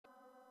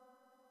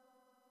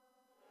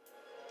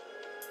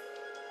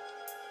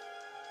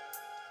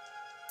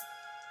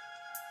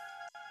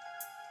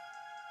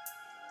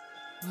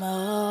Mo.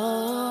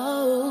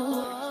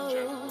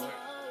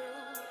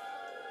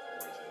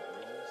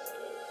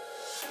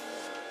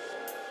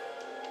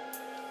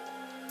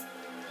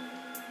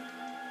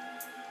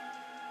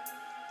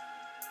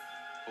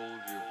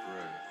 Hold your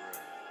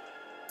breath.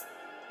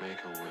 Make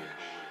a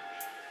wish.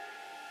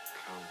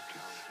 Count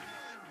to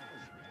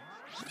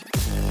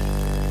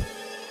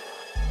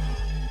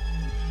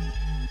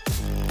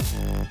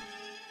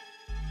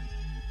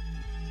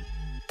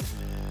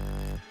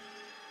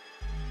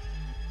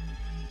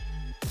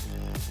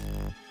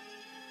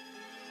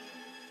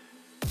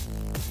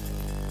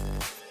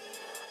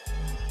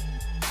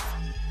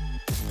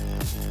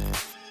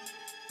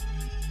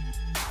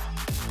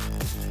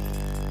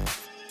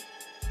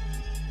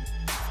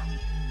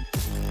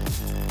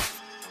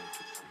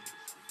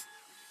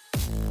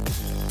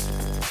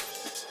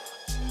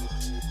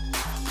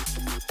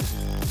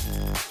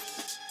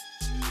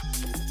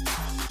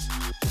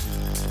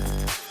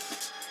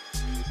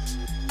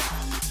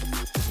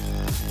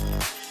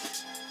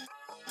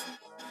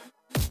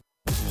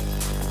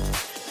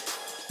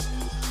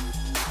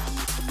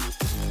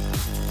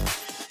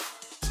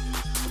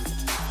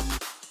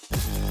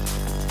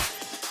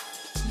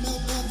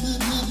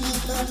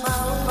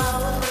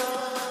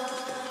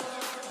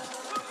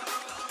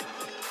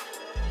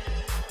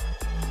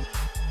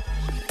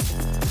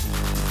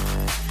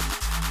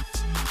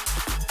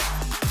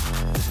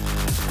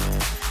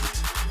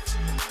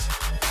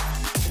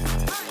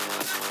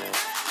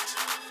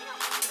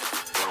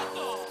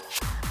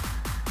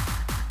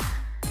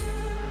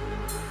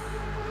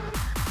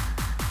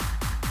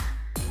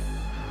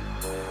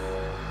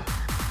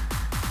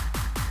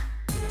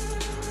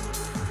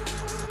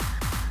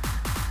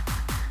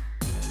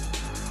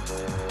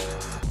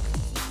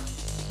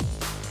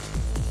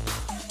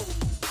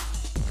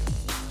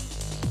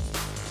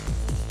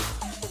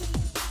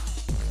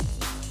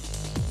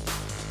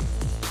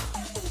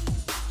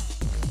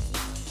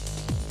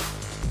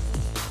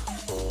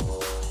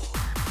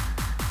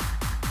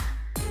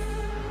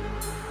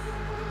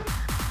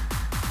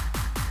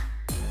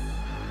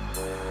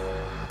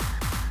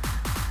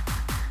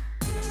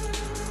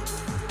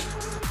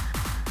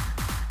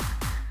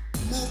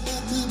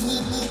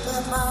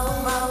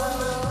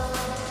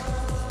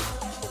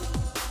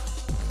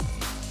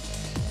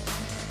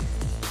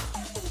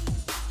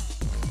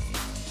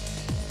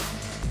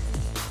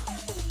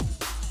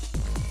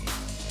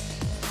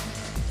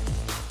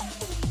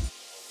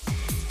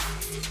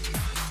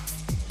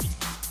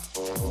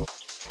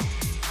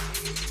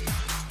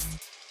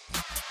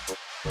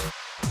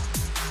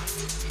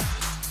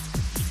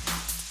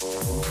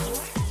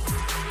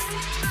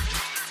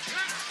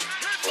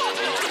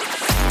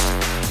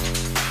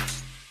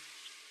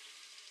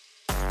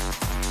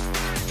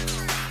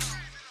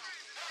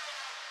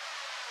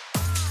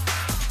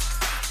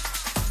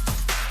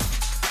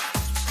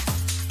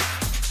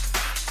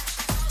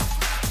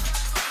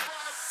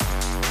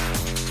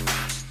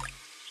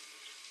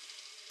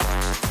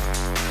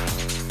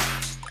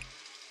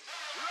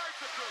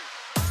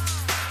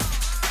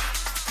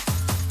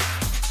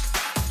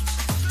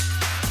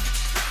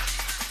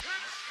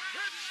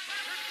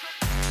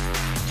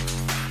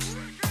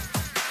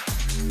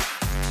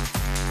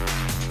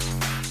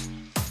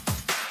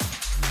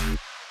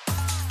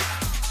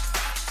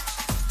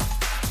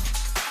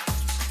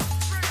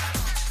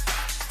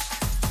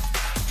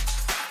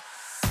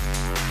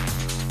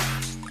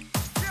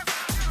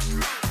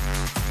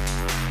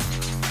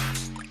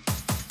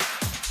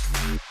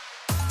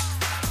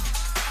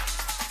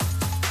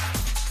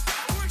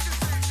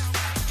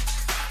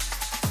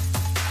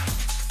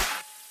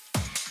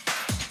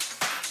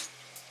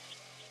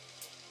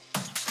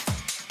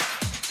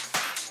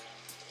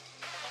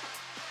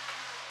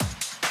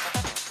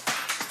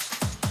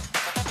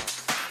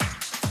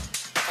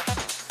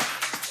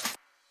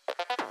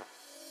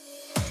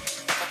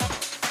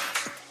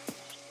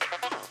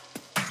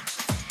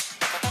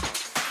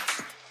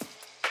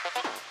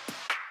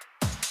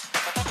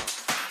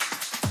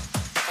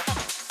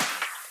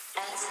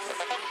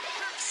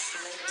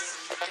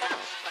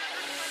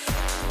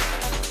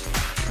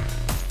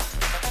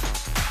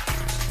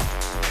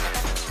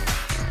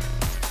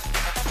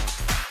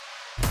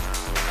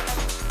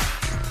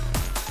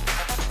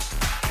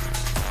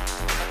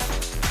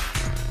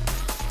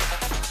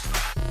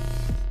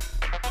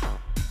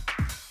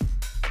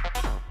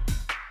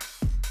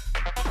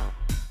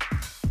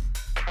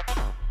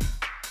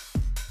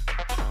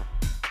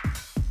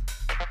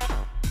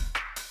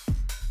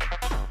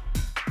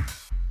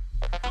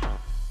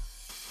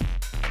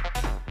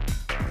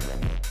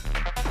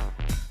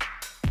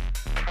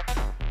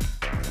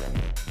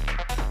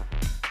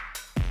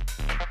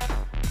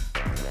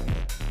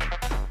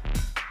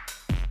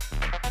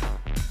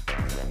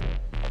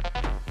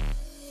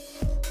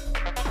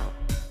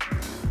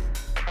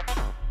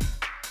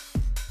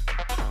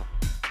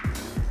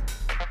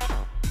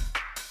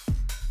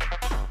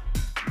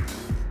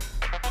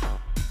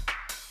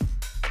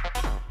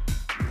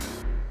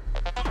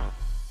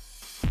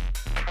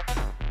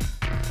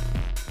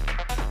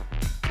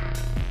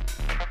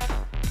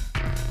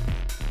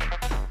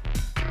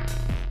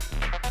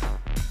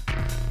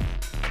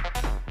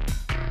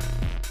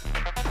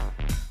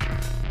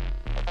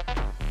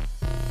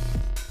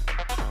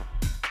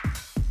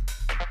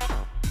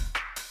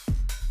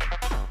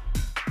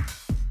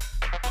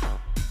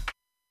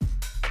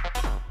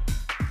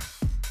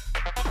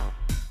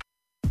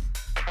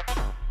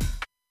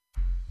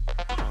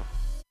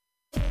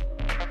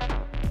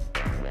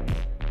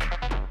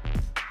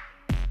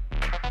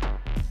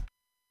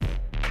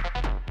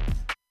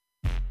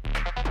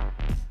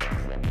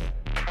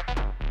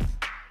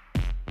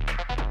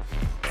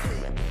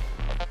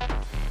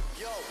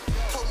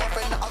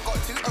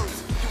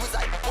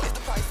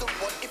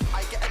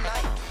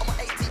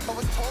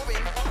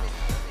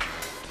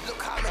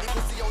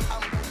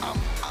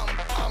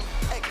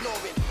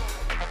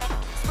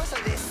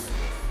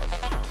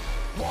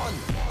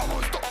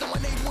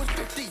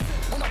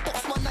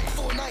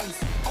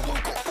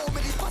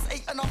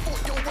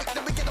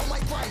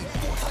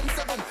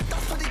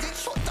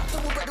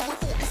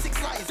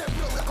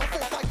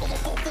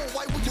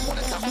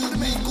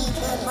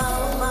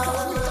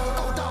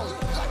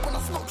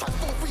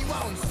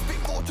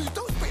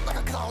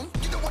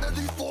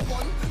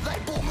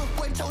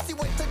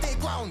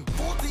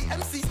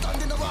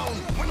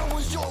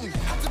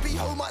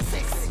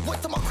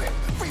to my crib,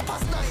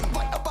 9:03.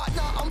 Right about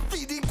now, I'm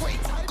feeling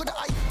great. Got an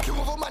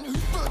IQ of a man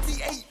who's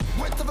 38.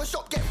 Went to the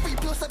shop, get 3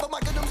 plus 7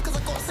 magnums, cause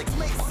I got 6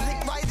 mates.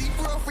 Link Riley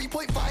for a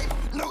 3.5.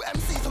 No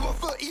MC, so a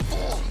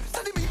 34.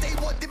 Telling me they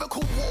want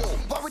lyrical war.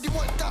 Why would you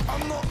want that?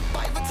 I'm not.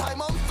 By the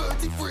time I'm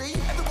 33,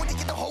 everybody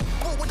in the whole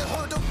world would have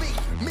heard of me.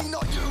 Me,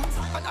 not you.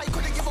 And I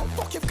couldn't give a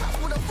fuck if cats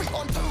would have 3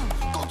 on 2.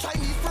 Go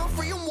Chinese for a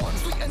 3 on 1.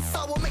 Sweet and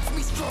sour makes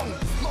me strong.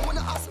 Mom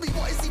wanna ask me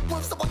what is he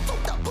worth, so I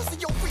told that pussy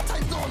yo 3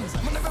 times on.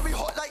 Man, I'm very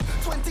hot like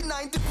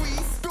 29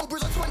 degrees. Bill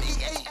Bruce at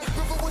 28.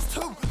 River was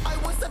 2. I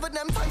was 7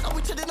 them times. I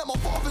was chilling at my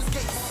father's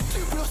gate.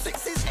 2 plus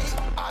 6 is 8.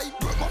 I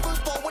broke my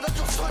first bar when I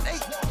just turned 8.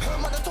 Her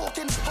man are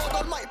talking hard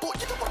on mic, but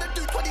you don't wanna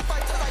do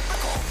 25 tonight. I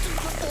can't do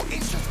just 4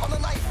 inches on a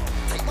knife.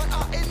 Take my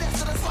out in less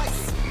than a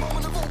slice. Mom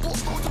on the robot,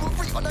 go to a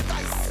 3 on a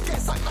dice. Get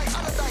sacked like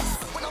Allardyce.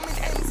 When I'm in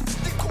ends,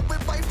 they cook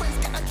with my friends,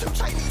 get a 2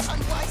 Chinese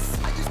and rice.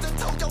 I used to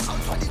tell yo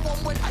I'm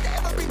 21 when I'd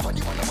ever been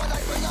 21 in my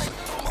life. And I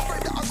told my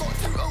friend that I got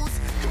 2 O's.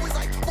 He was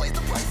like, what is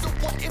the price of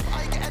 1 if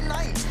I get a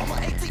 9? On my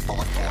 18th I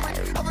was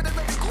touring, having a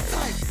very good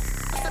time.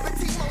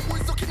 17 man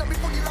was looking at me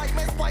funny like,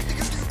 man, why do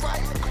you do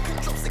right? I can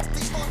drop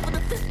 60 bars for the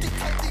 50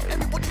 times, leave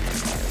everybody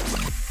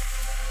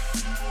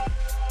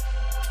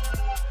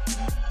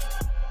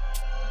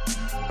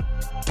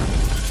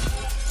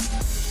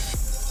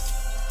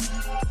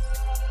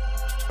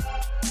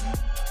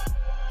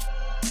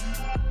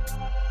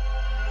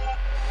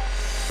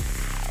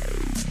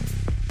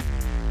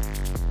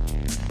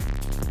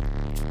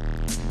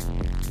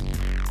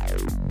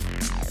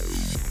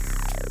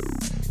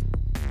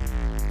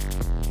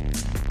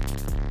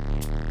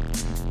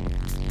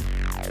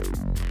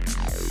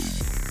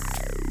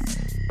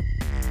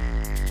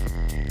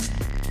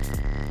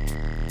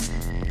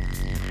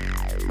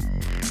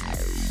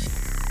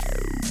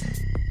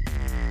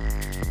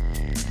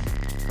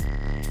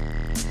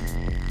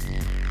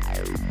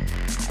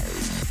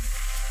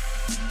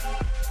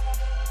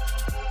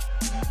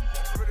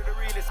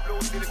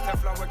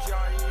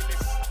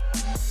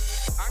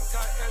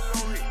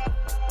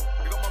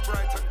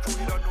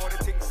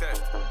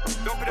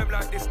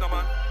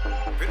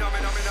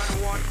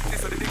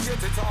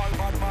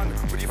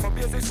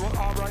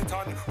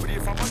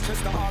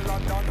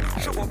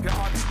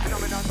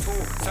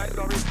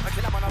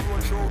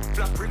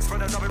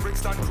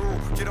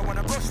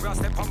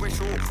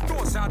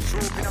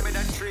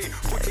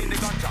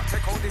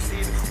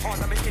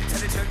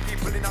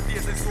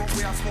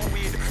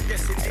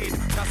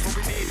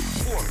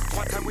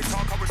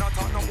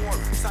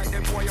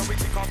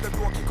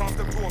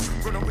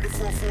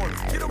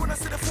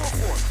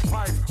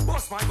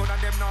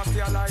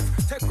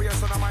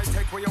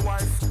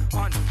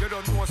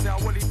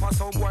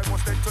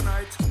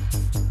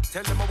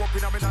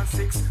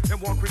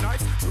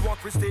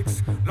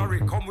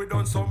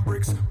some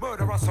bricks,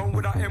 murder a sound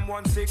with a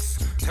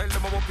M16. Tell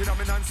them I'm up in a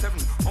man and 7.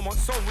 How much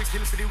sound we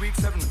kill for the week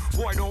 7?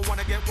 Boy, don't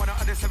wanna get one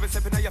of the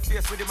 7-7 in your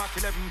face with the Mac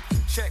 11.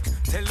 Check,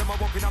 tell them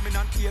I'm up in a man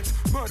and 8.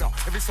 Murder,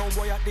 every sound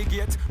boy at the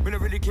gate. We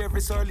don't really care if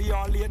it's early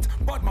or late.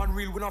 Bad man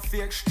real, we not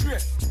fake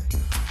straight.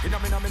 In a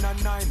man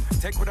and 9,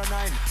 take with a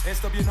 9,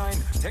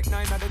 SW9, take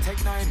 9 and the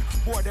take 9.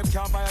 Boy, them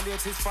can't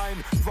violate, it's fine.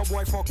 If a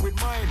boy fuck with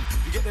mine,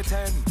 you get the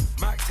 10,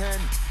 Mac 10.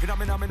 In a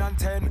man and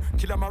 10,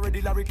 kill them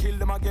already, Larry kill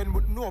them again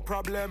with no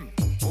problem.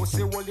 Oh,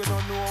 say, well, you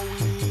don't know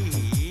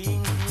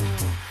we.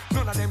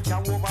 None of them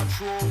can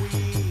overthrow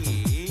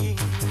we.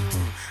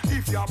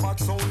 If you're bad,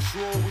 sound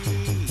show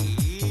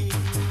we.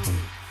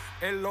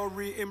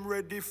 Ellery, him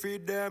ready for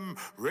them,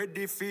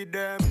 ready for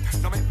them.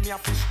 Now make me a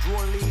fish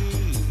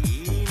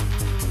strolling.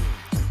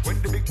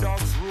 When the big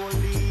dogs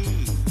rolling.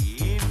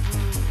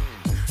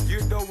 You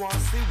don't want to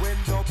see when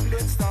the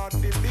plate start to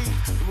beat.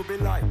 It will be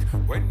like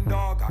when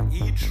dog I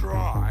eat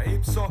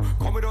tribe. So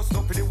come with us,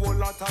 up in the whole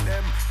lot of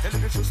them. Tell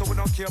them the truth so we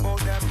don't care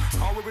about them.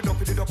 How we been up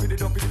in the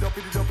them.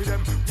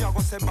 Me I go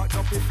send back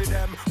up for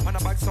them. Man a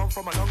bad song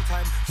from a long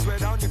time. Swear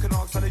down you can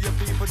ask all of your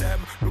people them.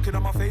 Looking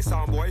at my face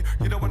sound boy.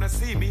 You don't wanna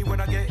see me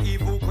when I get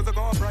evil. Cause I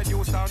got a brand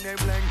new sound named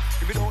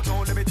Leng. If you don't know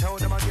let me tell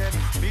them again.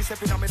 Me say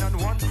phenomenon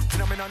 1,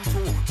 phenomenon 2,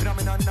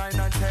 phenomenon 9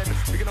 and 10.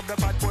 Picking up the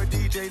bad boy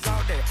DJs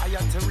out there. I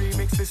had to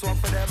remix this one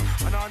for them.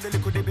 And all the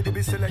little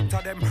dibby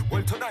selector them.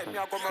 Well tonight me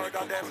I go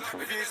murder them.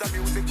 If he's a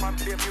music man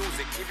play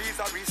music. If he's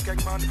a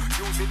risking man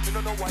use it. Me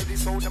don't know why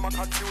this sound them I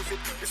confuse it.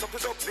 It's up to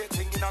the play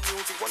thing in a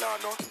music. Well I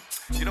know.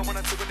 You don't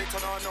wanna tune it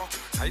on or no.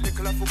 I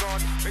little and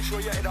forgone. Make sure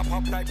your head up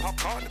pop like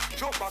popcorn.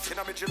 Jump back in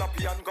a me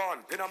jalopy and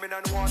gone.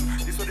 Phenomenon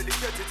 1. This one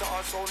dedicated to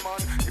our sound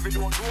man. If you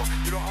don't know,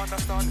 you don't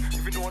understand.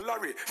 If you know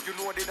Larry, you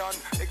know the done.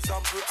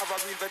 Example of a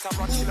real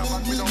veteran killer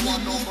man. We don't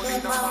want no money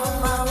in a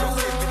hand. Just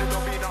give me the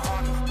dub in a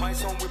hand. My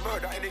song we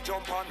murder any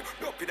jump on.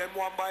 Dumpy them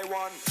one by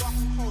one.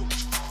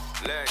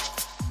 Leg.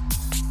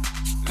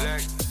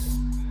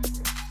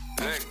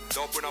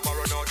 Dub when I'm a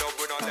run out, dub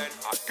when I'm then.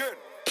 Again.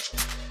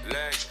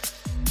 Leg.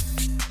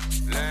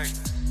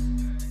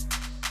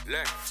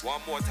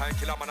 One more time,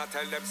 kill 'em and I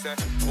tell them say,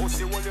 oh,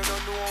 see, well, you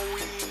don't know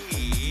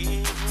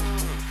we.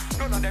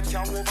 None of them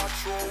can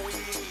overthrow we.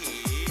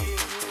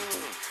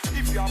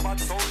 If you're bad,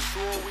 so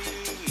show we.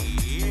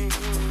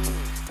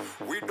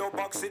 We don't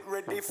box it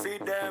ready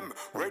for them,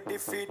 ready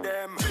for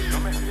them. No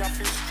make me a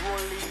fish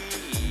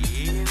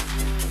rolling.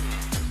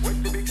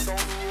 When the big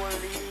sound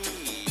rolling.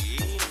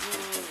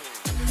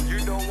 You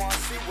don't want to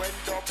see when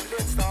the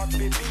plate start to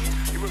beat.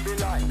 It will be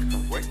like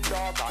when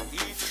dog and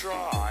eat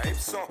tribe.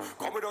 So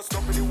come with us,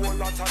 dump in the whole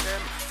lot of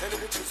them. Tell them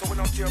the truth so we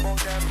don't care about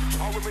them.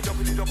 And when we dump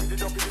in the dumpy,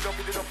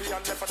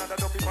 and left another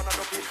dumpy,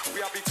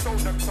 we are big sound,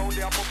 them sound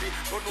they are puppy.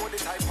 Don't know the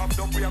type of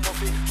dump we are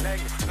puppy.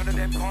 Leng, none of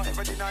them can't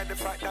ever deny the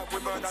fact that we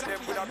murder them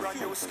with a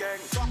brand new skeng.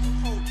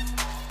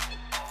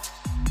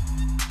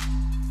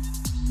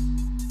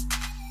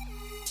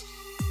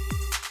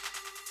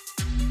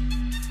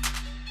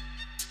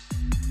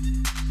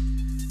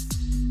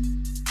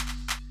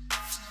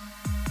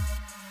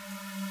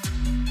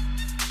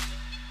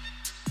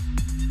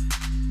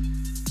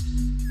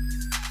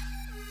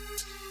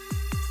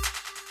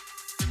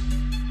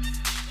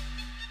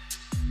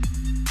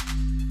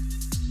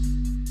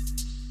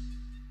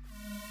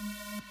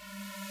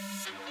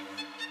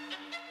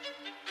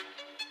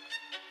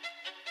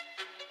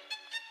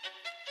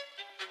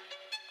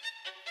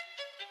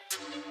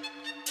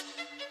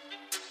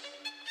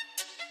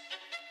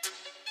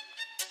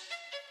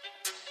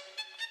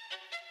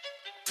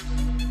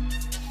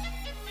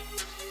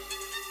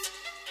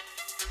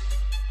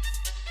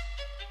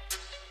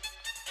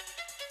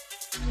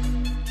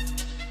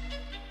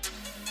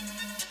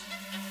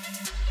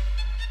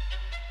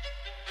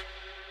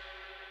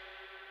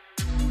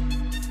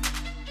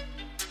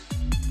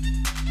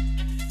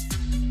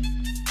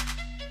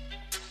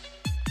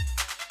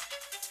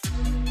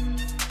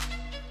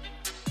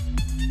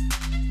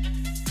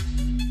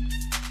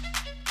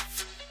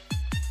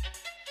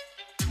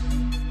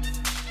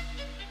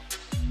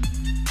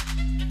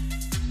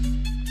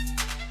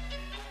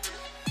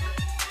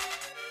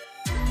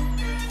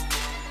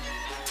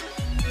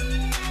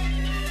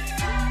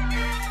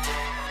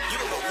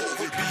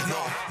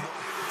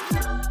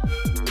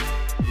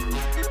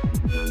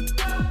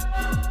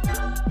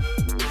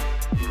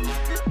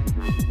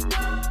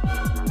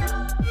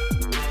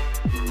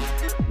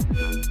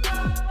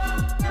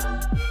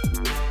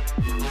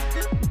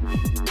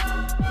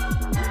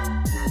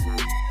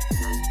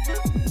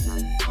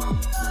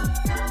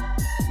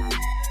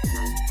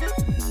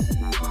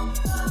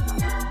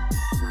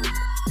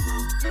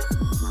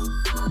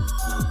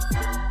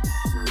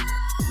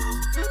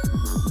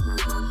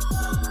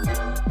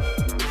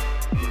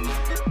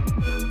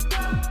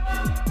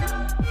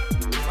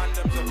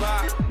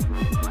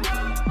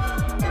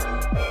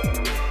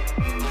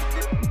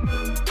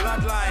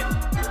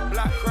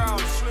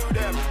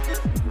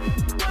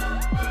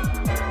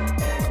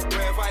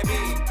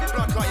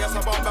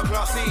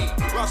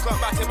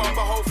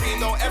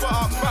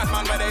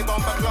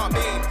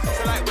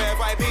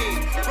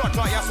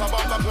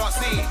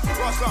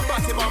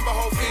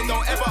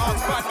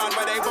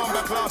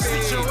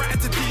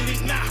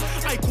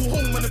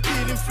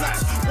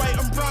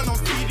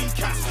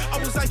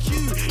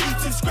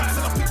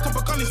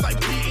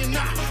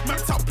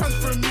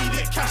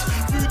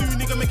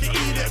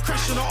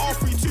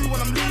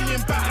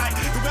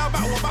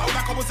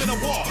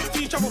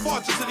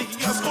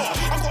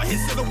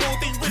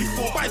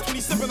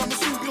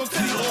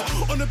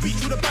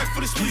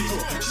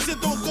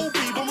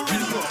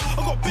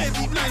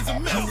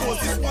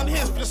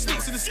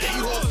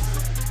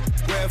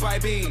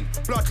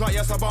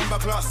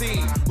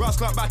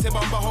 Clock batty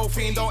bomber whole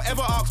fiend. Don't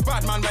ever ask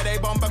bad man where they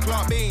bomber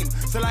clock beam.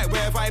 So like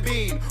where have I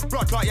been?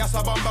 Blood clot, yes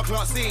I bomber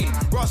clock scene.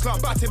 Ross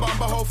clock batty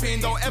bomber whole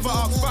fiend. Don't ever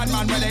ask bad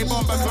man where they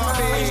bomber clock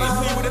beam. I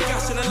play with a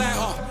gas and a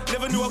lighter.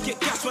 Never knew I'd get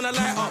gas when I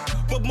light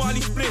up. Bob Marley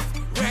spliff,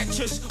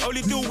 righteous.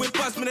 Only deal with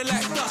buzz when they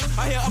like dust.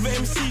 I hear other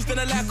MCs than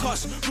I like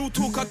us. Real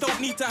talk, I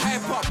don't need to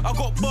hype up. I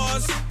got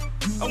bars.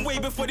 And way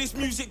before this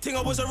music thing,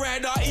 I was a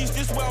rider. East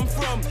is where I'm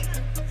from.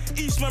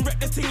 Eastman rep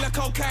the thing like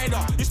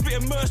Al-Qaeda. You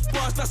spit immersed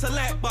bars, that's a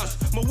light buzz.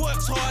 My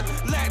work's hard,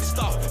 light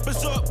stuff.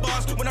 Berserk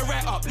bars when I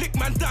write up. Lick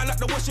man down like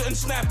the Washington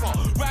sniper.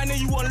 Right now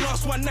you want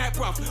last one night,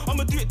 bruv.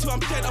 I'ma do it till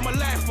I'm dead, I'm a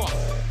lifer.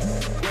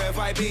 Where have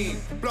I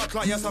been? Blood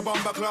clot, yes I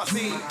bomber clot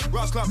scene.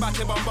 Ross clot,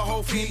 batty bomber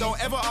whole fiend. Don't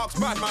ever ask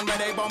bad man where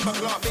they bomber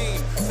clot beam.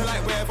 So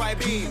like where have I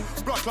been?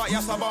 Blood clot,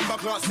 yes I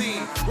bomber clot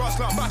scene. Ross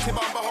clot, batty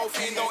bomber whole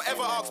fiend. Don't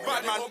ever ask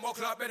bad man.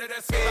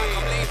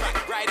 I'm laid back,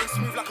 riding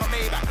smooth like a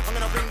Maybach. I'm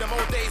gonna bring them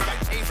all days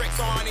back. Apex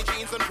on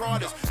jeans and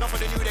Pradas. None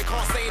for the new, they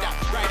can't say that.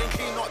 Riding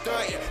clean, not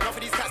dirty. None for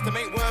these cats to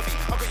make worthy.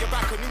 I got your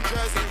back in New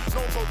Jersey.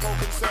 No popo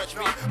can search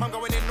me. I'm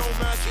going in, no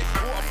mercy.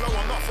 Water flow,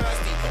 I'm not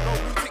thirsty. No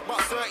blue tick,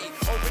 but 30.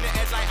 Open the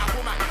head like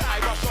Apple Mac.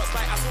 I got shots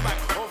like Hasselback.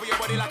 Over your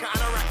body like an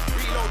anorak.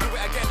 Reload, do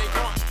it again, they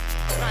can't.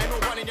 Now ain't no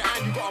one in your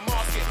hand, you gotta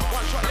mask it.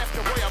 One shot left,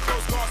 the boy, I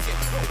close casket.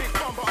 No big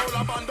fun, but all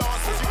I'm on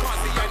dances. You can't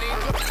see your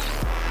name.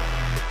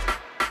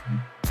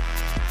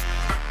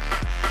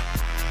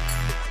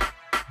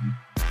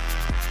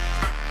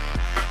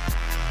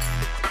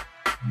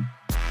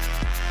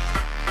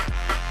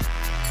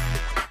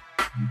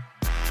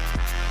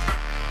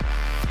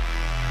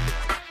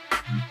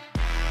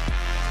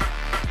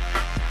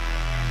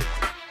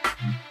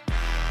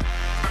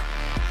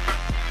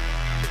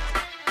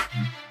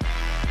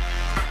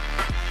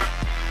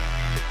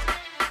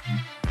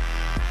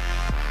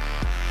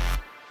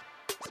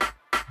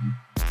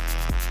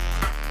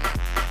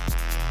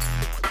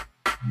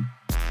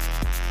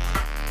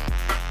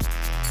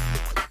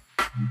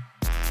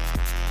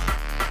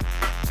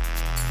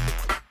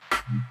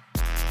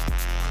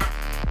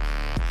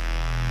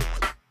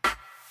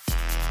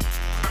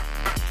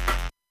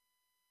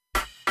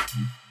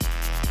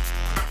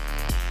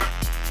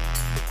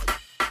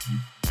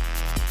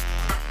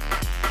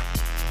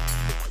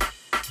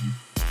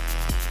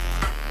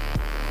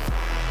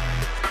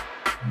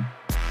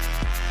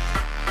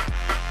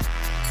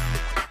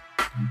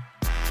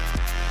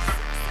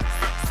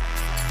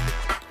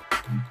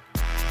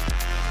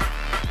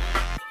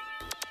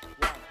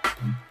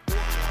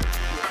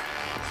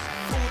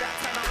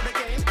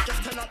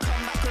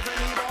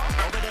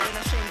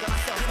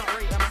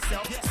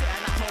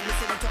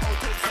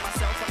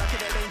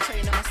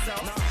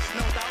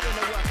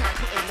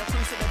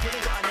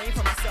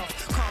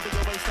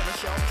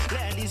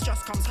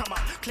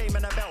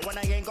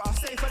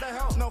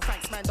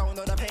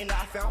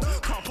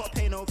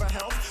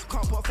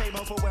 fame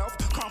over wealth,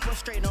 can't put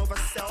strain over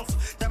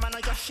self. The man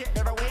I just shit,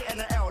 they're awaiting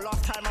the L.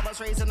 Last time I was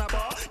raising a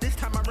bar, this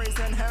time I'm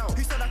raising hell.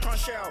 Who said I can't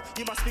shell?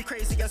 You must be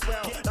crazy as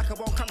well. Like I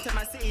won't come to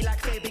my city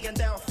like Fabi and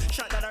Delph.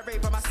 Shot that I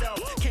rape by myself,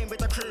 came with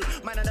the crew.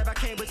 Man, I never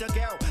came with your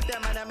girl.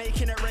 Them man are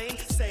making it rain,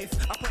 safe.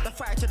 I put the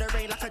fire to the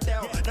rain like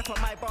Adele. Left for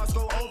my bars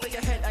go over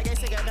your head. I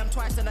guess I get them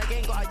twice and I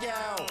ain't gotta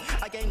yell.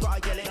 I ain't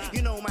gotta yell it.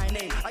 You know my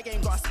name, I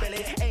ain't gotta spell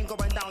it. Ain't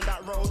going down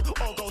that road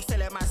or go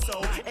selling my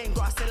soul. Ain't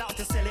gotta sell out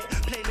to sell it.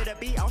 Play me the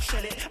beat, I'll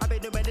shell it. I've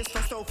been doing this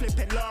for so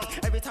flipping long.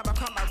 Every time I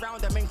come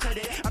around, I'm in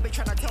credit. I've been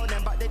trying to tell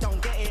them, but they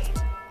don't get it.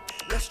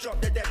 Let's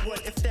drop the dead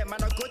wood. If them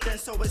man are good, then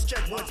so is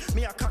Jedwood.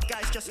 Me, I cut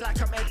guys just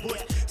like I'm Ed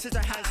Wood. Scissor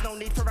hands, no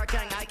need for a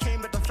gang. I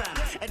came with the fam.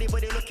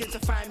 Anybody looking to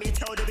find me,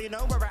 tell them we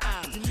know where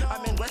I am.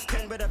 I'm in West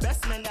End with the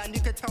best men, and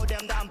you can tell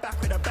them that I'm back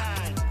with a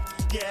bang.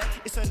 Yeah,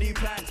 it's a new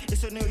plan.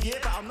 It's a new year,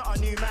 but I'm not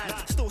a new man.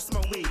 Still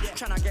smoke weed,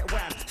 tryna get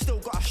wham. Still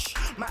got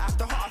a might have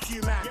to hot a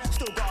few man.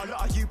 Still got a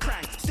lot of you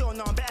prank. Still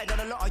know I'm better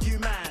than a lot of you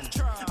man.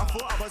 I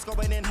thought I was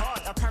going in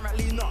hard,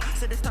 apparently not.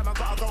 So this time I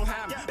gotta go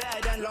ham.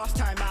 Better than last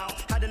time out.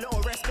 Had a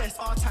little rest, it's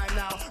our time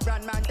now.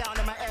 Ran man down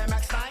in my Air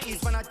Max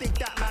 90s. When I dig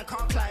that man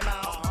can't climb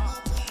out.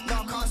 No,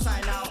 I can't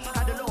sign out.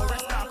 Had a little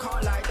rest, now I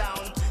can't lie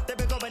down. They've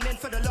been going in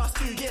for the last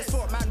 2 years.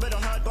 Thought man would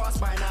have heard bars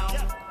by now.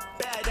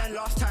 Better than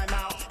last time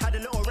out. Had a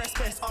little rest,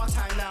 it's our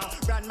time now.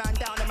 Ran man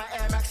down in my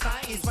Air Max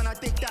 90s. When I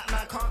dig that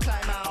man can't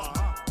climb out.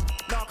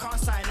 No, I can't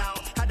sign out.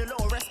 Had a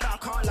little rest, but I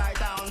can't lie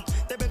down.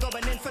 They've been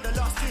going in for the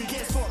last 2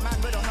 years. Thought man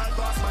would have heard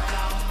bars by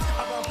now.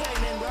 I got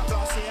playing in work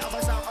last year. I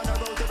was out on the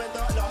road doing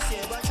dirt last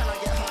year. Weren't trying to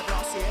get hurt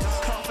last year.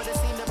 Half of the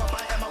scene they were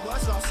biting my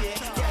words last year.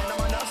 Getting on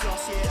my nerves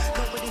last year.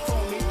 Nobody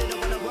for me, didn't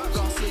want to work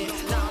last year.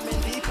 Now I'm in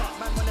deep up,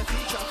 man want a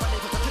feature. Funny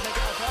because I couldn't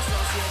get a verse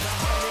last year.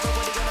 Ain't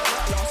nobody gonna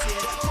work last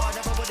year. Part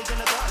of everybody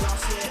gonna work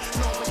last year.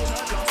 Nobody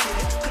heard last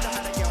year. Could've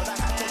had a girl that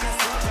had to get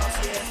work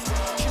last year.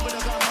 She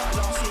would've got hurt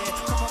last year.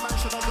 Couple man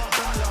should've got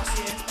burnt last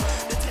year.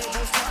 The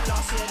tables turned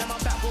last year. Then my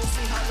back will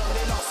see how long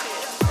they last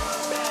year.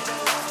 Better than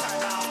last time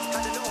now.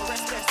 Had a little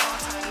rest, it's our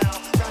time now.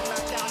 Ran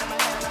man down in my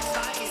Air Max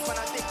 90s. When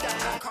I dig that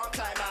man can't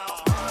climb out.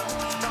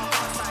 No, I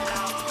can't sign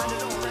out. Had a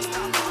little rest,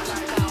 now I can't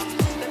lie down.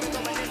 They've been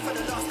going in for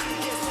the last 2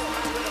 years. Thought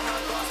man would've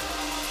heard bars.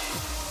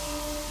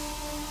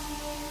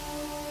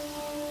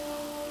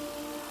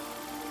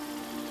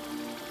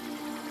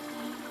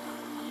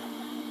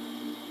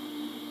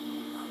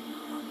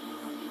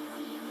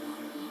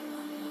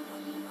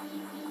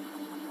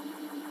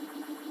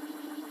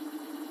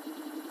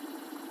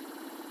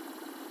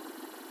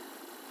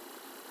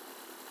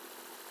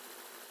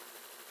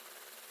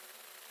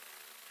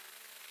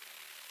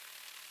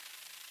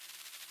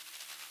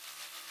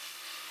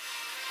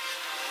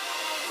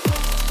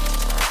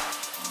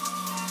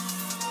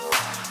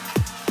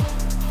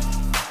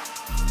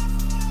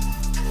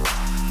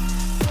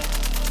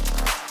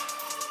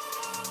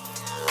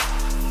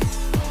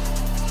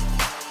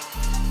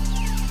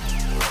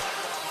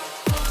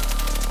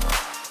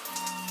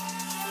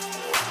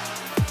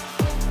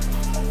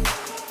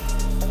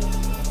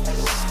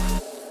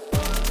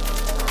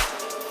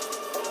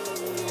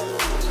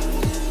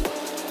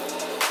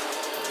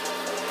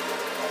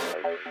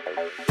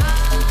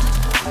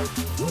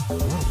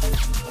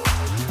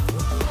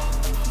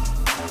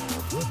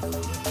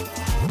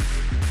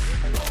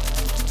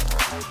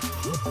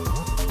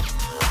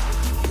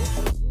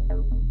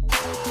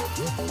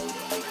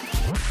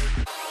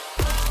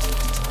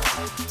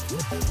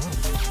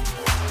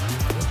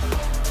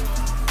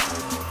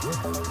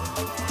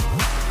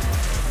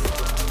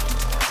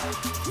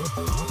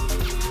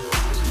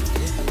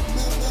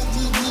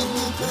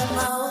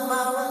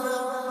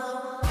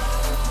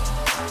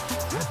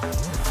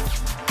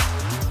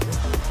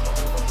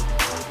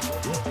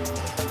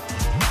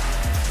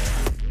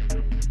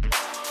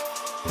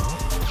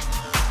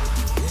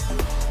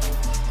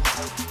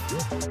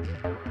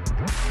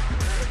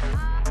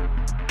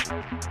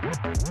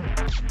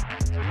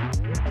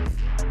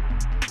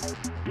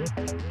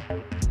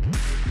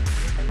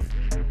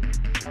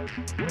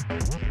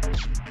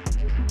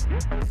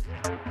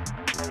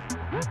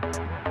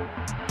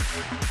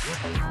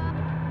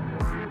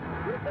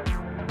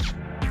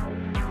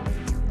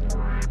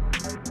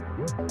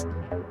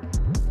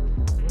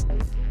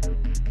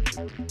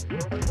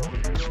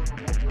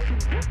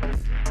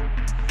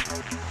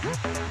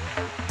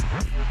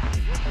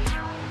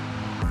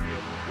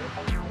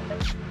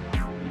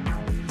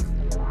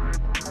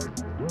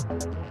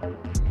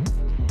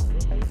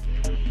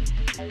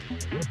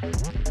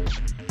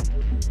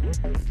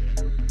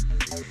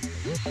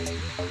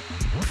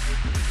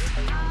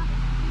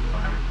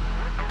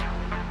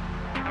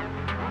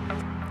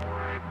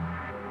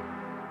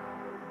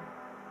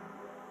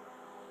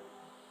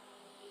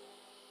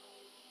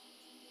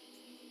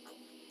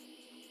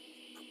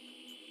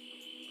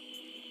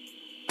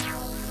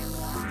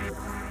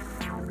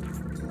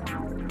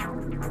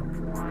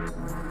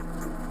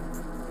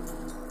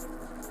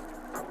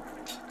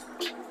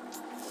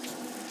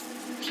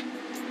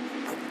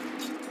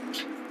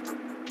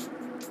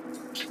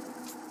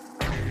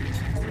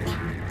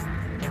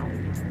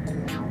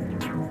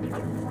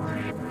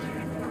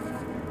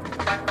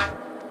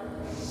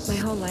 My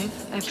whole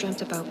life, I've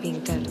dreamt about being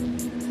dead.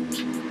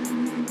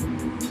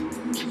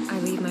 I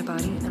leave my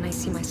body and I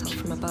see myself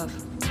from above.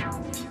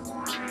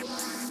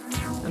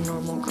 A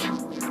normal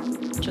girl.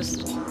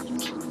 Just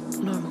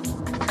normal.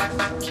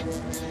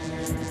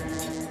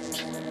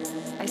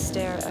 I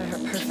stare at her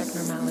perfect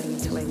normality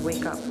until I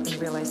wake up and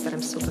realize that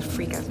I'm still the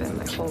freak I've been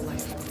my whole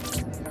life.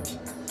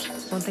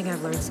 One thing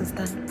I've learned since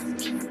then,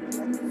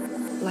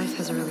 life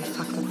has a really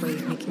fucked up way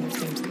of making your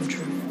dreams come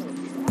true.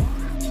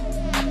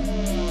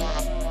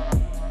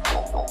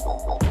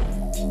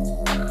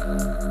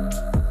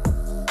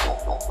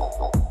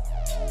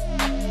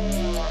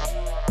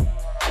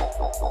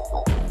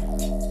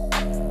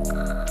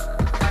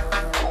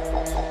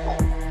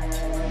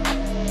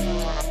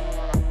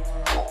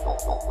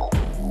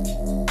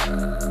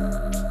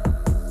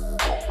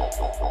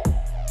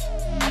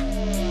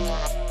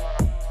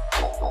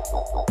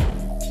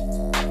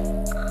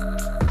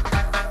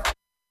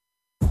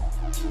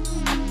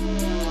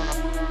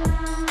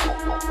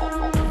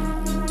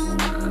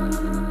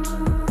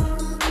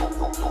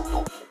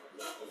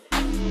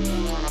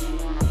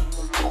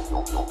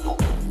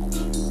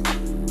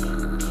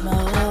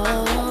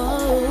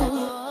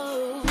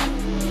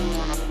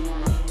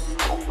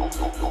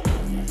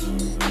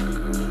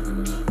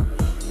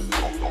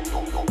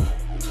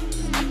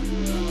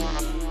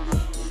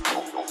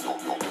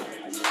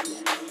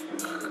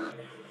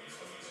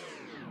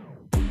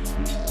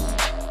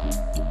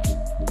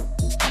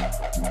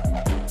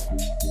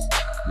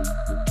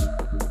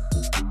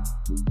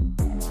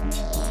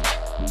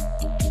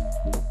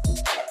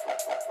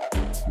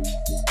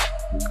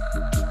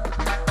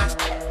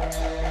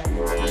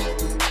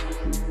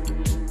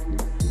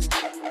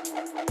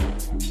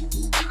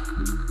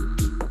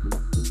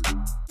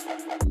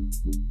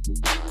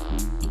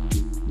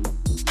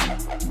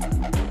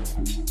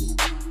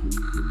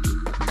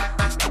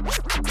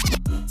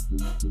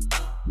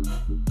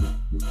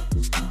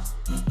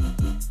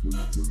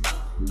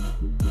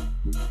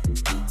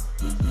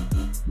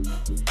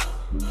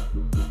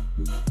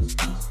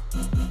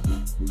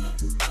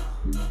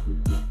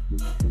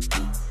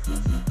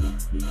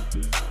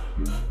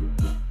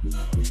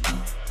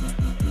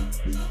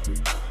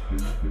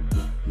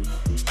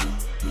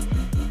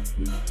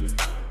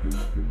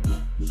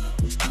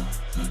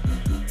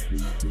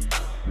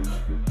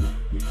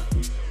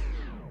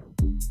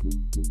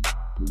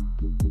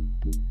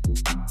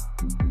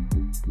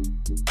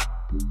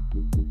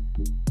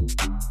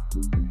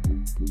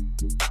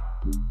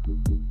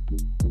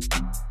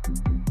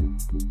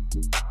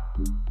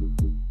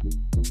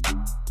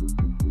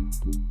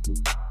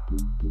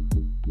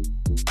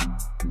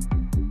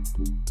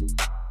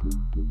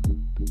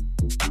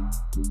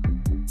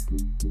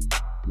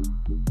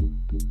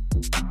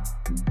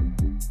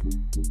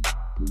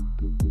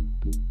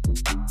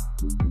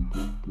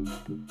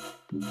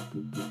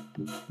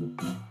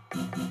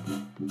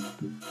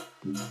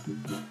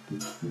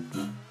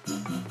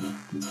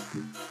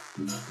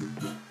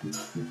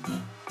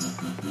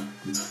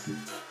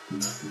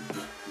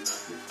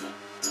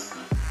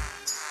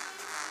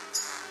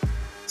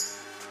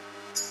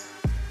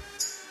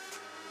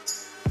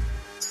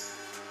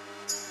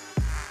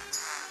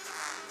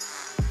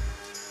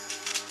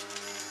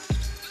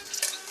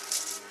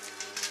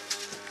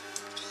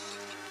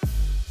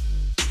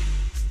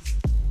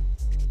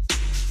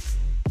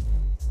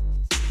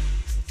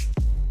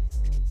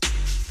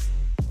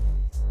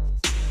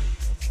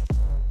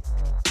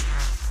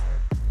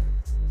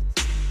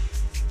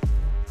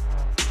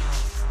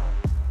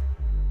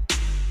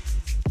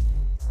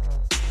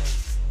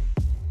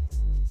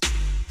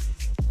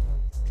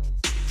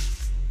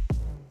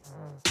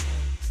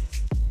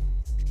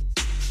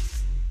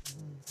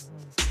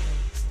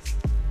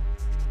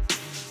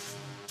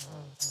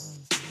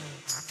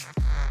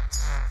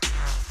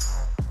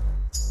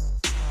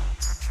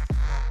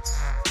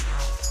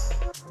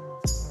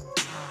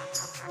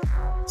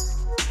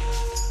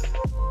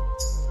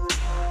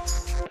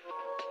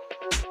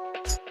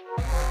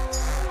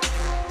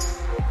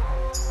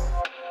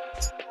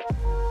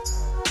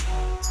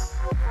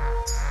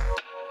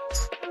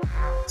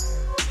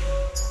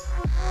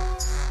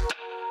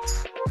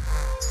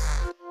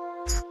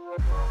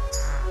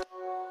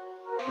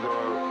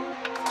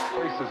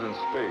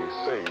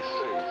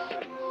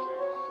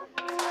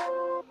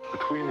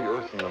 Between the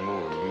Earth and the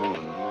Moon,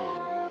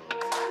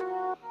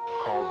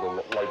 called the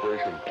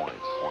libration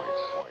points.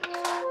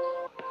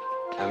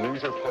 And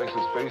these are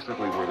places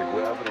basically where the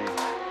gravity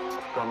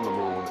from the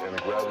Moon and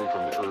the gravity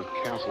from the Earth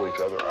cancel each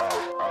other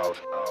out.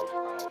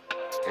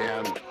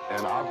 And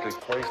an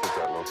object placed at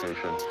that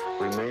location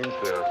remains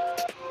there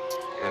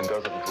and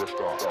doesn't drift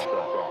off.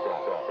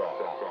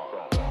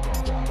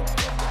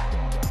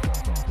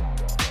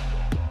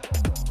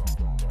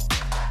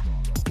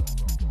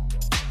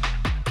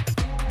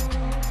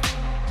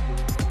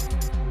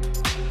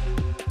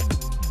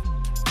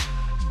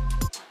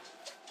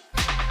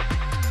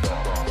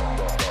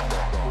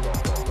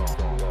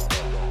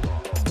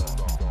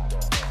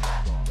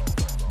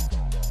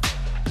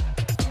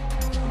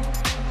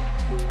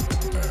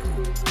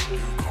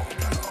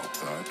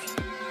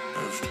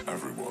 As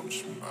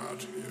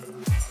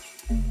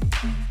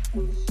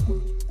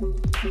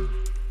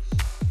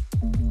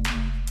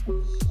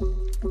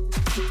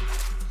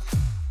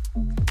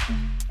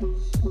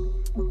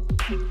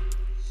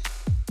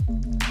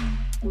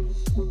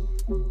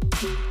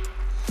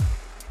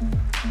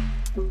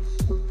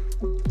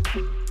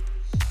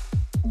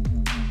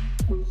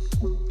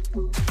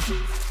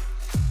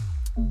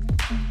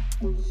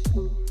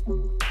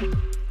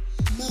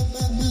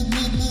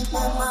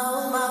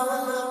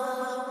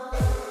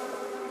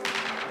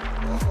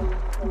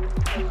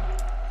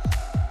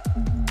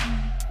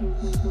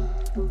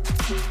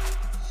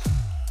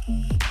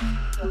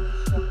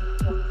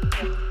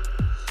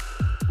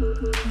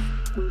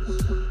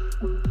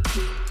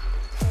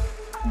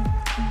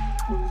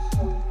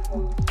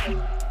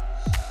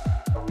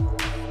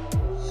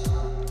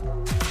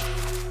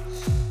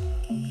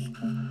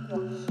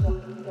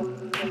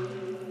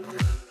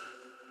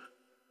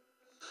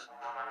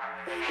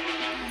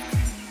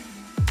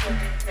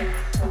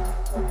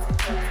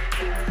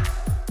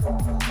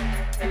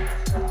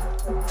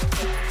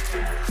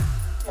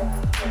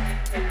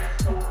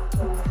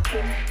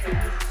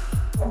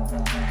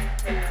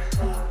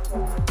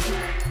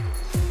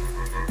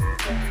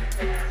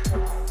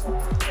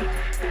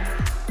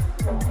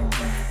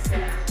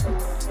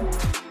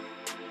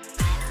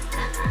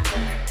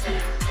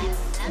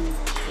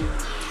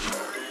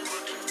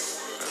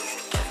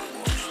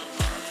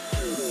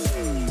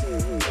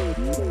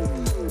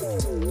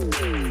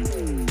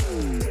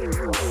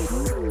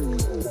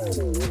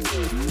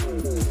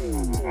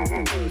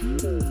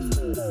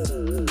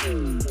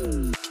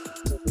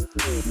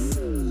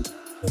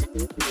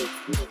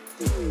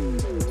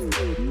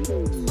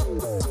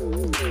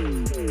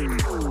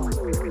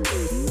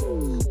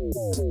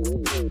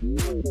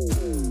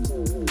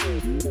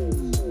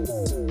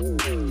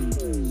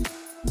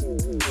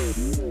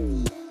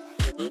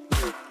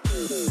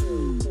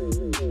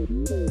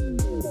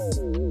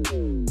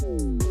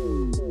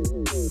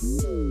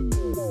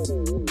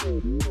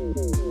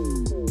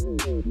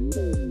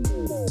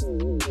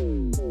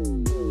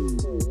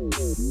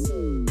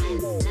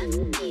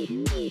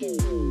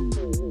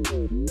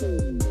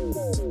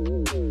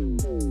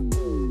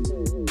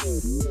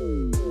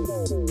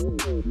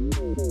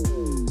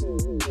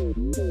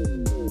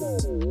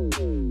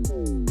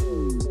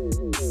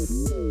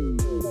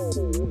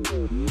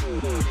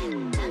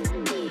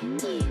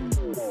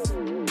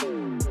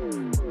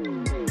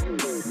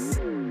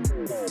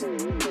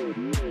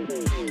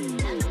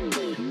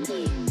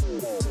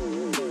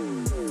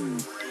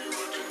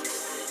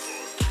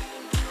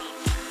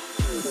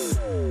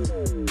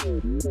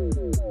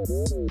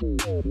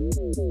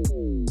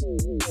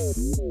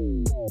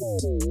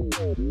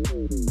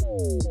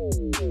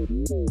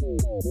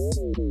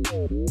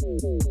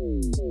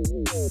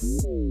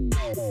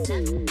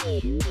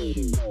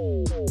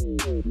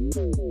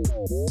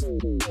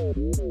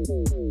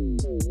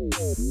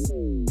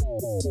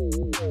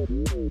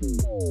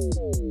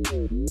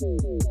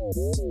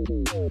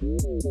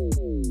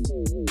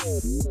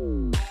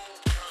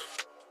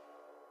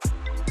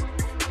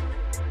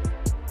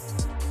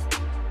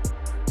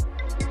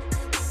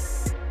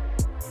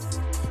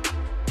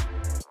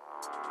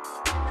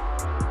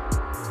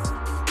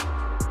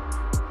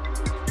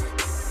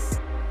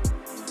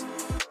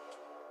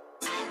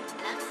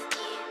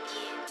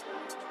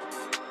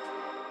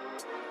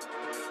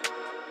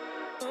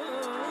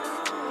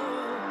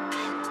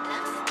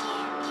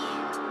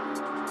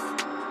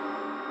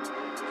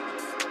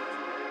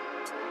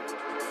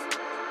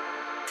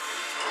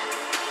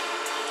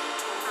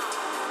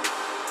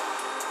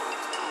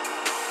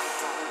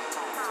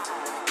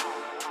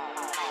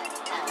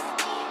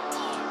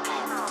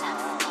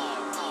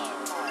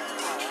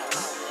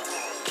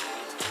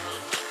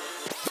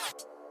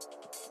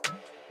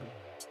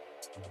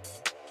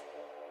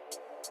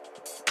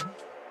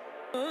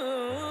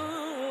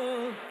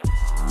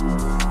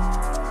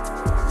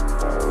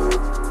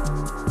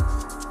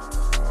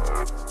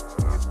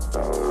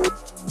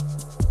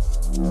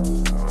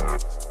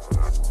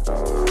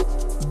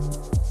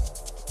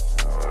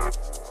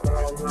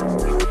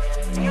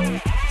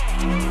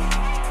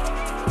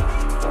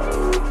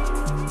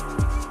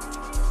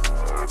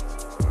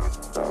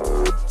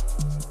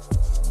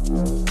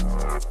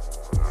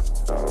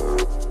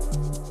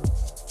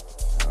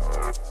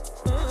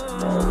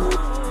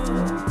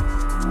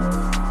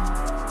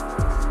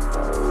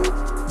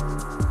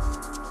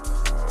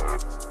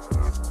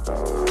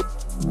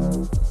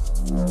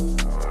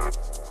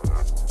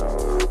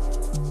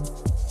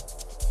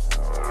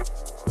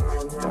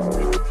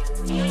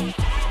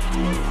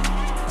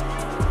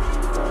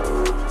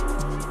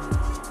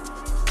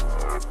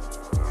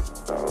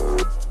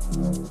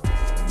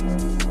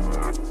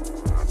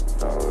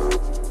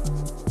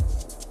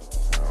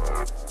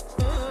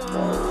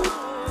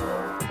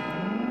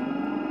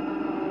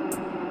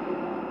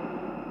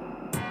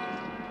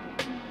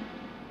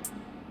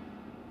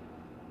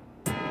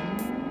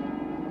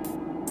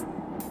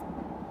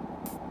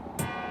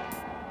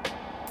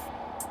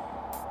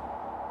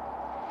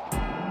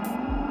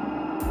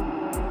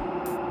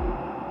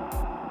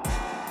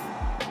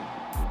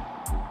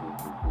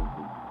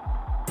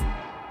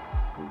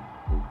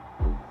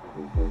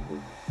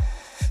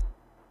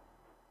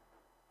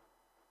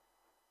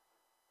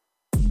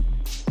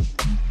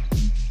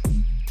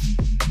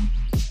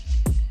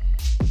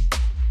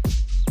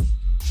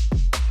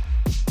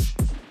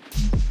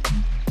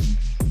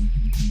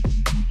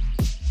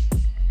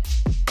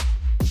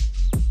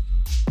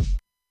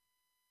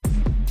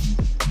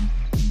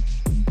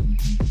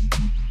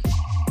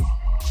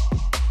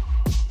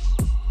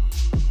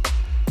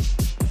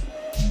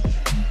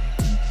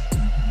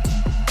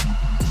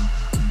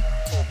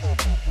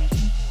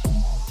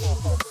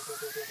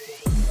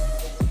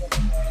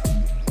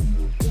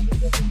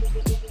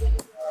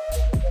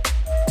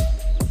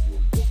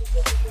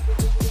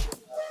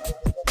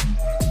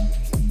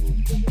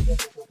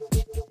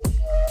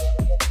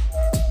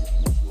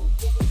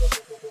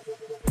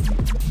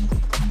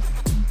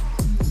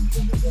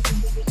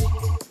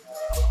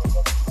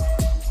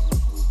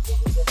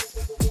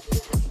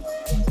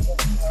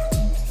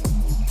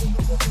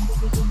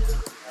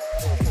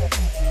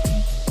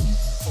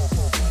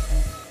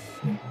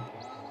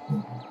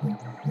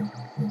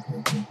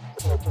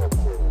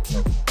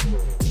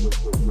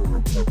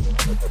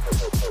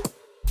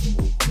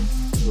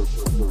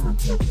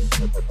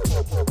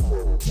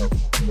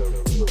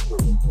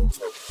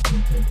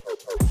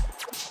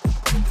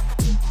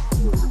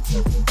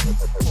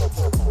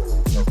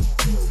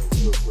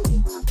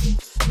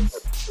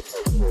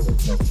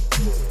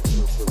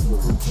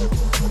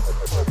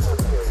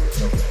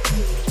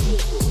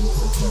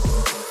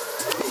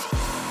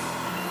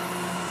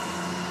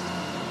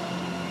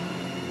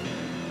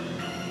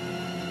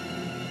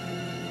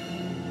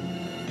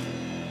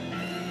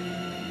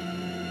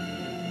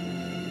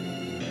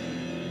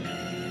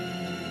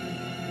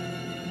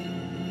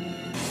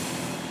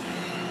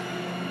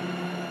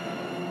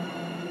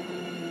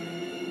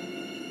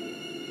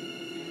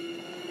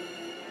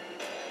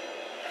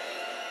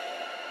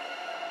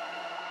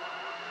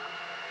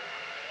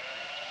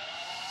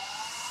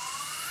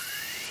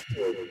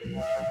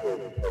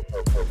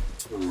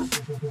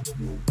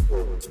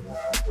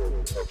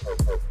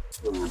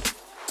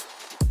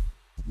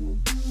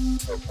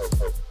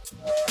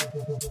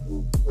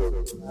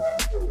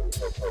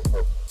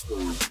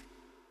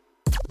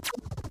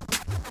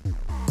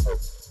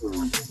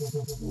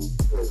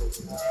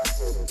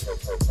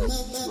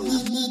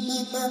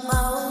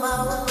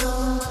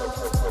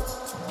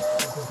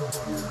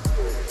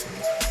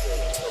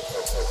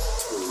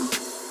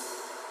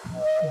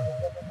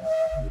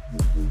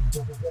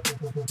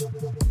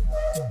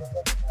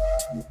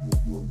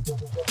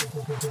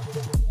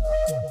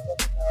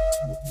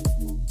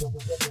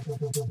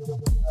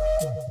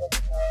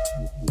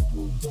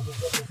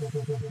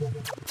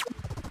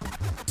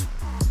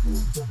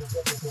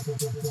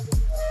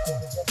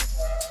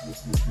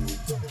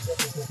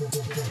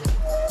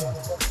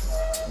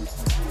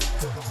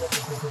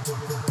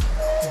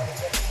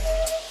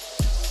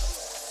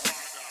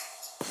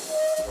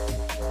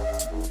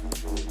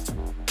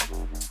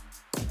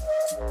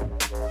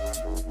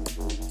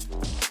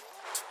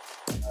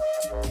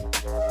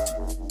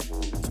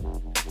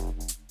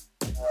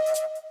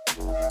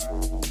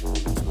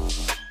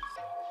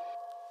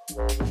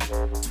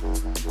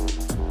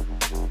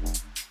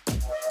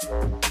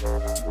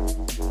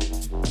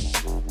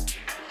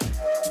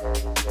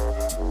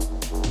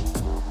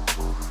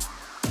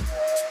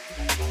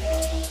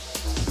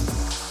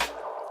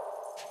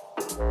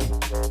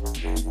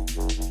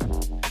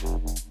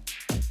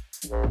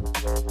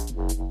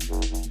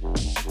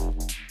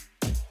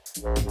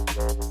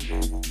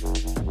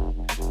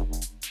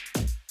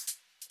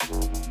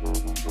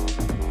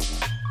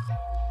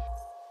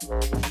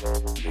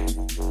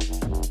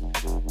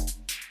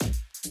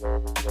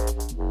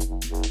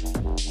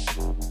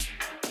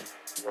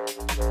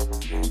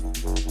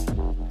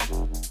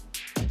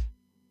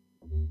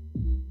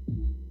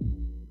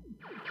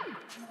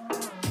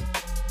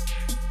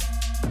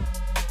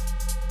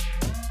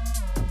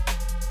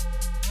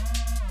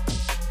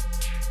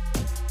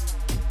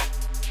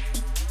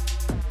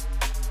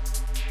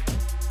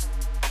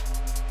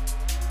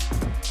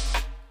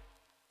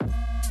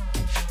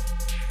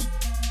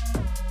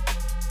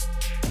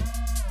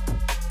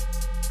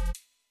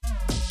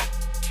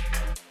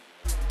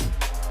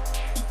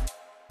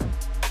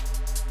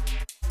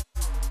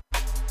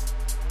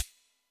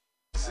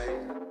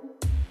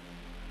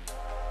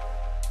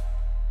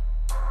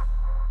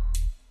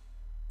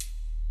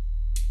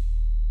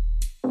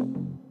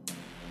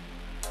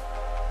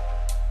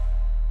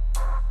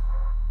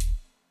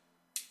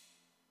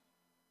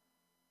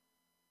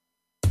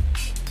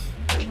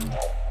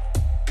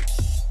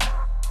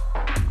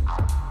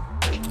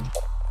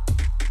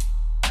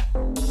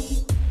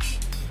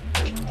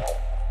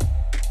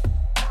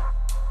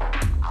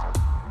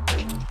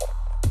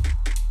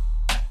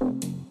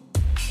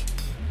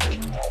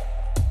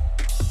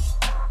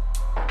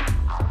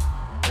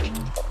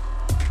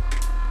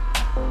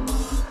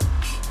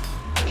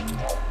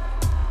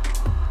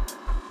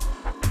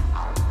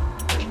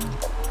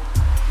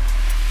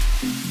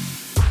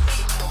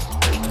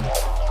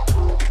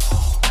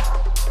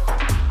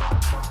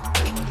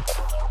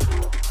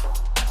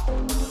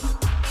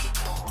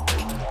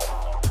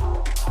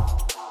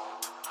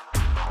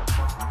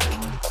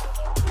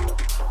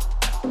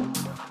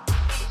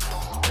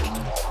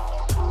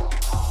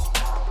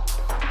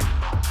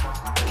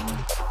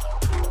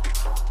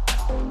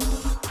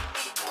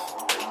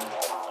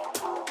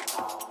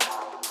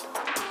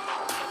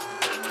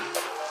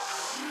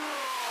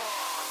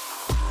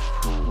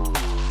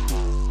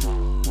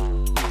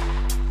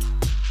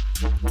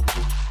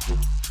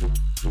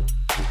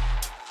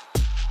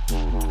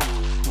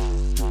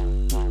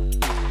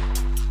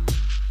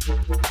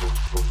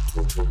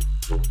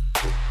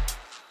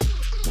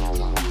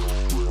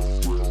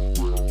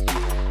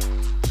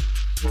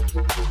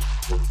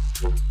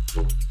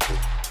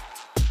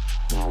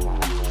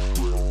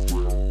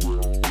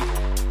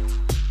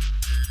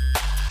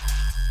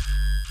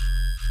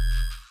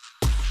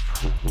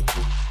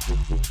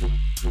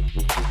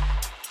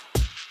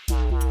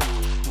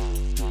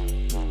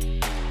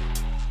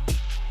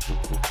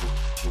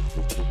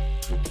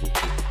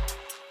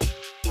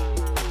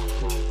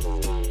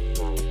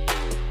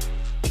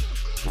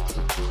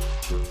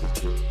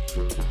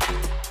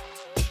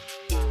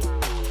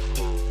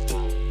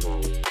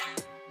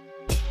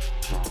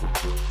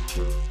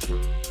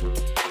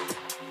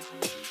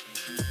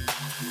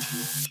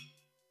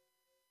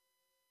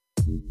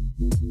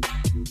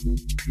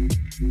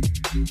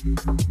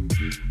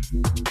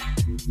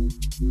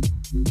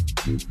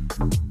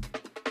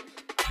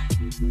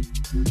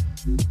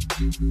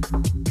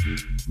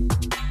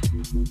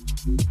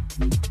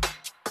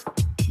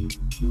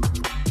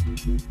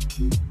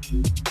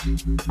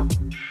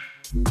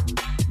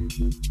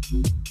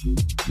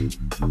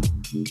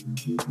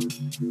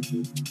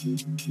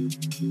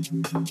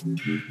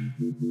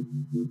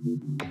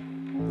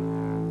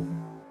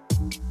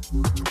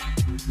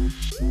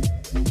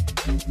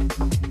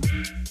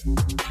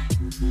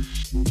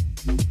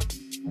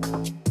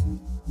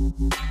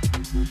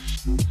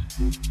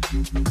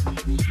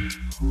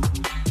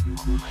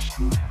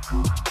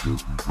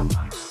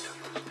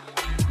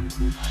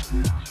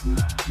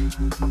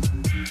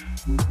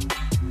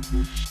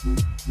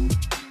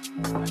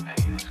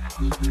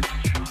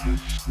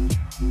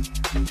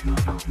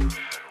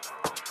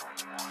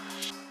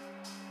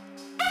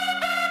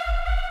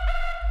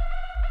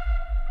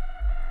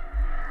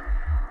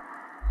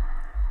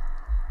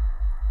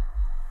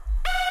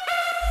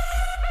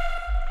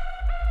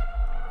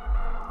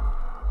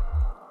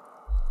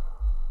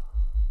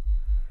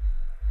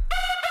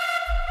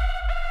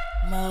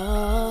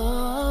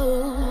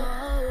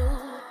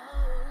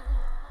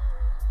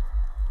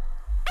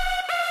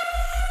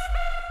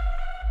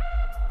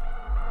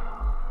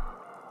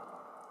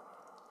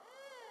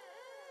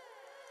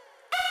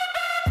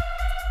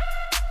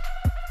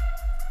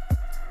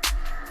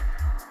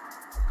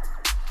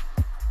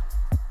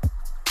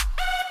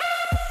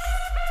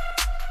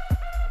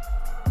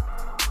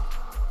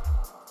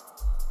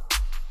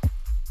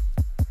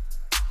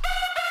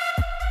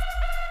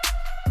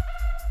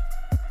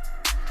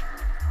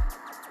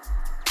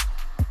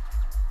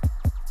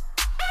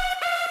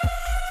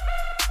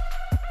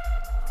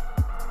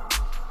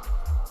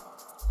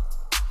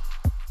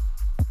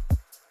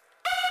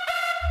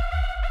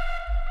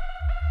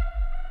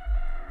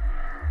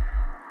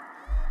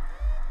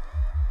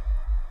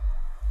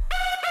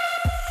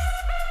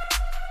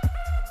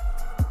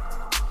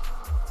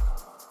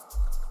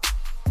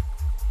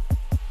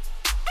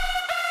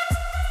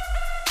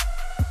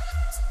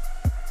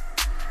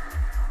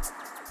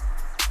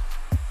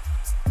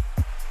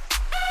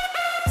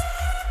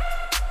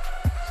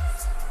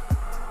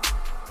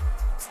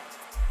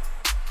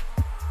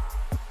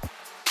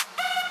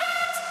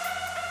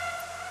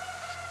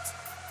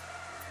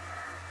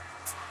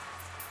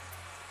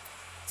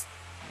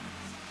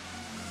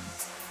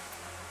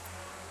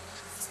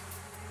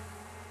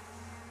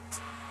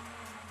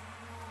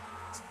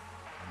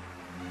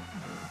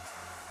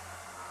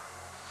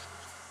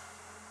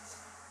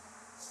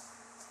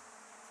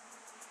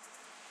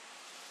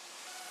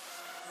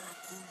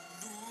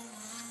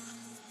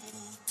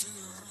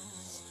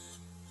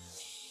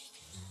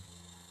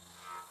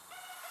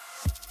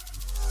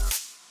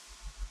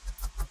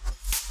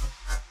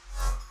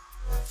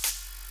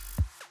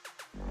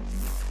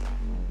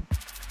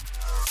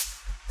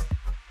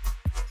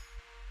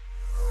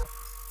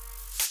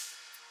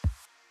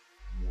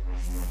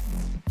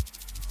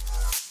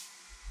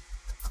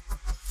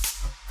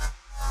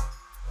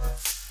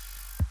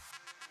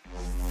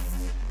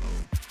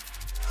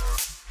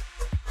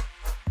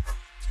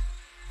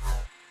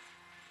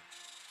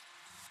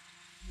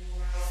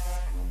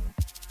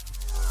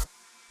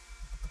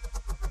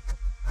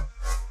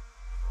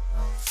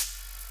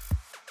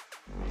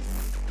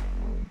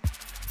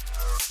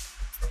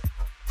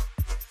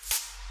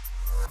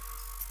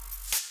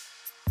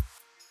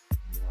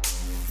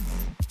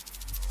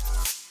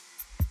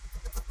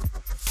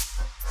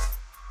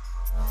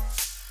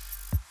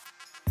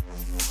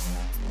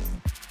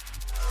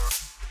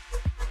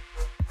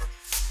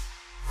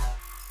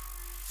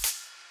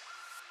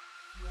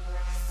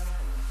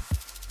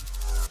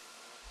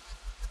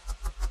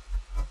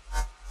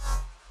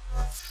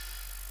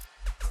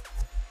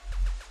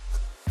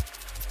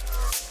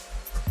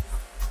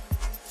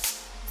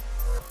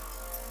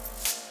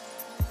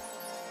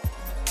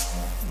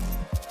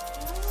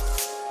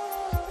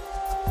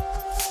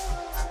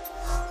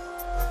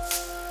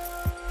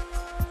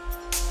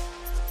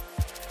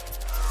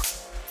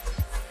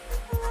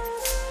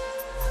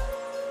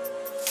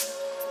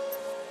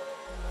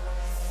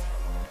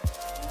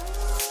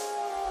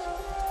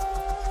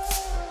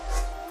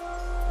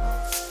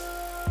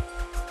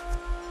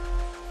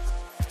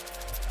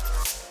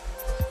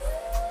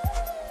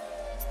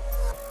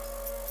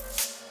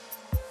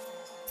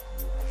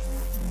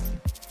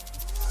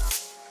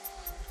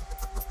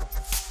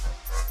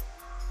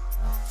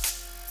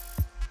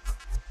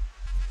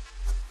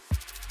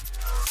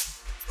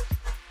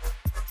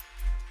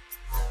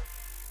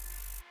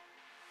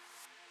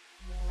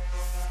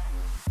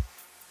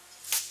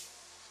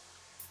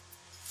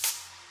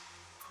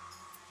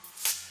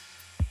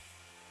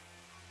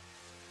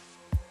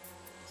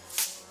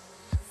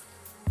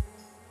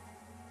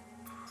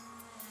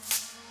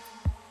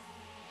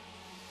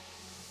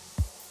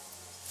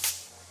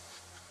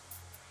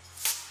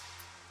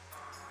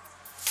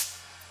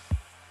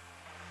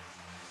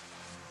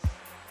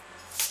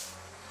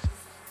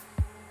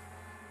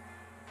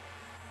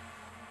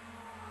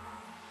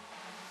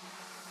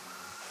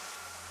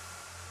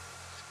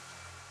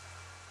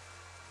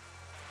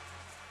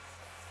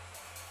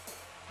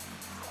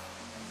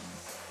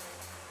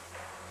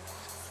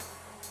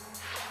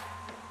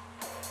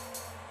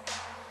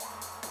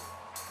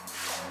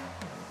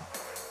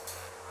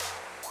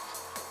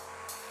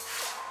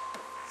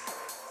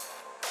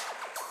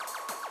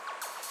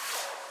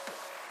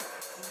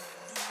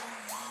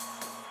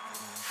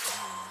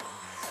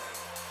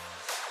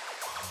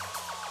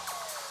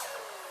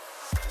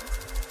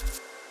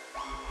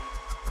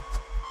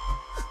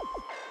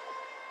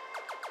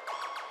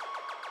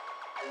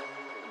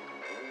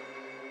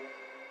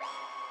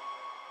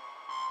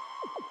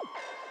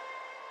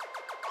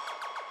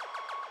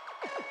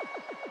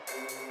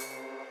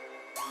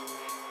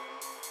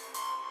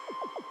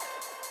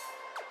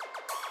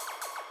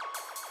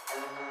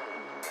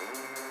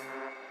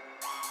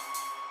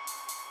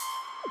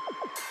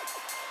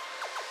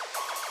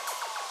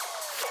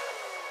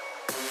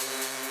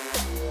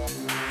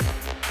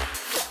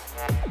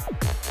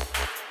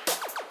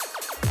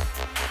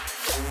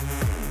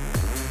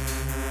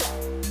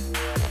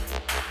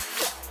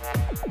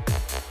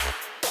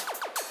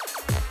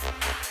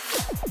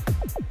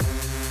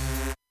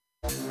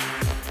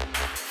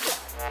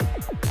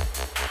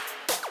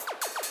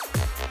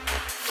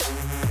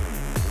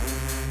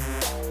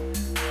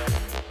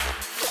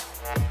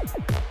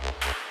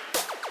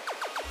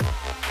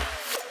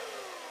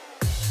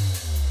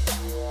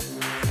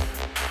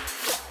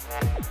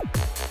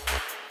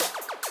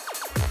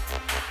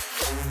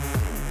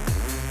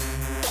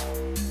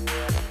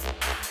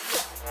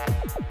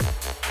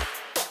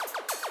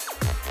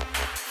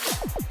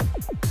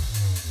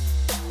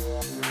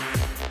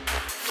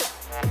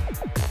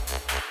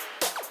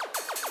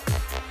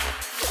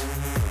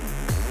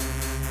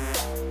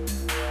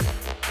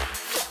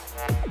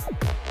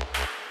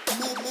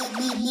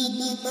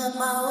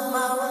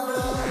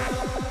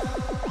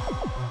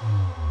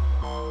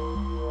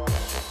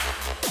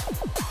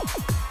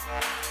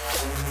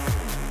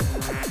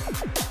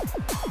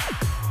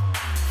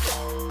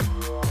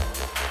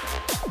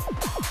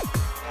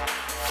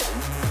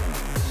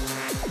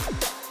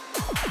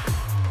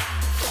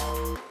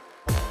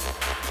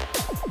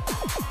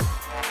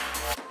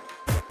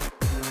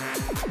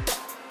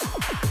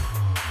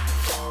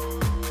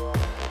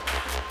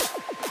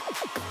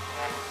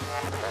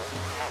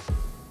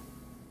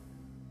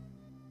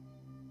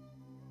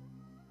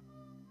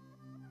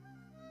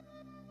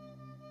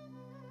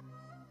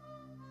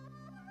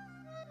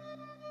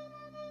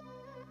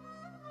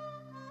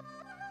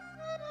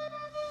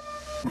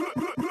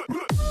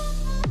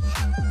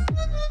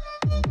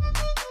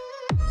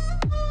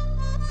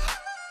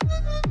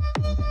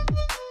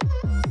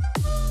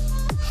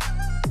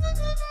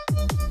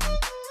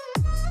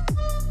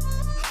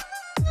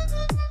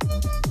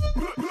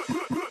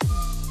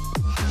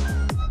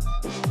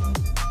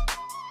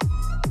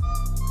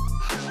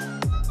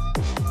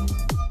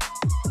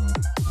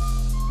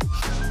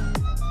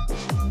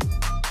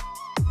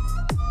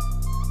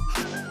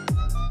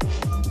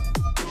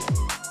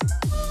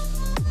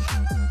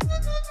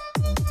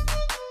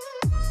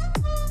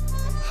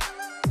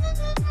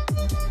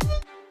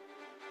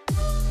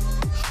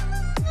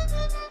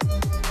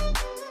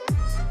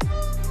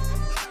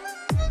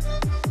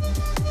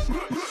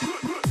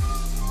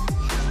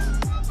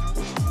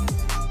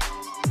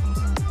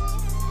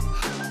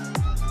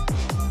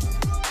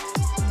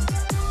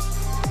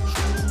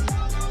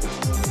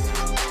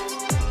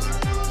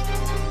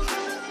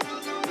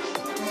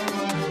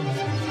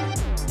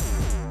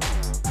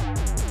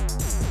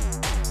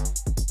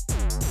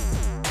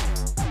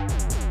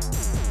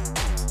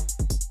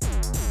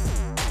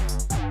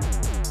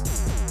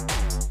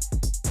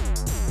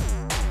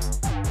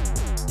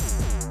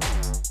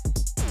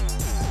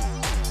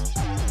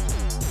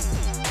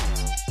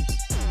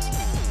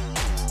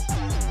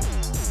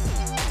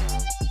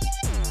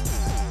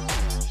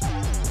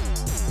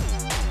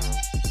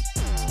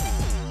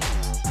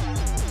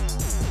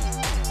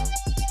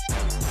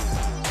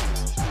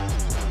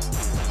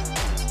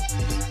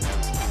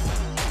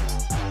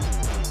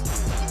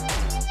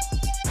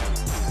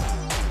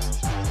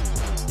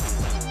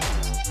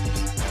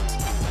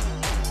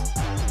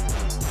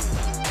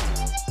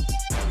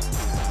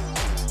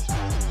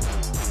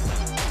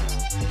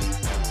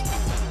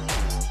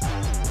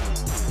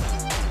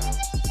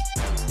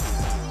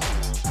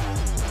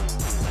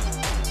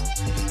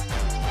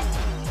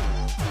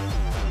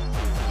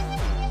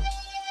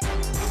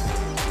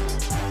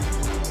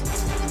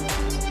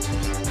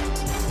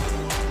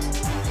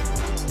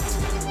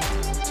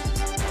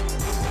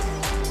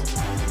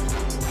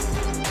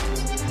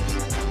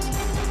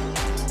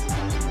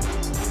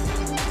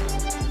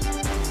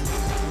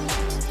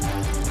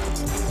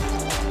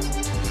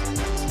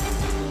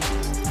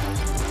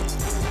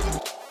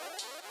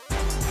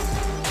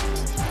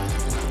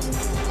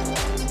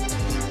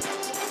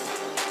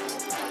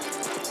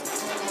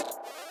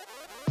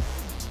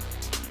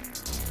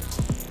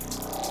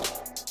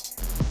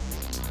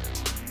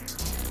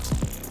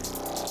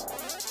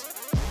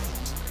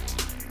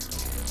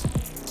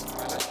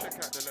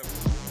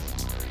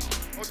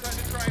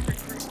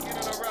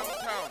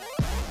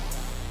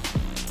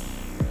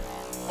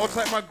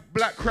Hold tight my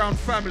Black Crown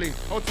family.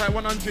 Hold tight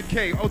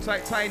 100K. Hold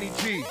tight Tiny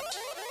G.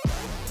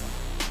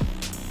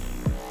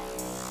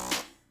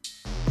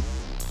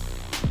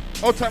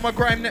 Hold tight my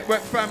Grime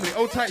Network family.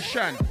 Hold tight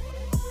Shan.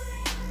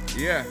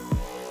 Yeah.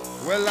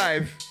 We're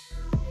live.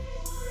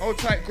 Hold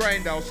tight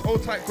Grindhouse.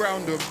 Hold tight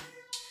Groundum.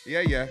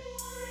 Yeah, yeah.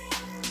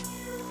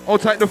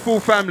 Hold tight the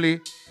full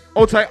family.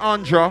 Hold tight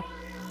Andra.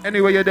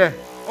 Anyway, you're there.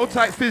 Hold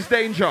tight Fizz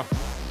Danger.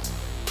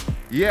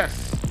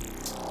 Yes.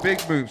 Big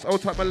moves.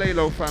 Hold tight my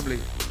Laylo family.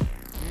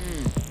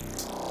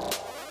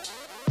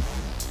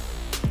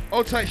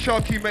 Hold tight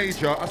Sharky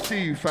Major. I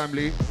see you,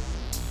 family.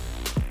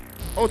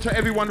 Out to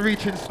everyone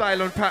reaching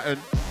style and pattern.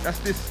 That's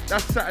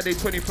Saturday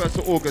 21st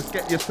of August.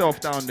 Get yourself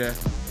down there.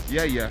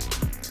 Yeah, yeah.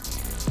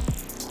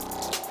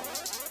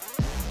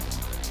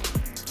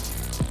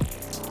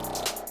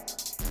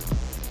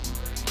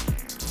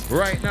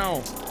 Right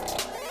now.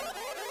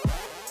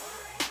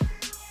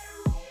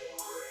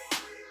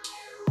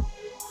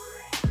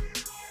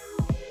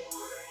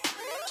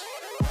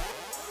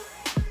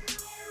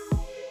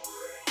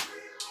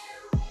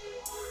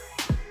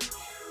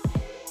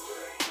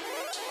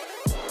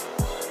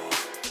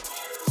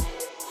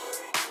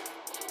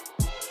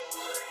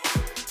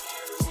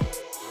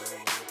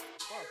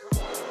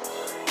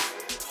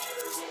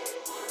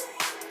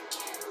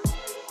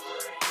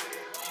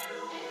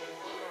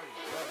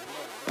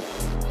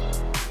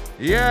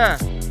 Yeah.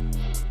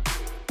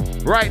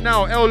 Right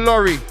now, El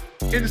Lorry,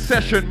 in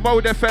session,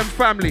 Mode FM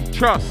family,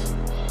 trust.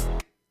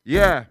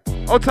 Yeah.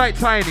 Hold tight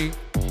Tiny.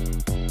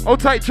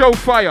 Hold tight Joe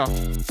Fire.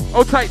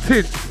 Hold tight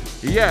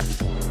Tints.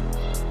 Yes.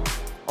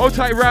 Hold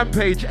tight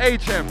Rampage,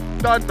 HM,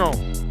 done know.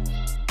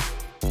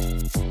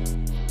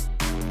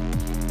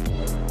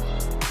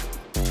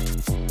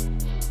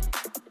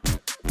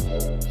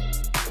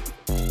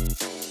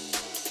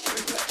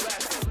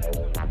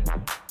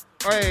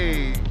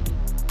 Hey.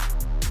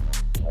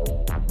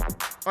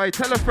 Alright,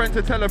 tell a friend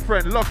to tell a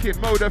friend. Lock in,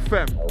 Mode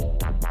FM.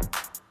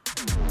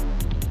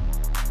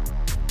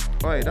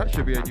 Alright, that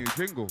should be a new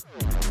jingle.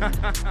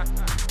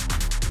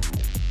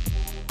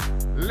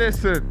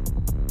 Listen.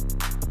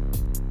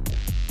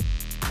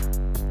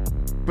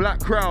 Black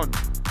Crown.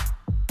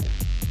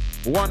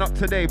 One up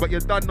today, but you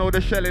done know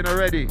the shelling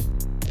already.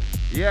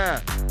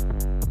 Yeah.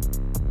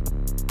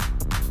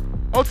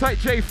 Hold tight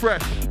J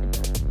Fresh.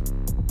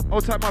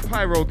 Hold tight my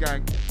Pyro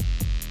gang.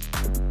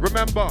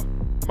 Remember,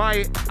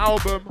 my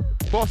album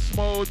Boss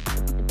Mode,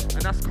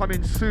 and that's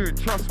coming soon,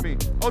 trust me.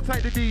 Hold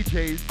tight the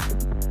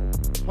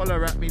DJs,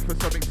 holler at me for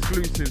some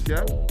exclusives,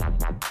 yeah?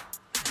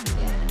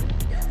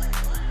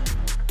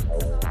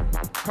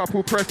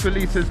 Couple press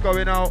releases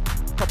going out,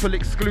 couple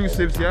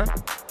exclusives, yeah?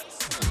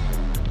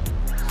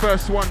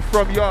 First one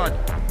from Yard,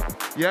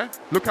 yeah?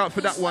 Look out for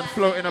that one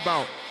floating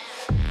about.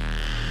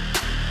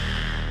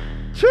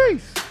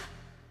 Jeez!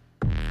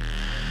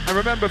 And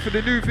remember, for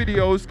the new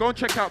videos, go and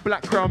check out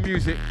Black Crown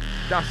Music,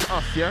 that's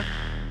us, yeah?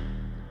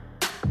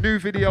 New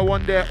video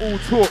on there, all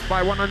talk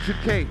by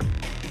 100K.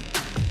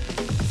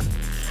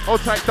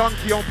 Hold tight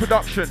Donkey on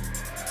production.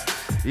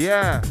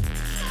 Yeah.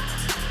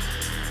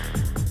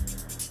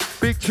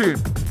 Big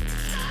tune.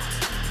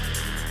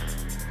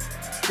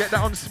 Get that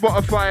on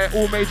Spotify,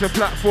 all major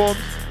platforms.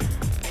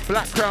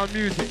 Black Crown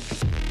Music.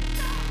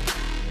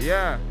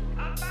 Yeah.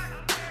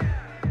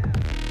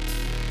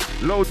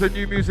 Loads of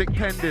new music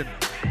pending.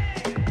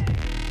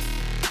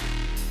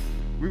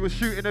 We were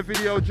shooting a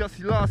video just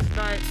last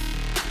night.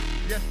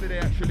 Yesterday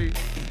actually.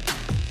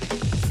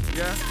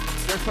 Yeah.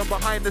 There's some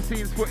behind the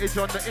scenes footage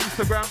on the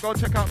Instagram. Go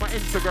check out my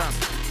Instagram.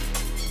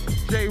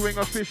 J-Wing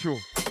Official.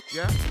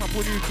 Yeah.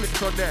 Couple new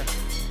clips on there.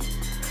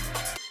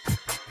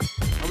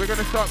 And we're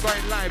gonna start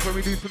going live when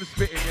we do some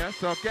spitting, yeah?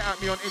 So get at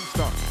me on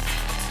Insta.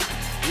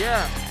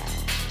 Yeah.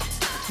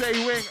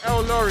 J-Wing,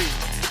 El Lorry,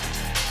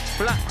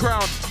 Black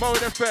Crown, Mode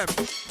FM.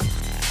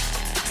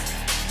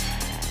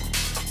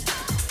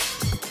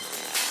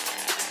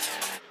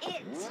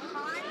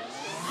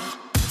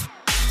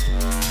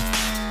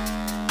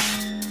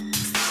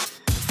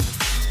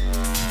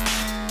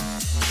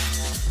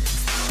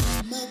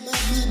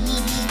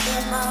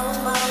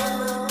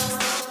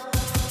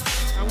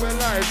 And we're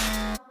live.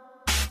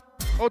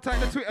 Hold tight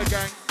the Twitter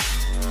gang.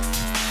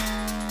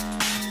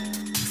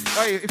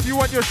 Hey, if you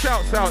want your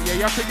shouts out, yeah,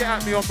 you have to get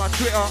at me on my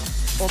Twitter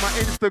or my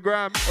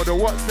Instagram or the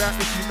WhatsApp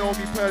if you know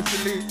me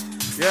personally.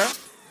 Yeah?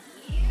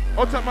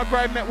 Hold tight my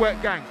Grime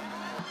Network gang.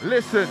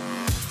 Listen.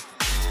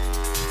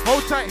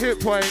 Hold tight Hit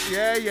Point.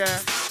 Yeah, yeah.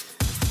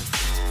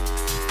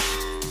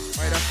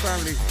 Hey, that's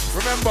family.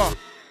 Remember,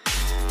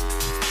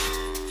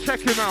 check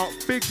him out.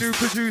 Big new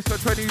producer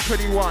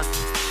 2021.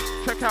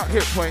 Check out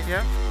Hit Point,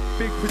 yeah?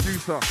 Big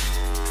producer.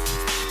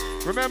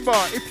 Remember,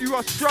 if you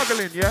are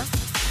struggling, yeah?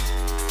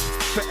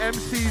 For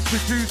MCs,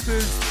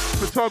 producers,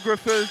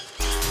 photographers,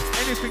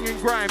 anything in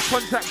grime,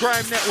 contact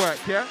Grime Network,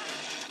 yeah?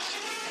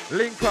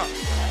 Link up.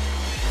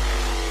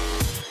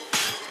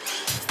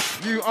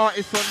 New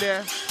artists on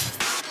there,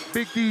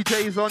 big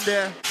DJs on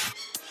there,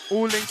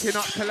 all linking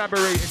up,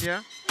 collaborating,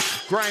 yeah?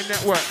 Grime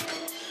Network.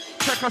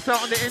 Check us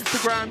out on the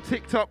Instagram,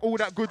 TikTok, all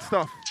that good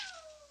stuff.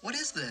 What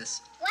is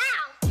this? Wow!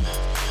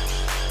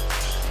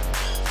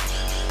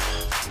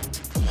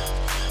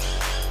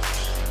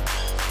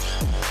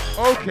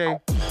 Okay.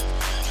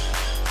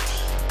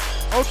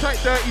 Hold tight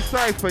Dirty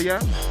Cypher, yeah?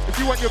 If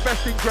you want your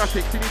best in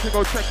graphics, you need to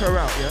go check her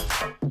out, yeah?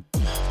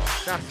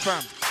 That's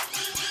fam.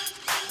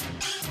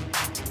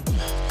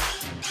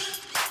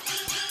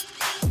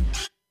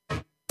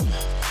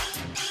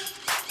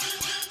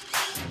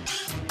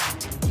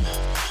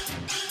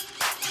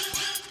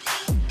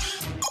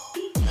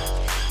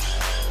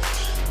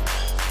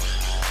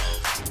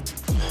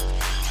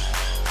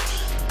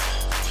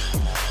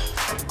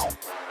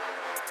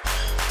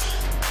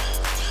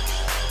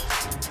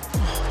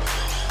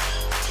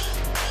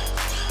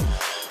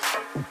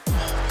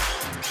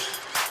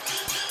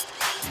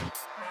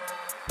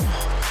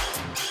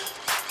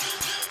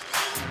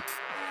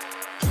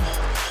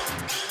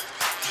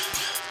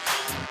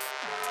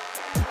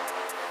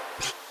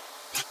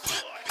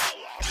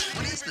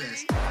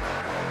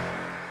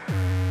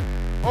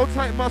 Old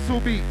Tight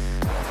Muscle Beats.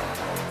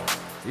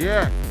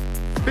 Yeah,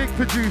 big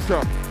producer.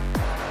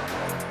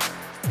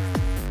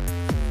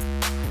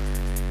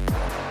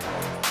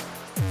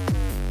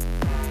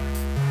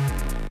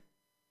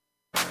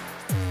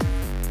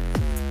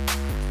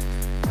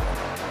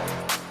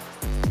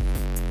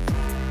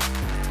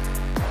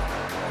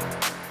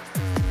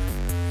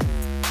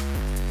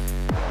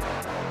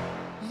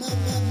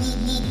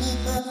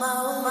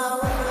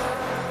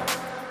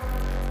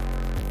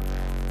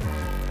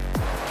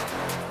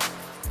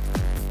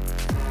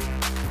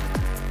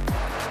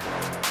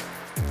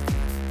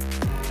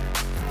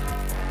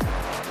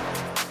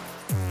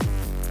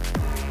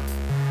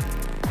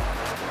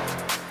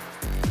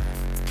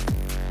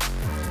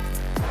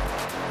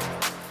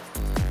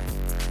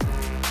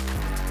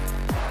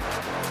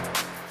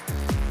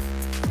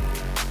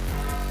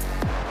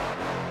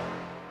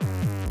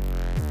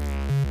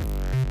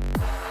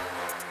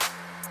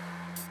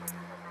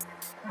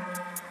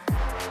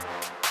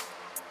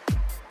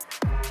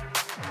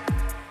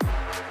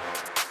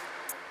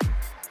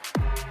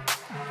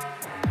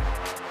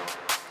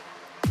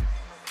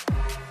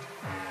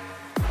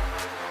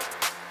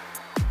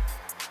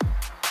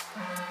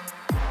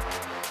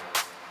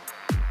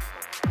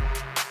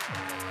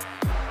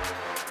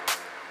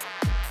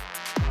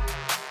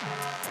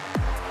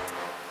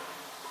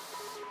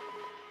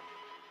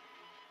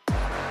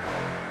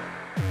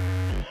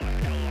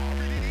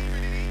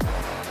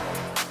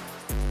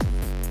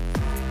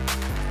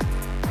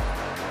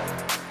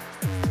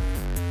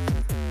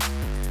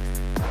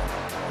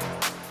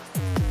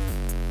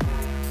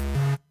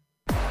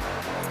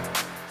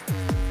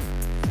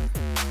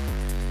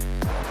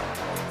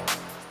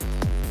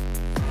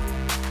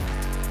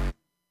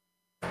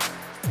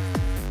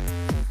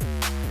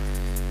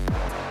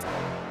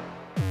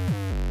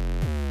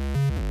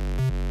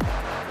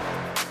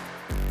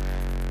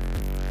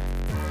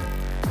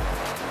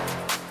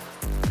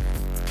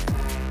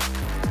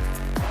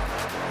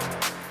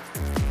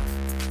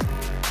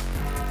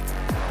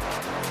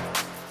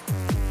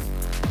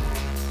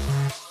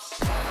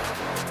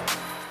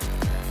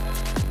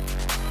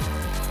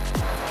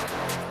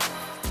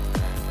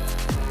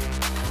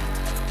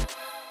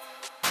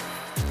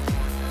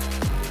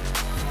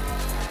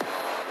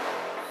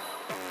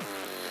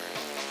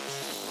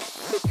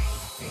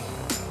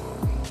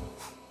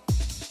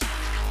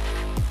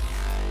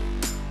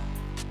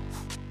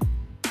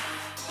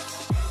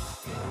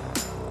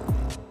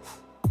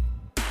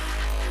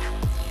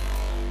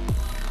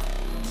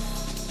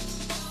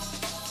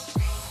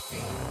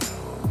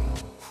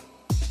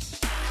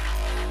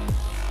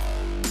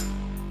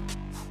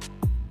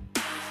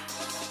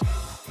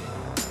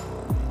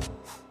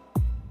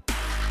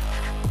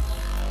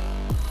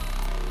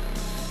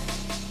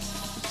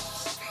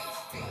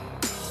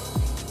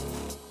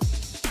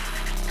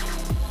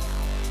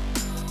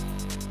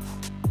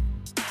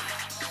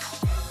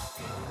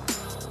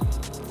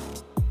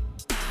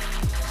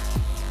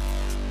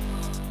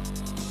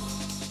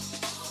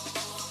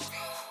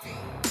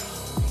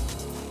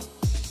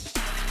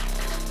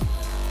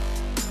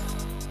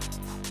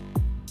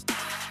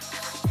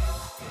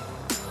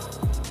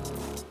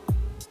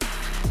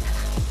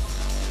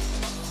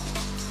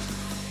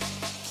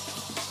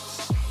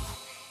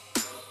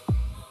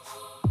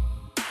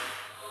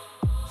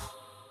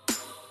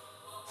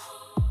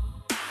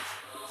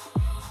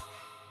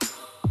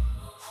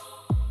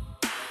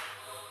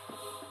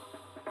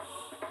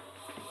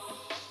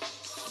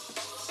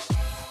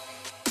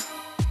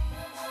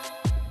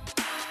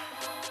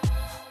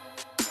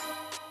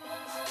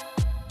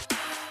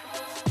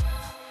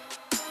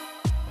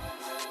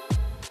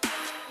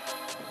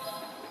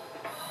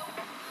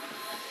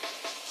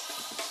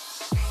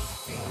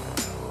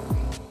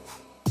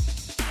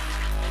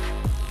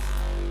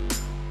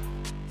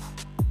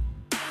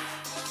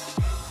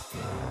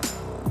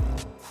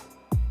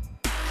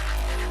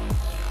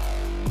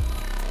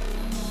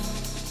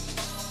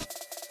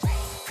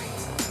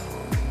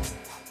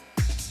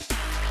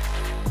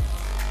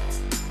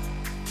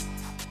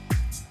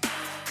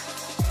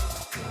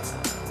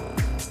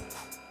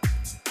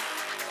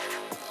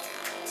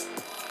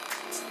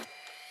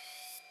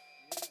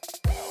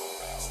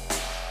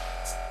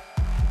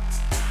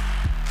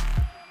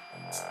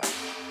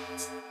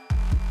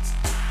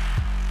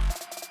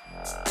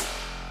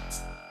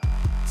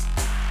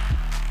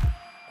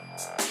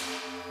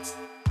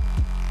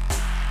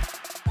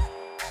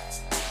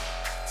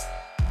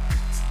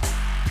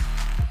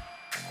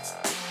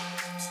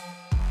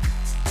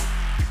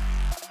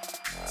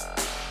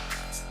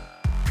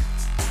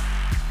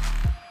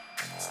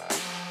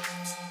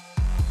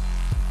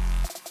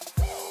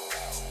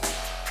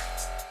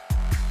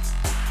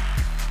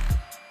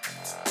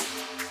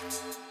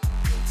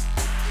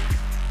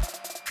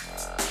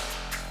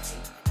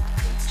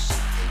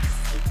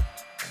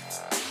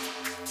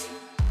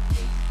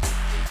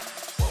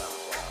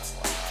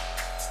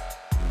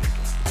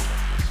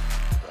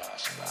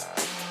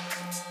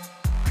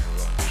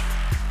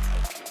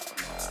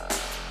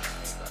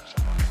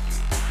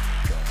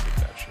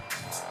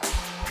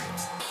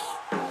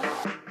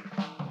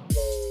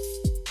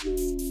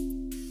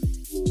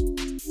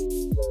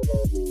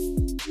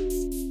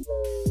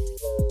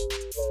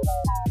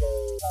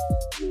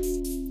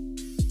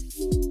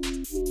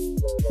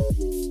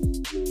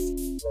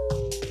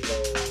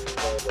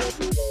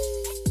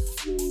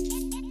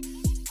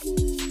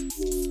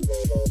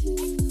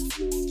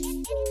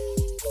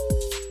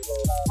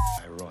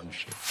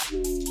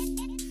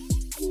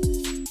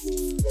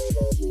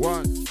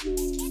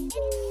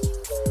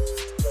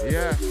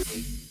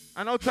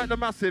 And I'll take the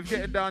massive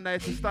getting down there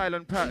to style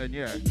and pattern,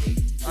 yeah.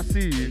 I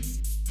see you.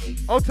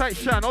 I'll take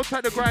Shan, I'll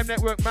take the Grime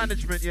Network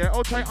management, yeah.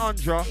 I'll take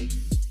Andra,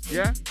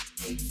 yeah.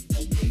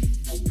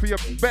 For your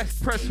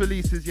best press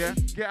releases, yeah.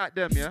 Get at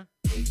them, yeah.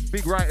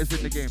 Big writers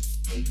in the game.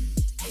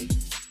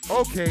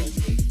 Okay.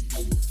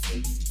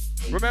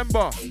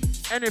 Remember,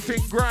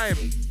 anything grime.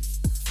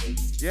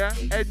 Yeah?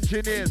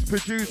 Engineers,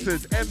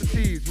 producers,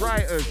 MCs,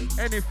 writers,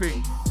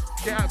 anything.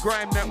 Get at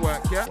Grime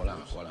Network, yeah? Hold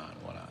on.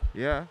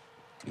 Yeah.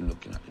 You're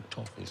looking at the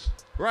toughest.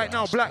 Right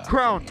now, Black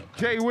Crown,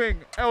 J Wing,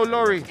 L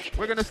Laurie.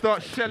 We're gonna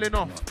start shelling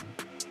off.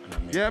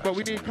 Yeah, but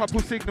we need a couple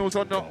signals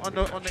on the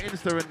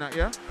Insta and that,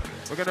 yeah?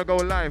 We're gonna go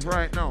live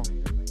right now.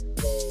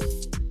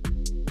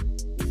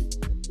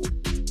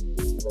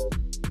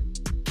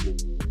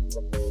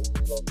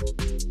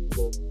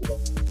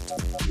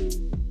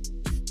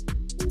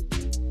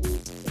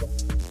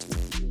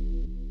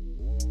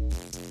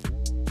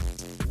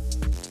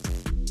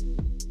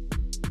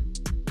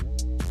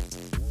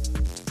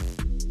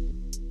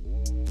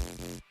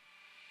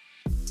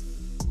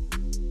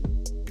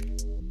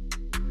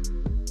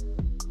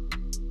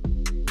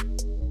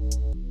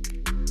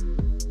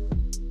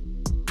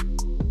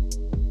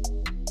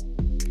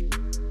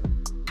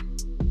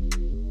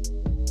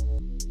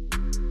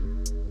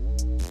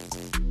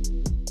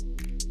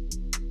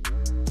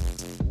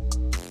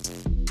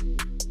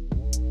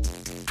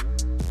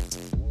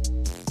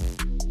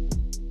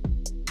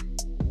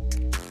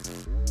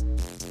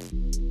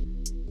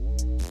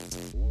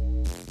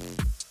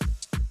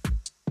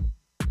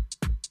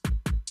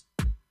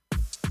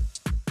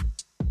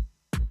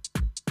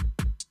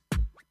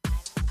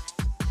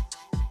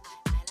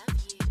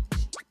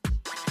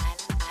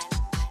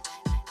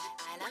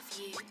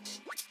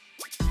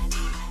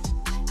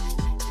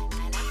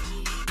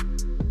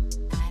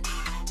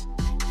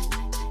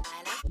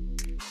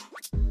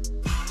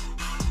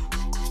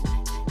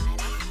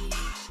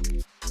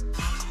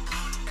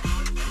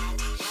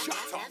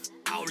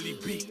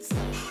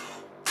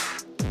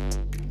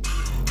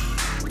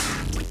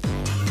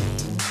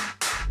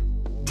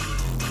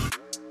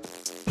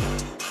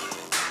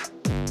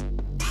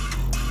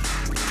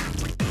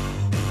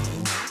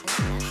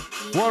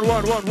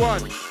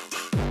 One.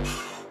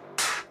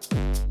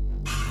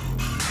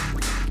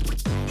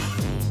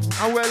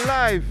 And we're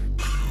live.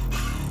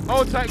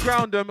 Old tight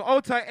Groundham,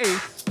 old tight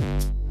Ace,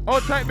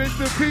 old tight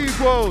Mr.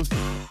 Peoples.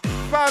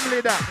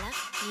 Family that.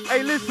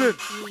 Hey, listen.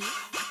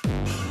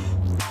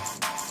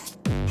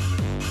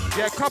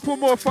 Yeah, a couple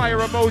more fire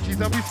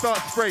emojis and we start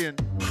spraying.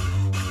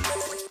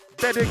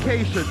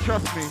 Dedication,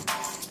 trust me.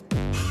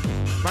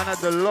 Man had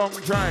the long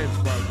drive,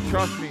 bro.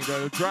 Trust me,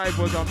 the drive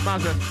was on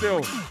Mazda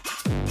still.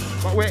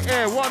 But we're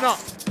here, one up.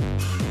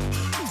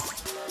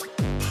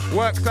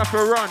 Works have to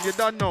run, you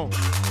don't know.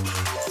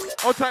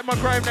 I'll take my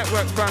Grime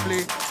Network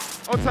family.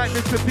 I'll take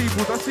Mr.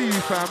 Peoples, I see you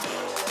fam.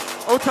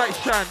 I'll take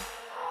Shan.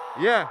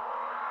 Yeah.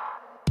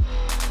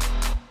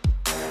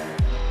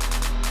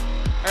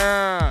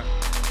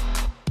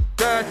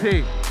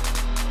 Dirty.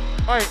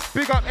 Alright,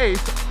 big up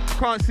Ace. I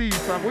can't see you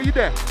fam. Were you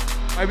there?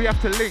 Alright, we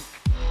have to link.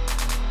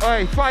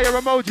 Alright, fire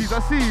emojis, I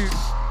see you.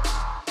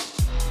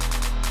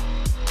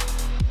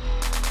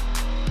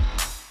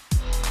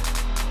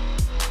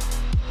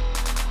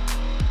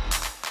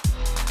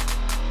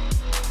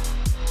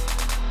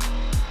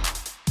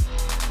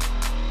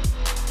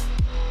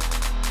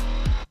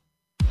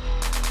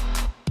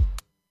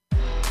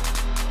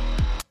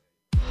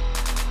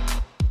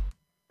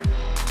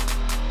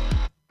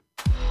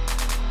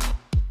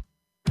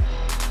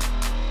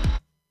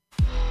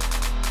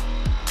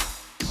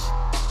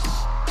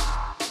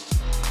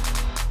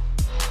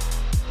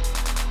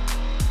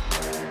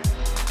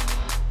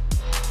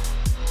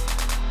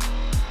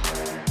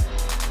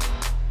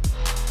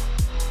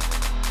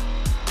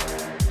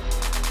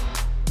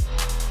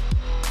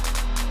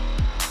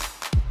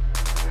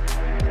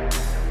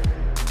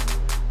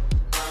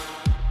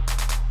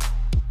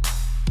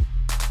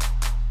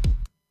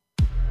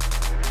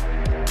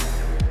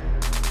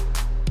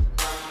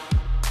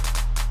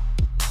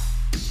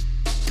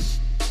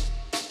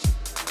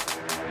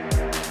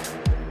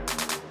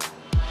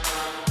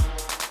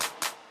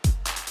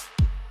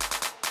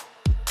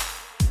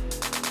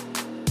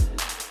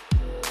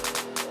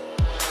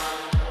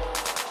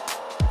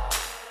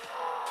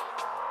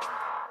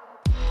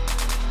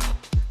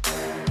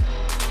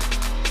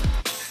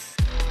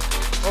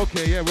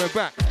 Okay, yeah, we're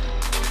back.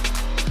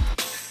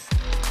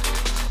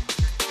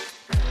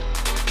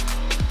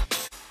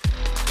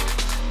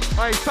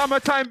 Hey,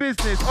 summertime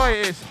business.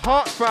 Hey, it's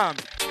hot, fam.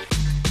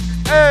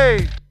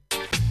 Hey,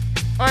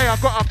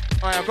 I've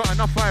got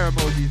enough fire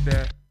emojis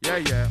there.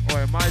 Yeah.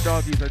 Hey, my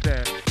doggies are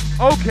there.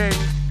 Okay.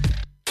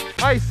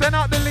 Hey, send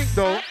out the link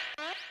though.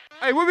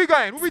 Hey, where we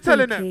going? What we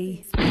telling them?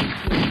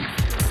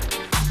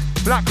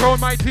 Black Crown,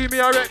 my team, me,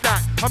 I read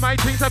that. I might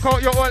think I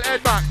caught your old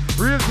head back.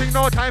 Real thing,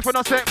 no time for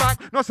no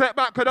setback. No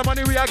setback, cause the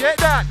money we a get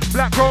that.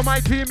 Black Crow, my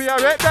team, me a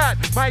rate that.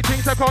 My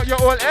thing take out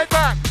your old head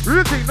back.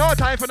 Real thing, no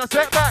time for no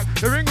setback.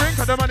 The ring,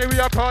 cause the money we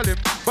a calling.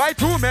 Buy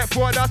 2, make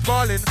 4, that's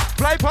falling.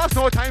 Fly past,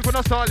 no time for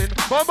no stalling.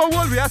 Bomber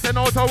wall, we a send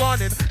out a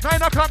warning.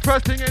 9 o'clock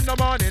first thing in the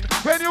morning.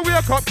 When you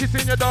wake up,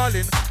 kissing your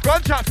darling.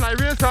 Gunshot fly,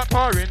 real start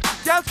pouring.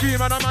 Girl scream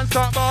and a man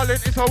start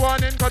balling. It's a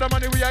warning, cause the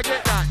money we a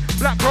get that.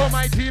 Black Crow,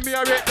 my team, me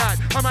a rate that.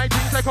 And my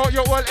team take out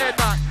your old head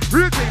back.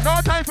 Real thing,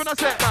 no time for no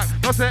setback.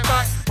 No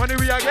setback, money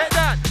we a get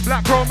that.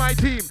 Black Crow, my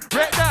team,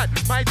 rate that.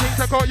 My team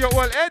take out your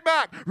old head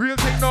back. Real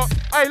thing, no.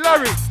 Hey,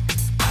 Larry.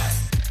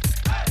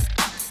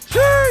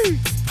 Gee.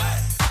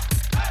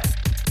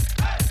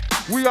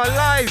 We are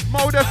live,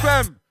 Mode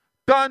FM.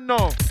 Done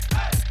now.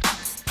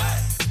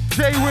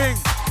 J-Wing,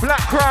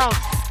 Black Crown.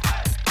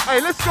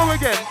 Hey, let's go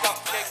again.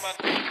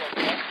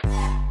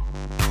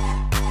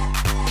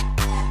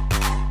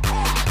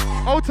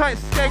 Hold tight,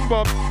 Skeng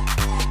Bob.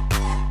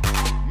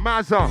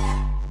 Mazza.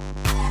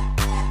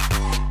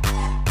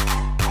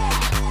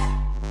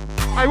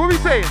 Hey, what we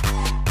saying?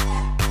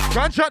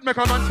 Gunshot make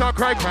a man start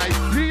cry.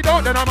 Bleed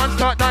out, then a man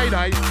start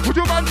die. Put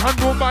your man hand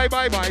boom, bye.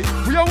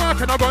 We are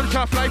walking a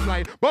gunshot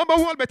fly. Bomber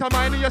wall better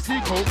mind in your sea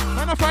coat.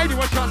 Man a fight,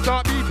 one shot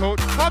start beat out.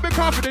 I'll be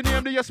confident in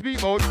the name that you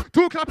speak out.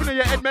 2 clapping in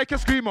your head make you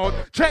scream out.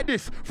 Check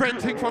this, friend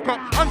thing fuck up.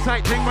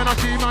 On-site thing when I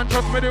see man,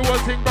 trust me the whole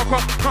thing back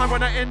up. Man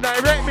wanna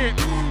indirect me.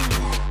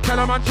 Tell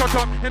a man shut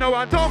up, you know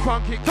what, don't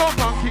punk kick.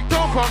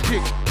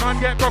 Man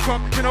get broke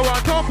up, you know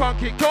what, don't punk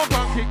kick.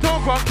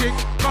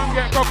 Man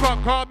get broke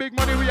up, call big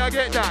money we a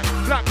get that.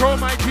 Black Crow,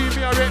 my team,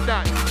 me a rip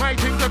that. My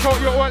thing to cut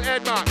your old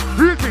head back.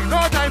 Real thing,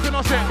 no time for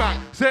no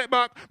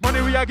setback.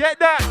 Money we a get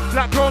that.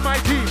 Black Crow, my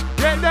team,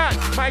 get that.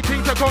 My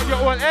thing to cut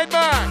your old head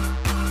back.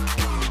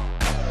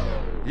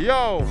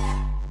 Yo.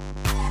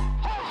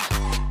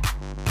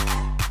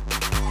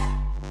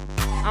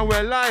 And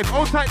we're live,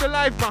 hold tight the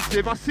live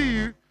massive, I see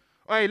you.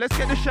 Hey, let's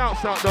get the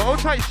shouts out though. Hold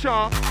tight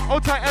Shah,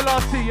 hold tight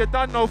LRC, you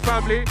done no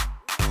family.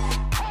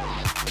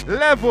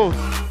 Levels.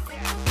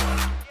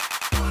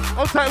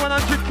 Hold tight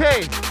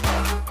 100K.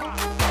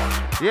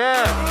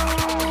 Yeah.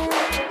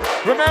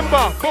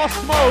 Remember,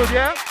 boss mode,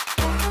 yeah?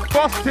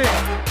 Boss thing.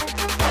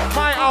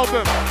 My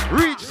album.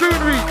 Reach,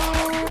 soon reach.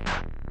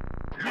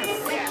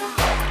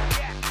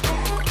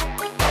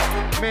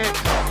 Mix.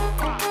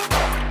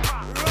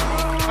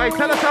 Hey,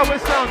 tell us how we're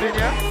sounding,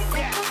 yeah?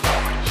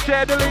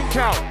 Share the link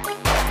out.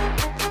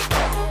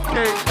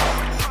 Okay.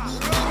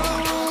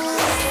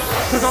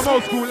 Cause I'm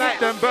old school like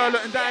them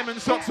Burlet and Diamond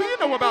socks. What you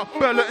know about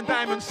Burlet and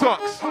Diamond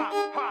socks?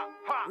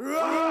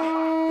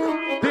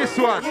 This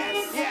one.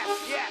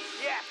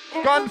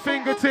 Gun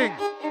finger ting.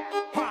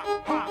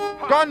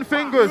 Gun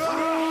fingers.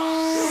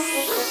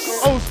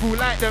 Old school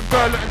like them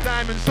Burlet and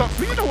Diamond socks.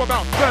 What you know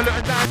about Burlet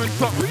and Diamond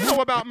socks? What you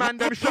know about man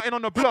them shutting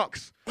on the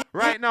blocks?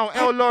 Right now,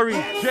 L.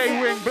 Laurie,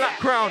 J-Wing, Black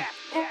Crown.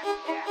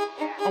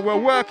 And we're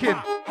working.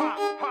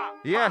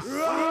 Yes.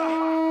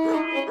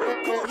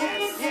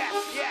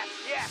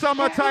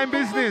 Summertime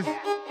business.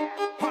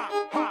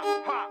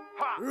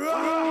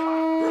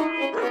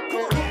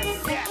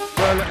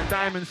 Burlet and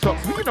Diamond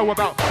socks. What you know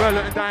about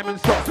Burlet and Diamond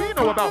socks? What you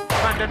know about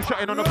man them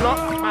shutting on the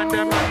block? Man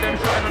them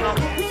shutting on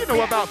the. What you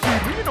know about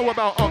food? What you know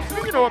about ops?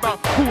 What you know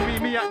about cool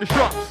me at the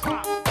shops?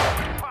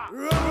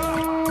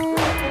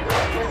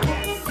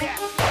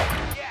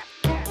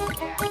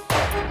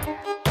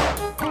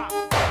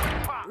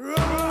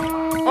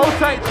 Hold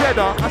tight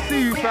cheddar, I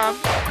see you fam.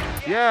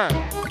 Yeah.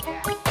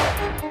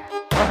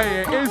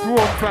 Hey, it is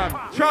warm fam,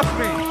 trust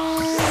me.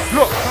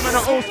 Look, I'm in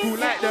the old school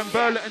like them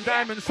Burlet and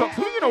Diamond socks.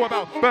 What do you know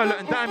about Burlet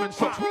and Diamond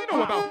socks? What do you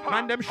know about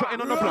man them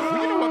shutting on the block? What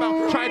do you know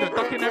about Trident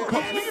ducking them cops?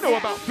 What do you know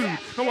about food?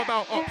 Know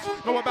about ops?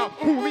 Know about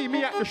who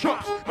me at the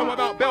shops? Know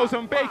about bells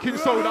and baking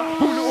soda?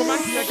 Who little man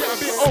till you get a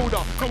bit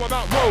older? Know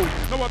about road?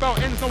 Know about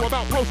ends? Know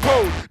about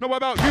postcode? Know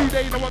about you,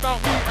 they know about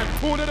me and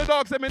all of the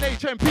dogs them in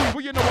HMP.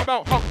 What you know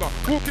about hunger?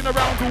 Walking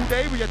around all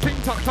day with your ting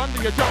tucked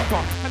under your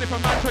jumper. And if a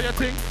man try your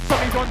ting,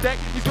 something's on deck,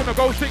 he's gonna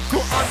go 6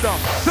 foot under.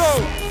 So,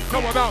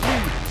 know about me,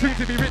 soon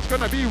to be rich,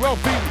 gonna be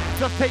wealthy.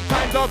 Just take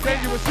time, dog,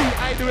 then you will see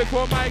I do it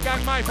for my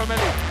gang, my family.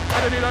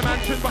 I don't need a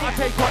mansion, but I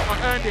take one,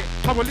 I earned it.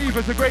 I will leave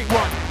as a great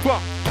one,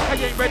 but I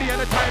ain't ready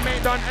and the time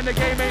ain't done and the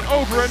game ain't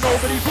over and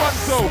nobody's won.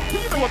 So,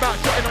 what you know about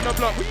shutting on the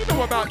block? What you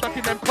know about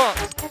ducking them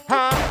cuts?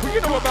 Huh? What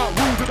you know about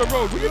rules of the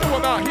road? What you know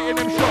about hitting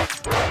them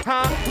shots?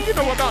 Huh? What you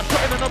know about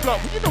shutting on the block?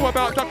 What you know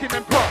about ducking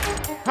them cuts?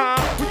 Huh?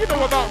 What you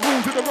know about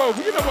rules of the road?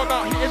 What you know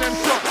about hitting them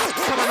shots?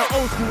 Come on the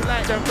old school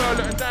like them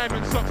Burlet and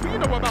Diamond socks. What you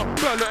know about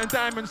Burlet and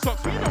Diamond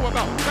socks? What you know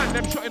about man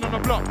them shutting on the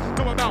block?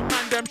 Know about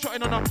man them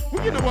shutting on the.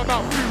 What you know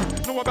about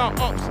food? Know about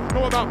ops?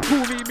 Know about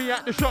cool me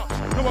at the shops?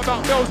 Know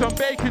about bells and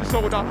baking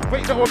soda?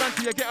 Wait little man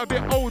till you get a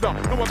bit older.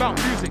 Know about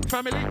music,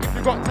 family. If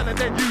you got talent,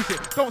 then use it.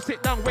 Don't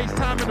sit down, waste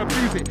time and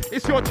abuse it.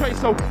 It's your choice,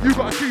 so you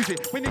gotta choose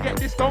it. When you get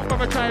this, don't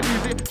bother try and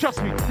lose it.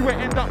 Trust me, you won't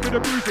end up with a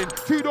bruising.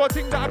 2-door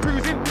thing that I'm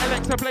cruising.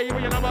 Alexa play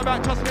when you know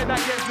about. Trust me, that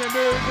gets me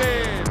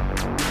moving.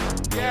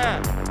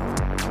 Yeah.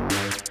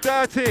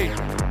 Dirty.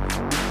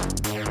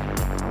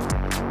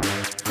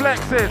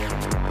 Flexing.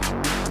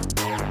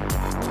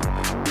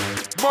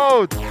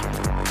 Mode.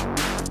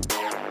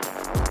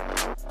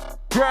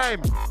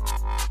 Grime.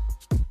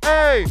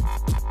 Hey.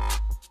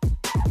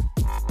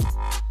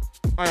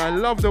 I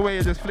love the way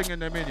you're just flinging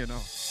them in, you know.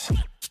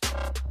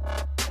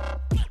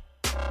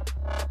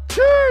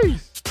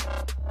 Jeez.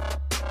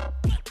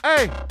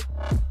 Hey.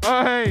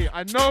 Oh, hey.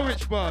 I know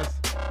which bars.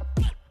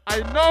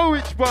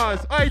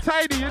 Hey,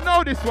 Tidy, you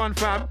know this one,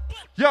 fam.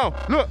 Yo,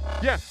 look,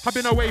 yeah, I've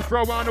been away for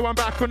a while, now I'm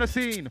back on the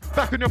scene.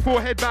 Back on your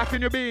forehead, back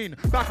in your bean.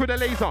 Back with the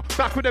laser,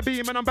 back with the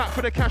beam, and I'm back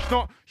for the cash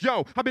knot.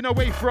 Yo, I've been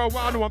away for a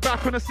while, now I'm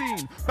back on the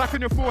scene. Back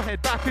on your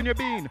forehead, back in your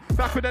bean.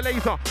 Back with the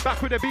laser,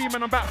 back with the beam,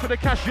 and I'm back for the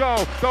cash.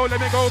 Yo, don't let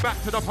me go back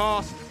to the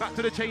past. Back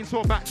to the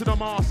chainsaw, back to the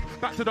mask.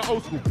 Back to the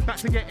old school, back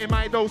to getting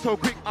my dough so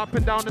quick. Up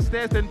and down the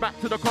stairs, then back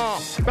to the car.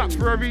 Back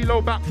for a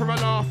reload, back for a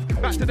laugh.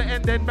 Back to the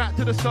end, then back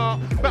to the start.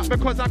 Back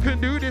because I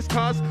can do this,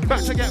 cuz.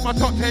 Back to get my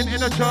top 10 in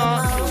the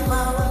chart.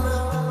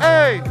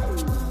 Hey!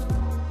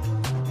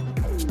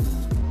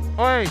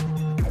 Oi!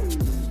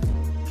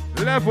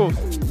 Levels.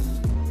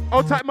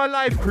 I'll type my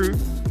live crew.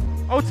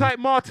 I'll type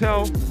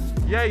Martel.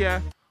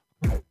 Yeah.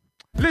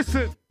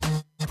 Listen.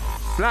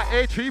 Black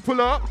A3 pull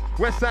up.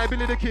 Westside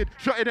Billy the Kid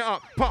shutting it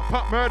up.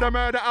 Pop,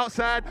 murder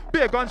outside.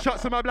 Big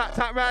gunshots on my black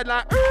tap ride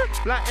like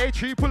Black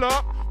A3 pull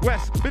up.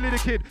 West Billy the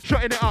Kid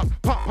shutting it up.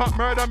 Pop,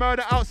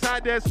 murder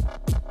outside. There's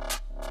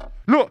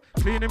look,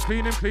 clean him.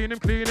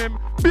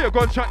 Be a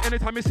gunshot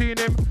anytime you seen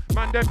him.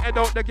 Man, them head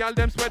out, the gal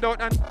them sweat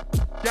out, and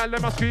gal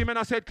them a screaming.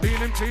 I said, clean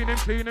him.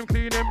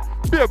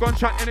 Be a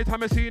gunshot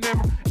anytime you seen him.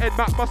 Head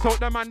back, bust out,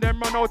 the man them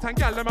run out, and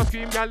gal them a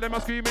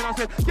screaming. I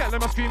said, gal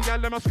them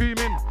a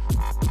screaming.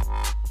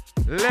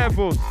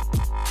 Levels.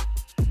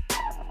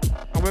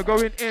 And we're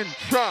going in,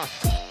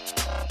 trust.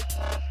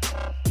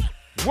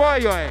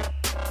 Why?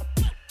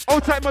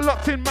 Old type my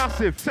locked in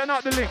massive. Send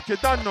out the link, you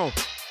done know.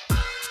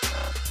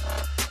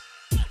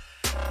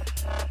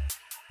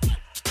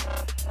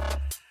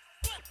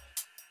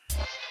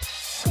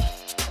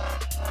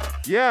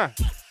 Yeah.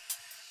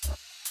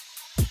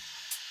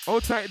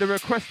 Hold tight the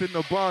request in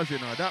the bars, you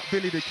know. That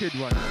Billy the Kid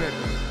one said.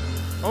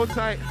 Hold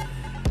tight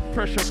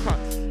pressure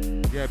cuts.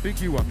 Yeah, big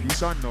you up. You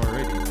done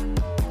already.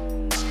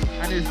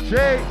 And it's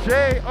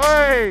J.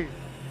 Oi,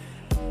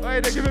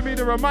 they're giving me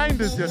the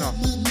reminders, you know.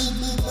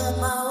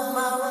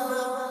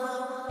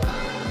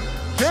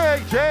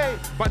 J,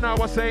 but now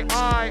I say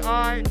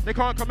I. They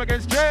can't come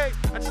against J,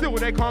 and still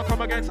they can't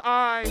come against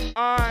I.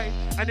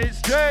 And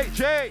it's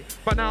J,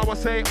 but now I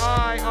say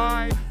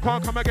I.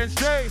 Can't come against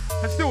J,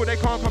 and still they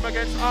can't come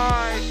against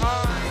I.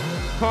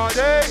 Cause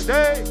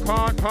they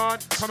can't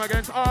come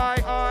against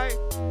I.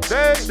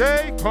 They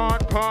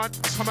can't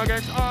come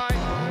against I.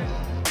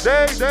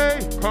 They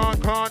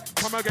can't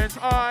come against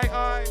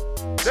I.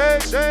 They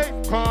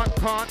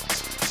can't.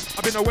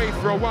 I've been away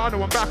for a while,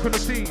 now I'm back on the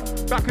scene.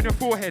 Back on your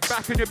forehead,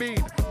 back on your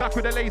bean. Back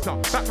with the laser,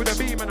 back with the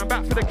beam, and I'm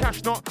back for the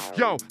cash knot.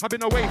 Yo, I've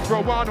been away for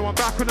a while, now I'm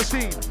back on the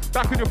scene.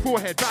 Back on your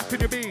forehead, back on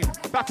your beam.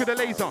 Back with the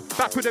laser,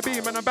 back with the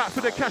beam, and I'm back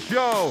for the cash.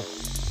 Yo.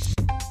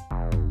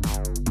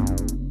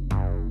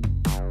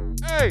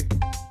 Hey.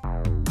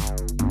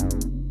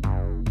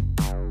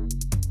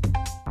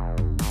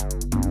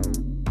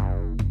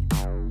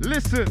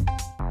 Listen.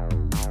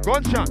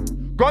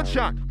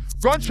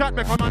 Gunshot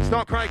make a man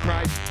start cry.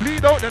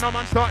 Bleed out, then a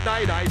man start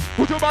die.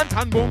 Put your band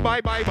and boom, bye.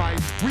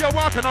 We are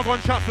walking a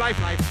gunshot fly.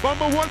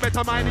 Bomber wall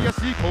better mind in your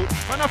seacoat.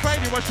 When I find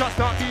you a shot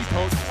start beat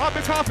out. I'll be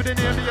confident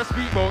in your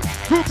speedboat.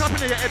 Two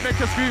clapping in your head make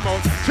you scream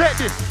out. Check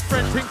this,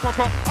 friend thing fuck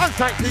up.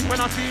 On-site thing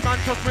when I see man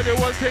trust me the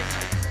whole thing.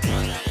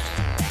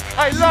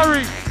 Hey,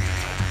 Larry.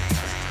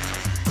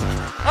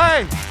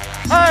 Hey,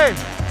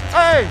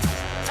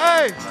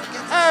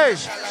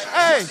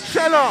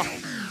 Shella.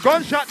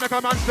 Gunshot make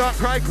a man start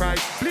cry.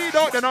 Bleed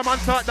out, then a man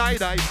start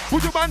die.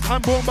 Put your band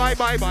and boom, bye.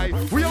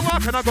 We are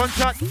walking a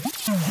gunshot.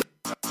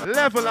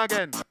 Level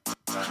again.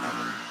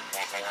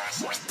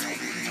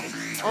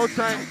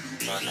 Outside.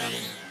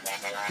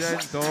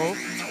 Gentle.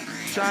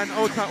 Shine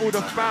outside all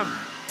the fam.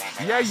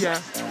 Yeah.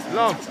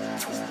 Love.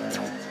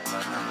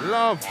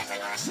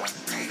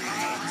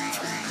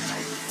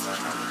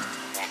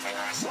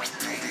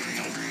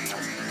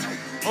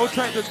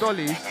 Outside the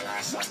dollies.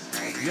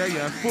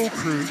 Yeah. Full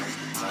crew.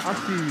 I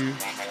see you.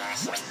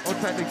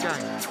 Outside the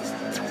gang.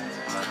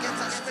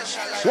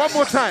 One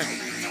more time.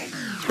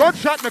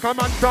 Gunshot make a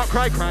man start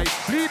cry.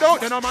 Bleed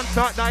out, then a man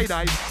start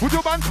die. Put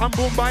your band and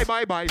boom, bye.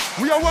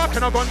 We are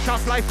walking a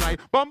gunshot fly.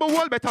 Bomber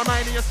wall better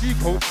mind in your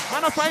seacoat.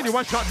 Man, I find you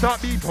one shot start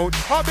beat out.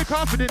 I'll be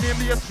confident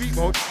in your street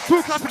mode.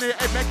 Two clapping in your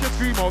head make you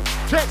scream out.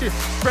 Check this,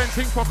 friend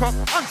thing fuck up.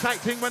 On-site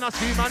thing when I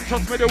see man,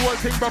 trust me the whole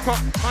thing broke up.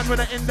 Man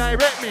when I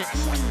indirect me.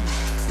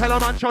 Tell a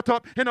man shut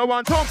up, in a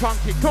one tone punk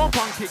kick. Man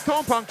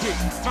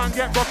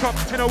get broke up,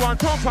 in a one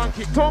tone punk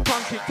kick.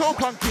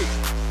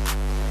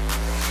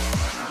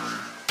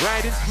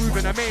 Riding smooth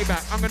in a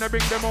Maybach, I'm gonna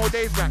bring them all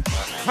days back.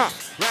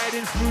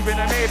 Riding smooth in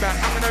a Maybach,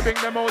 I'm gonna bring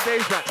them all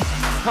days back.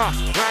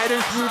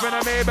 Riding smooth in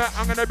a Maybach,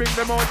 I'm gonna bring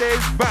them all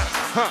days back.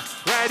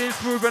 Riding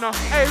smooth in a,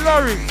 hey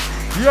Laurie,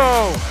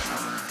 yo.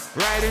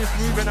 Riding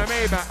smooth in a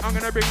Maybach, I'm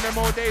gonna bring them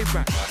all days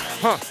back.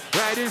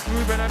 Riding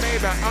smooth in a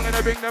Maybach, I'm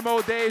gonna bring them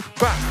old days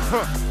back.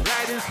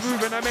 Riding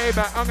smooth in a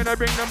Maybach, I'm gonna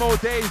bring them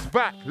old days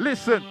back.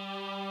 Listen.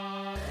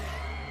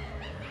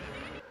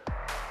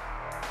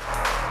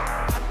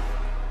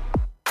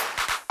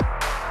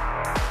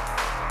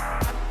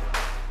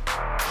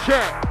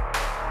 Check.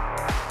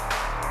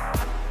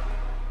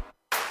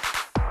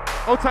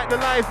 I'll take the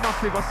live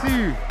massive, I see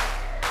you.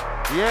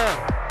 Yeah.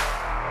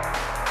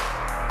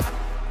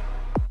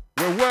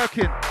 We're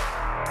working.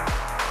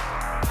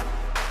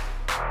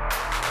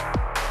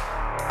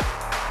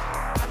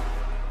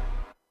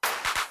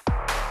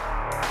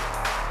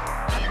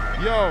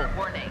 Yo,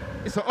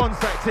 it's an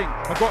on-site thing.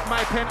 I got my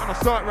pen and I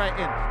start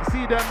writing. You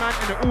see them man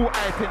and they're all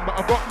hyping, but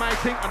I got my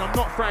thing and I'm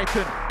not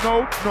frightened.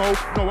 No,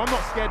 I'm not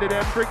scared of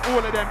them. Bring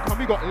all of them, come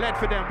we got lead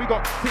for them. We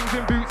got things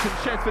in boots and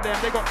sheds for them.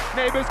 They got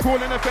neighbours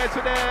calling the feds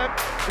for them.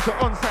 It's an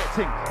on-site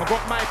thing. I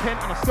got my pen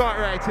and I start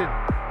writing.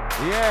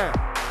 Yeah.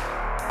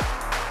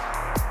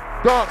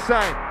 Dark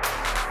side.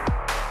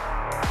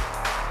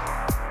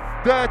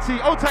 Dirty.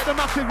 I'll take the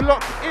massive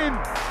locked in.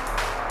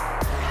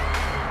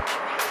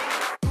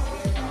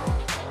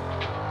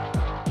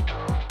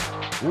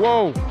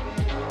 Whoa.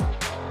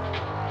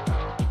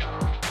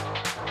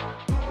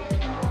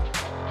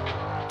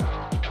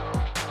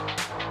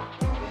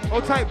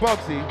 I'll take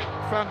Bugsy,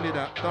 family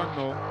that don't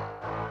know.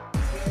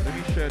 Let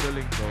me share the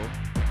link though.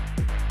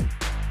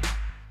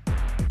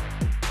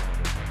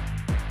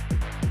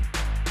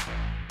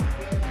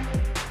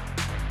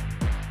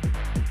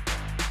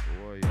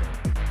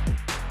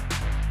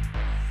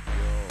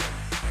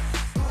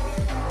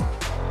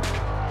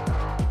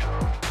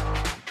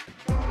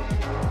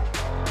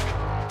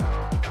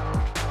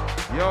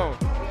 Yo.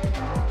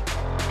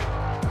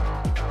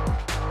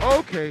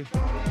 Okay.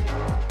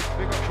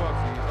 Big up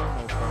Bugsy, you don't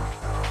know, fam.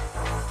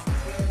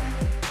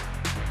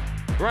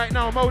 Right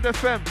now, Mode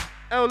FM,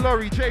 L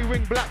Lorry, J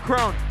Wing, Black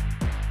Crown.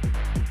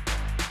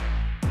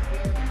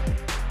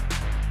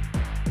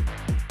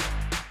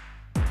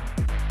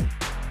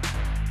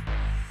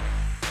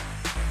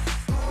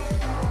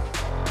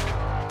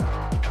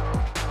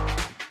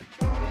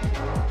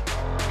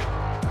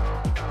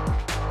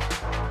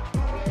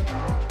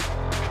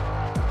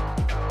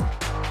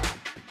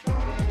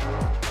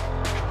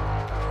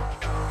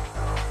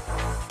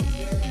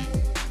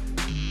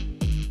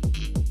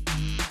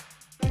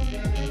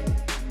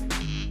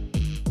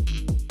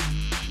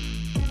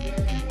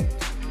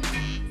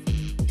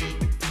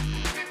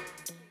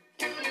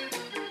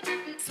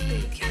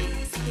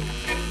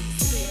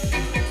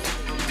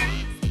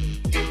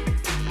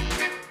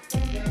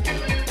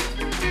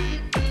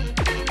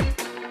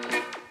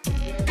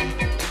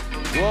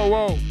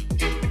 Whoa.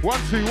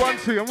 1,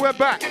 2, and we're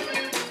back.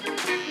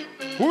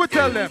 Who would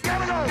tell them?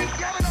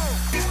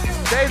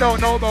 They don't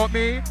know about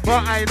me,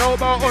 but I know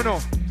about Uno.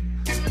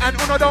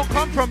 And Uno don't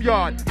come from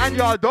yard, and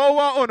y'all don't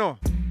want Uno.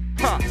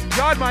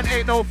 Yard man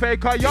ain't no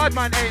faker, yard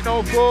man ain't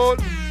no fool.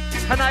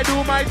 And I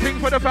do my thing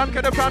for the fam,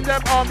 cause the fam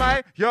them all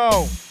my,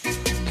 yo.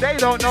 They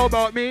don't know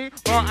about me,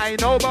 but I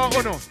know about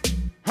Uno.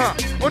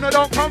 Uno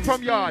don't come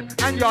from yard,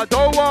 and y'all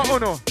don't want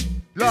Uno.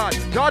 Lord,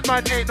 yard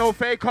man ain't no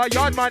faker,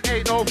 yard man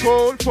ain't no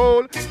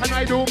fool. And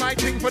I do my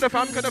thing for the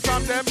fam, cause the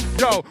fam them.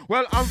 Yo,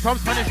 well, I'm from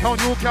Spanish Town,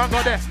 you can't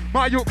go there.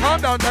 My you calm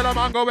down, tell a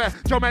man go where.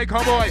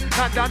 Jamaica boy,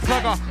 and dance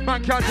slugger.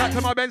 Man can't chat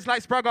to my Benz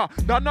like Spragger.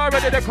 Done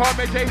already, they call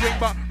me J-Wing,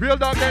 but real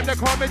dog them, they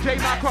call me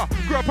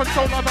J-Macra. Grew up on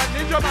Soul Love and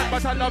Ninja Man,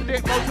 but I love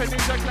it most when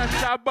Ninja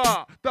Clash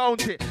Shabba.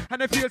 Don't it?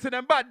 And they feel to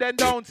them bad, then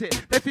don't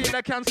it? They feel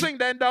they can swing,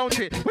 then don't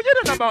it? When you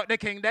don't know about the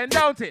king, then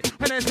don't it?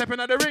 When they step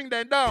into the ring,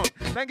 then down.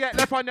 Then get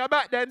left on your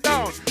back, then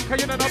down.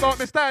 Cause you don't know about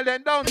me style,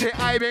 then don't it?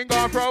 I been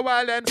gone for a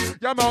while, then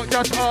your mouth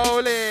just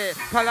holy.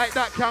 Cause like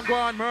that can go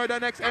on, murder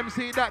next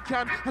MC, that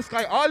can. The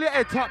sky all your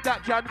head top,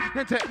 that can.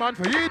 Then take man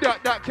for you,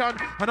 that can.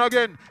 And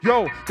again,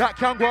 yo, that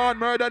can go on,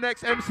 murder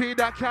next MC,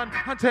 that can.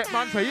 And take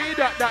man for you,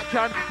 that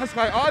can. The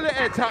sky all your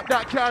head top,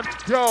 that can.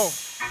 Yo,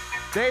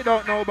 they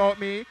don't know about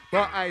me,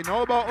 but I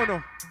know about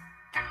Uno.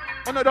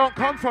 Uno don't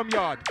come from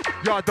yard,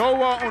 yard don't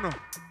want Uno.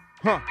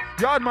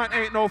 Yard man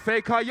ain't no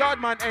faker, yard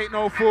man ain't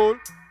no fool.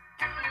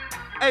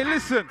 Hey,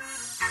 listen.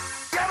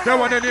 They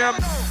want in here,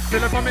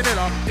 Miller from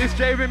Manila. It's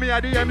J.V. me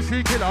a the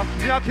MC killer.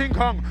 Me a King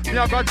Kong, me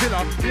a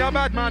Godzilla. Me a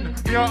bad man,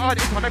 me a hard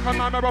hitter. Make a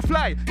man a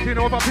fly, pin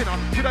over pinner.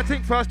 Should I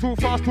think first, too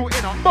fast, too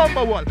inner.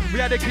 Bumper wall, we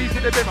had the keys to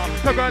the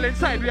bimmer. The girl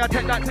inside, we a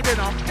take that to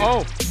dinner.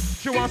 Oh,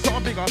 she wants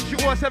something bigger. She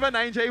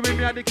 079 J.V.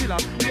 me a the killer.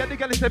 Me a the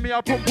girl say me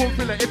a pum pum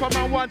filler. If a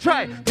man want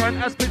try, turn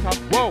a splitter.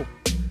 Whoa.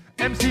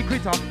 MC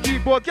quitter,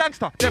 keyboard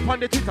gangster, dep on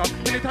the Twitter.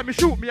 Anytime you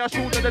shoot, me a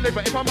shoot and deliver.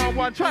 If a man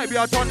want try, be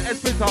a turn a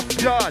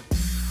splitter. Yard.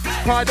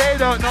 Cause they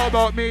don't know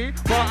about me,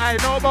 but I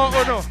know about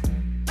Uno.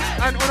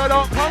 And Uno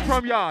don't come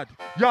from yard.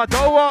 Yard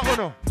don't want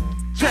Uno.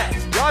 Check,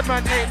 yard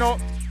man ain't no.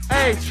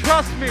 Hey,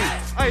 trust me.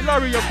 Hey,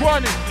 Laurie, you're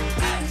going in.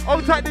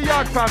 Outside the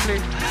yard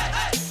family.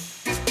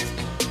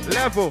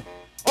 Level.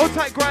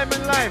 Outside Grime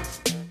and Lime.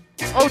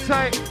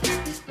 Outside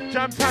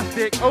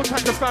Jamtastic.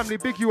 Outside the family,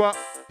 big you up.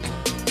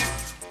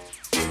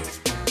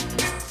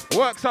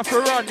 Works off a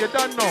run, you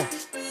don't know.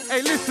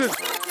 Hey, listen.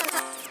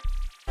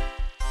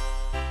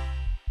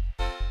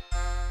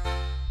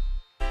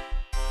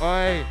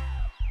 Oi.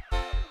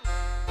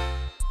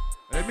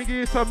 Let me give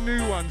you some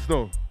new ones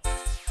though.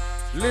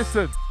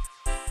 Listen.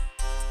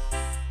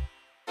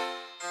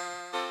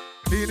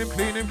 Clean him,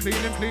 clean him, clean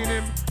him, clean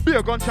him. Be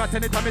a gunshot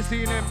anytime I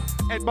seen him.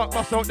 Head back,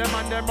 bust out them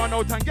and them run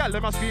out and gal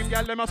them a scream,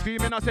 gal them a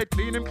screaming. I said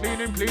clean him, clean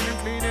him, clean him,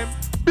 clean him.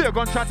 Be a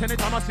gunshot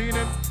anytime I seen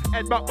him.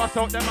 Head back, bust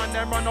out them and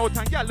them run out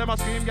and gal them a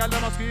scream, gal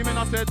them a screaming.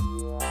 I said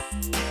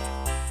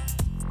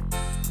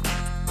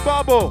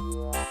Bubble.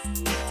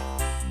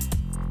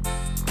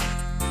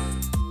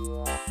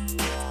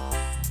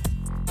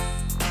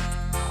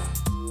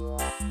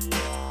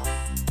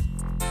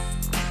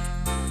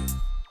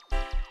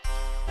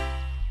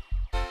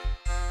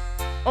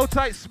 Hold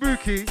tight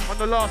Spooky on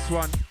the last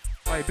one.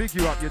 I big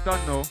you up, you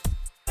done know.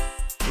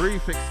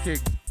 Refix King.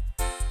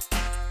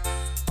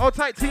 Hold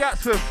tight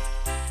Tiatsum.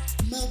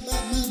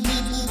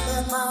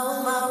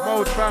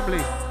 Mode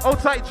family. Hold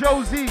tight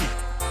Josie.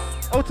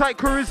 Hold tight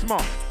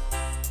Charisma.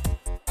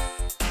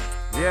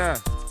 Yeah.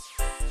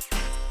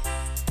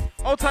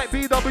 Hold tight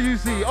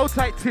BWZ. Hold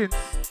tight Tints.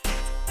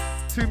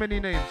 Too many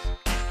names.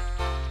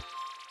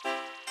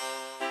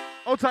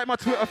 Hold tight my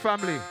Twitter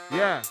family.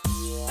 Yeah.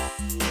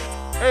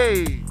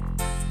 Hey.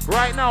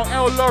 Right now,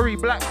 L. Laurie,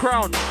 Black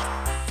Crown.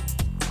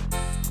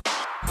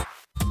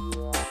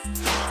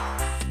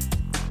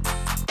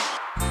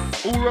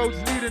 All roads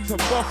leading to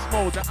Boss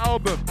Mode, the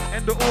album,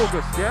 end of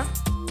August, yeah?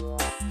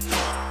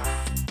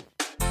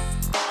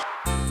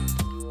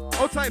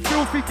 Hold tight,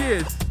 Filthy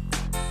Gears.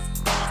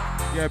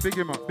 Yeah, big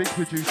him up, big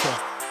producer.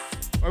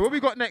 All right, what we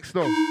got next,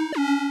 though?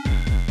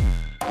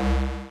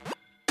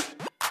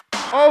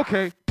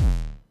 Okay.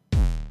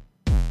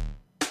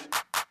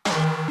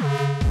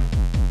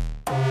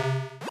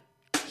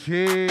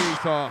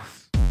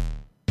 Jesus.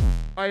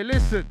 Hey,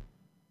 listen.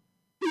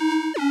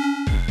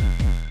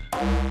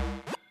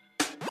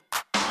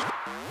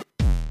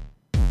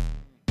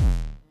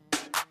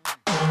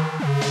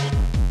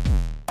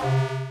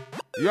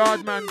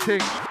 Yardman thing.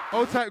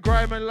 Hold tight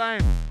Grime and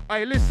Lime.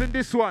 Hey, listen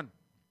this one.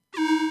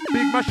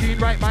 Big machine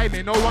right by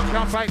me, no one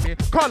can fight me.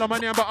 Call on my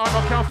name but I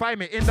no can't find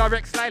me.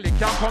 Indirect styling,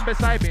 can't come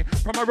beside me.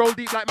 From a roll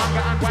deep like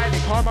Manga and Wiley.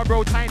 Call my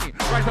bro tiny,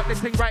 rise up this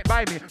thing right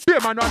by me. Beer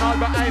man run all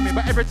behind me,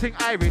 but everything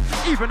irie.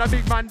 Even a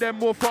big man them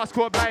more fast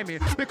core by me.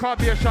 Because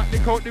beer shot, the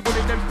coat, the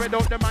bullet them spread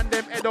out. The man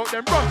them head out,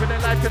 them run for their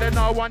life till they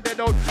now one dead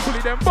out.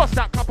 Bully them bust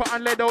that copper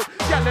and lead out.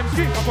 Gal them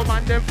scream up a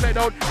man them fled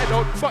out, head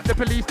out. But the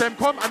police them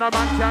come and a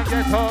man can't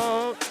get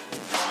out.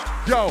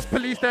 Yo,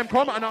 police them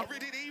come and a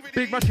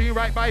big machine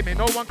right by me,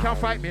 no one can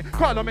fight me.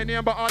 Call on my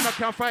name but Anna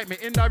can't fight me.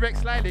 Indirect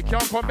slightly,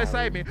 can't come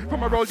beside me.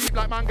 From a roll deep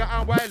like Manga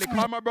and Wiley.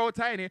 Call my bro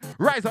tiny,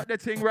 rise up the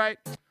thing right.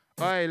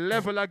 Aye,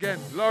 level again,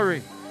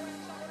 Laurie.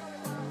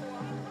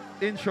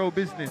 Intro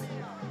business.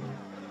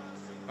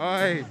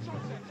 Aye,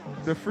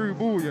 the through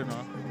ball, you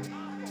know.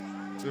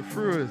 The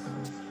throughers.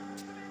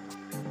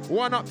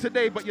 One up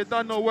today, but you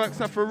done no work,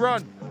 so for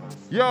run.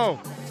 Yo.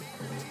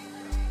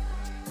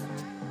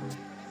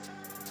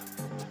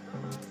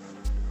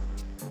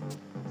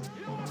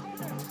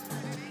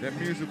 Them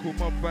musical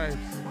mob vibes.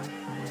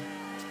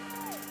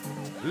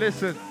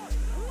 Listen.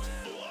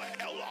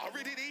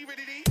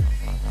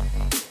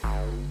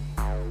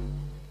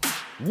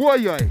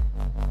 Woyoy.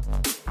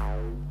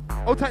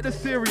 I'll take the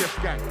serious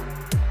gang.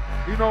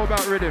 You know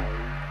about rhythm.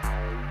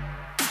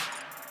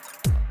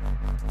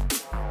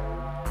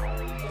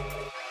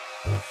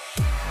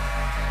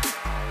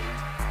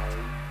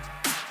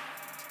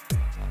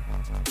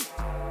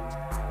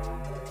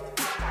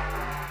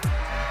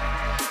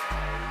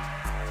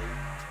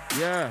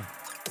 Yeah,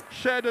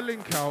 share the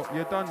link out,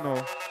 you done know.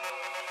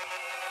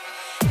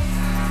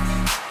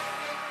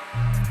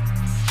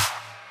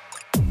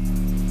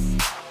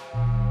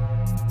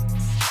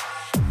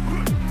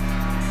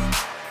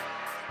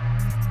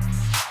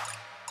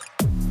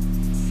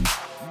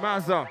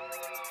 Mazza.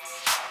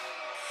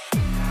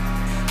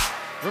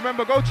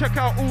 Remember, go check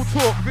out All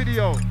Talk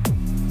video.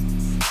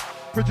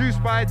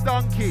 Produced by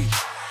Donkey.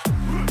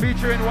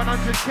 Featuring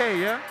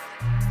 100K, yeah?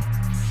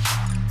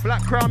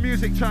 Black Crown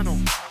Music Channel.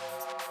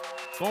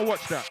 Go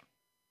watch that.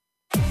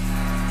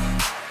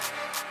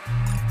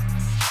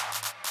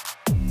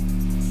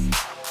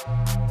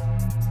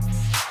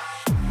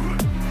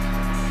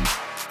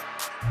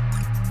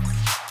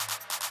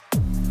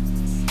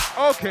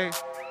 Okay.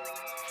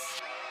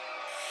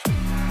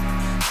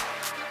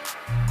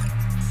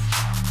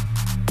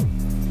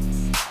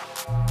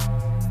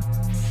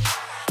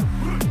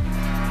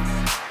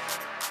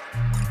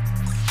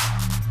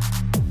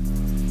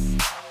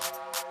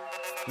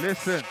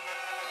 Listen.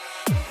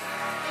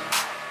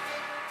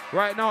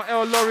 Right now,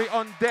 L. Laurie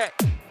on deck.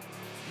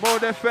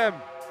 Mode FM.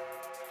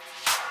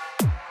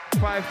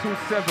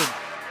 527.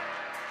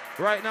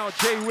 Right now,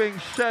 J Wing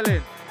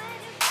shelling.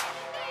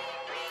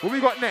 What we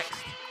got next?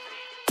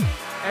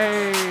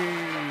 Hey.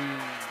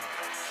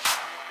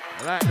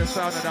 I like the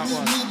sound of that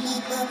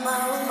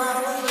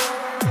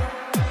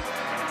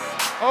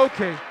one.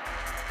 Okay.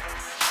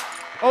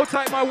 Hold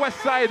tight my West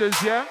Siders,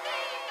 yeah?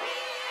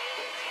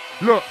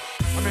 Look.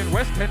 I'm in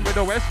West End with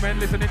the West Men,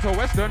 listening to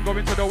Western,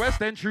 going to the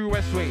West End, true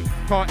West way.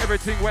 Car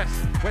everything West,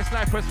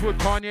 Westlife, Westwood,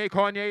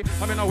 Kanye.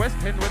 I'm in a West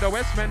End with the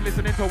West Men,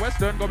 listening to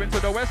Western, going to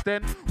the West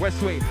End,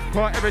 West way.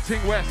 Car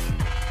everything West.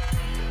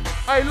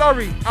 Hey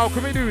Laurie, how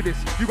can we do this?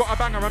 You got a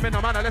banger, I'm in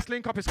a manner, let's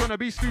link up, it's gonna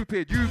be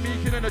stupid. You, me,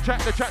 killing the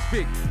track's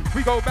big.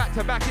 We go back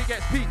to back, it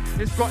gets peak.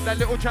 It's got that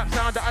little trap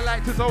sound that I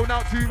like to zone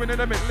out to in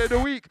the middle of the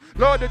week.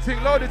 Load the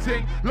ting.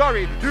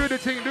 Laurie, do the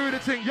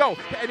ting. Yo,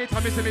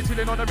 anytime it's me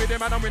chilling on the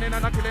rhythm and I'm winning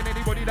and I'm killing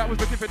anybody that was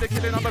looking for the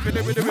killing. I'm a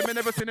villain with the women,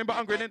 never sinning, but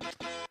I'm grinning.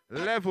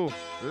 Levels.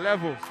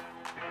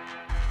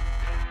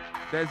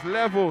 There's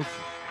levels.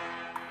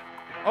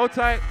 Hold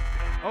tight,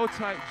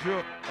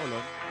 Joe. Hold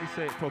on, let me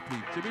say it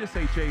properly. Should we just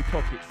say J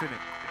Pockets, innit?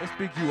 Let's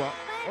big you up.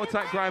 Hold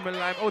tight, Grime and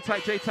Lime. Hold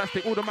tight,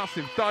 J-Tastic, all the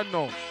massive. Done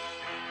now.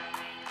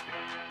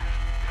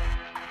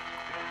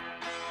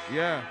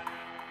 Yeah.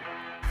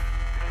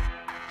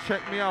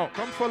 Check me out.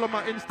 Come follow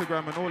my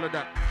Instagram and all of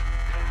that.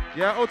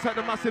 Yeah, hold tight,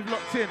 the massive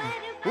locked in.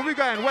 Where we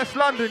going? West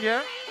London,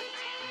 yeah?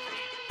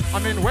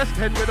 I'm in West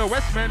End with the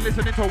West Men,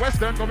 listening to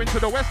Western, going to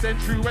the West End,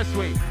 true West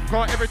way.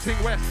 Car everything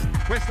West,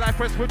 Westlife,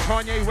 Westwood,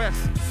 Kanye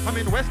West. I'm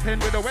in West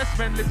End with the West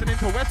Men, listening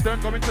to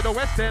Western, going to the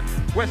West End,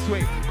 West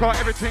way. Car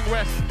everything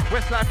West,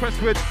 Westlife,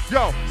 Westwood.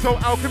 Yo, so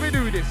how can we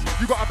do this?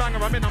 You got a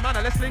banger, I'm in a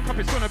manner, let's link up,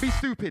 it's gonna be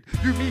stupid.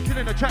 You, me,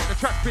 killing the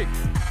track's big.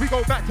 We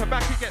go back to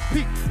back, it gets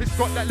peak. It's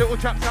got that little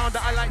trap sound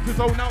that I like to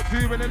zone out to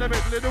in the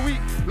middle of the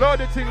week. Load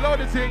the ting.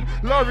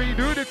 Laurie,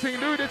 do the ting.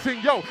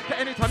 Yo,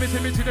 anytime it's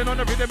me chilling on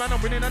the rhythm and I'm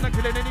winning and I'm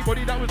killing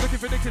anybody that was looking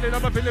for the killing.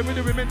 I'm a villain with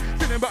the women,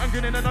 sinning but I'm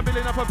grinning and I'm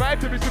building up a vibe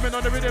to be swimming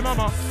on the rhythm. I'm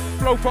a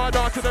flow far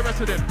dark to the rest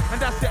of them, and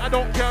that's it, I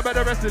don't care about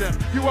the rest of them.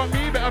 You want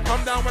me, better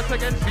come down once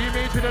again. See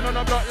me chilling on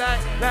the block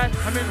like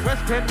I'm in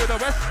West End with the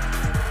West.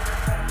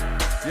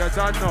 Yeah,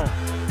 done now.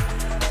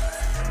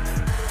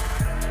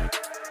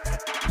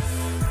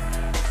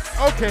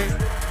 Okay.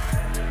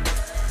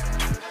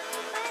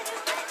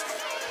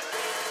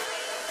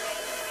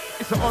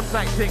 It's an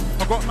on-site thing.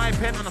 I got my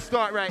pen and I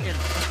start writing.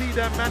 I see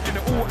them man in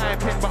the all-eye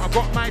pen, but I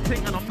got my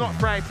thing and I'm not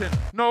frightened.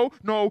 No,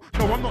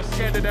 I'm not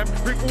scared of them.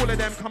 Bring all of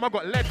them, come, I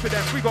got lead for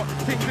them. We got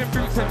things in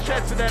boots and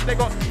sheds for them. They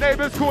got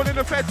neighbours calling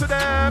the feds to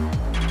them.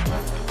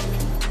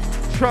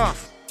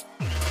 Trust.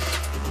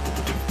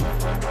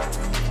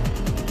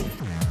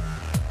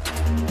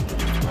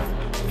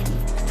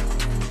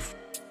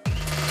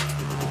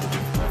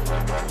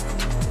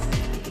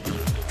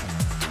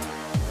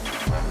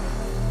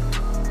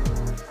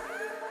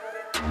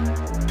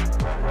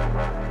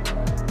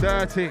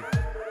 Dirty.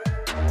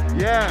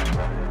 Yeah.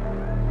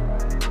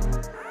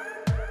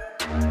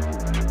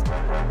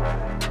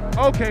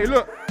 Okay,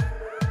 look.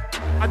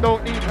 I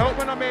don't need help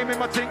when I'm aiming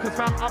my thing, cause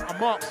fam, I'm a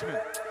marksman.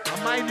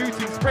 And my new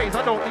thing sprays,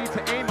 I don't need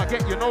to aim, I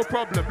get you no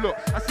problem. Look,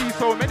 I see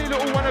so many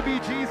little wannabe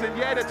G's and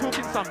yeah, they're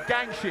talking some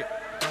gang shit.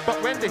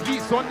 But when the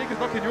heat's on, niggas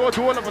knocking your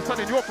door, all of a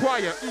sudden you're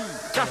quiet.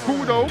 That's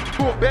cool though,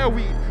 bought bare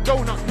weed,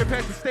 donuts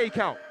prepared to stake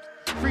out.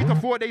 3 to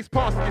 4 days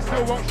past and you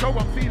still won't show,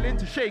 I'm feeling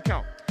to shake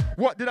out.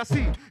 What did I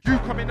see? You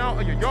coming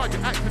out of your yard,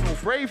 you're acting all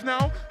brave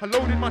now. I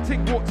loaded my tick,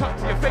 walked up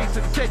to your face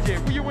and said, yeah,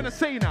 what you wanna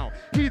say now?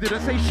 He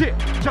didn't say shit,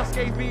 just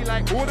gave me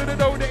like all of the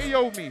dough that he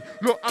owed me.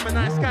 Look, I'm a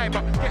nice guy,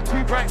 but get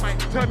too bright might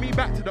turn me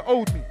back to the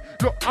old me.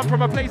 Look, I'm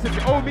from a place if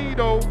you owe me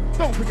though,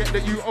 don't forget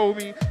that you owe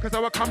me. Cause I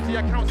will come to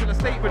your council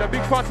estate with a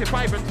big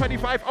 45 and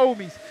 25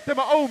 ohmies. They're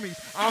my ohmies,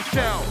 I'll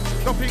shell,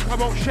 don't think I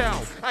won't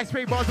shell. I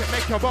spray bars that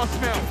make your boss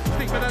smell.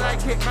 Stick when I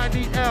like it, man,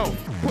 DL.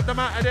 Put them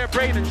out of their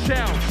brain and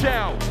shell.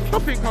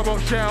 Don't think I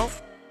won't shell.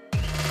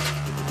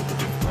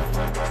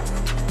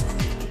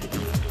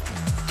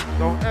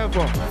 Don't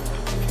ever.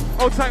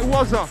 Hold tight,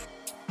 Wazza.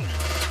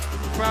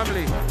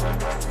 Family.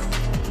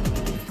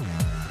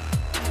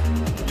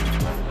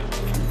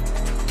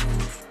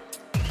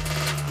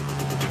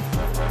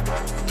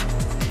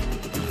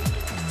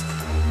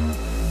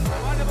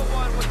 Number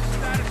one, what's the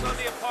status on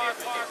the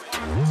apartment?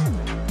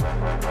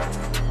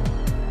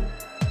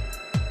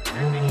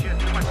 Shit,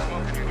 too much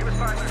smoke in here. Give us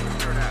 5 minutes to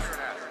clear it out.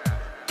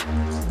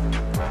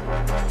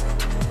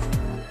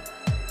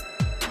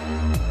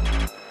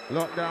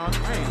 Lockdown,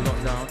 I ain't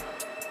locked down.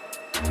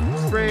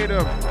 Spray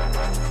them.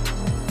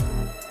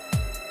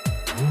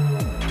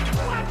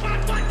 What?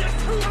 There's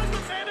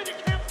 200 men and you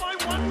can't find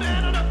one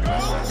man and a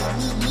girl?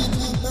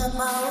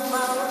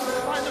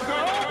 Find the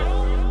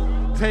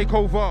girl? Take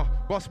over,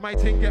 boss my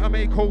ting, get a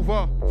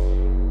makeover.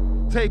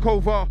 Take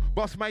over,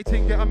 boss my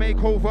ting, get a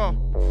makeover.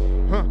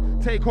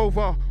 Take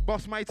over,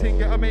 boss my ting,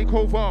 get a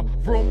makeover.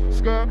 Vroom,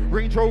 skirt,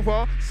 Range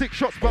Rover, 6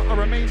 shots but I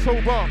remain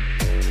sober.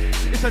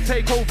 It's a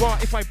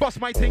takeover, if I bust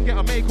my ting, get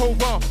a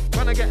makeover.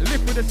 Gonna get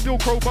lift with a steel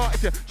crowbar.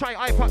 If you try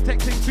iPod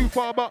texting too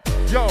far, but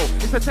yo,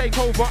 it's a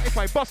takeover, if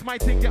I bust my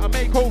ting, get a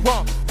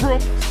makeover.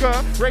 Vroom,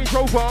 skirt, Range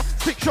Rover,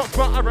 6 shots,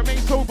 but I remain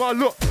sober.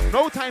 Look,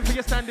 no time for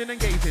your standing and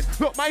gazing.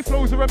 Look, my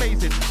flows are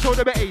amazing, so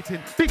they're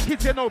beating. Big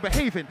kids, you know,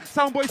 behaving.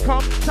 Sound boys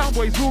come, sound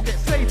boys will get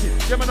slated.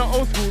 Them are not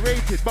old school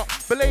rated, but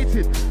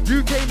belated.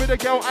 You came with a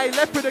girl, I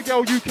left with a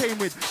girl you came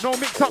with. No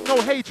mix up,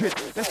 no hatred.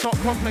 Let's not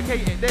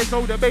complicate it, there's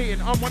no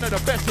debating. I'm one of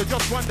the best, so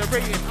just wonder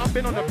rating. I've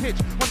been on the pitch,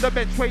 on the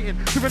bench waiting.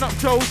 Doing up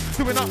shows,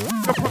 doing up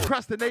the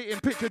procrastinating.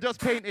 Picture,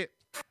 just paint it.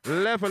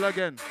 Level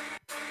again.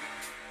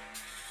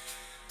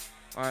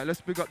 Alright,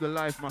 let's big up the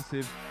live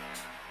massive.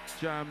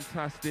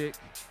 Jamtastic.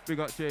 Big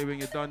up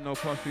J-Wing, you done know,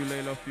 pass through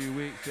Layla a few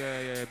weeks.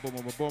 Yeah, boom,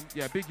 boom, boom.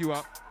 Yeah, big you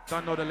up.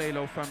 Done know the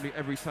Layla family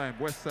every time.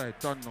 West side,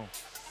 done know.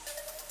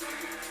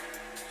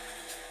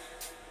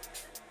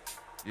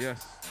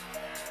 Yes.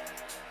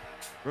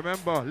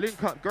 Remember,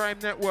 link up Grime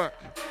Network.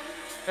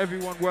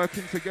 Everyone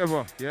working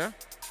together, yeah?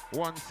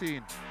 One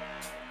scene.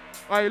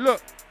 Alright,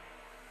 look.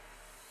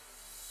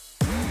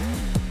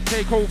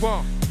 Take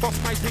over.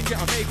 Boss my thing,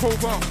 get a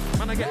makeover.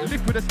 Man, I get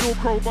lift with a steel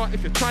crowbar.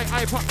 If you try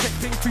iPod, take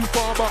things too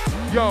far, but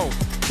yo,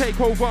 take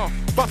over.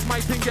 Bust my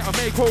thing, get a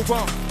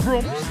makeover.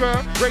 Broom,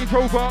 skirt, Range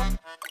Rover.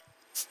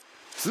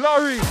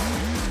 Lorry.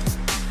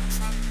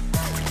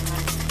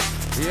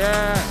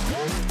 Yeah.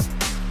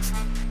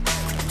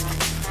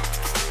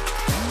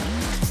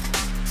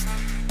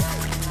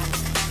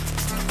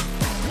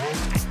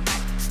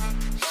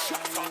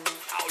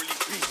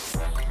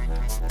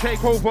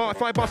 Take over,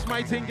 if I bust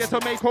my thing, get a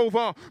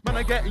makeover. Man,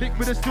 I get licked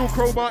with a steel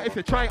crowbar. If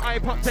you try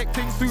iPod, take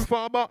things too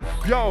far, but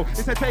yo,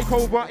 it's a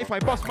takeover. If I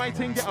bust my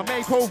thing, get a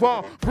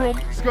makeover. Broom,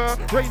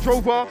 skirt, Range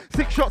Rover.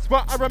 6 shots,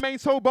 but I remain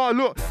sober.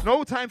 Look,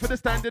 no time for the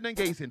standing and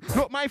gazing.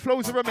 Look, my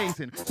flows are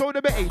amazing, so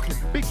they're beating.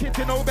 Big kids,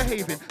 you know,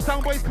 behaving.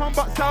 Sound boys come,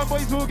 but sound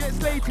boys will get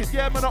slated.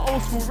 Yeah, man, are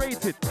old school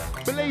rated.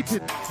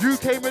 Belated. You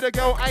came with a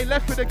girl, I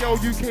left with a girl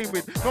you came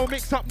with. No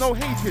mix up, no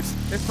hatred.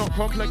 Let's not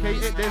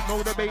complicate it, there's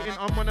no debating.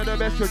 I'm one of the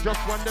best, you're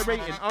just wonder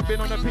rating. I've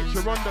been on the pitch,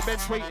 you're on the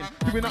bench waiting.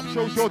 Doing up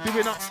shows, you're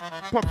doing up.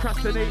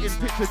 Procrastinating,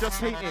 picture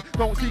just painting.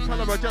 Don't see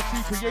colour, I just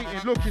see creating.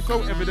 Look, it's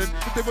so evident.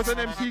 If there was an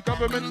MC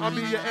government, I'll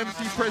be your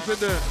MC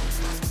president.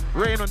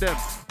 Rain on them.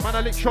 Man,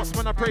 I lick shots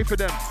when I pray for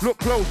them. Look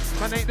close,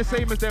 man ain't the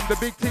same as them. The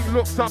big thing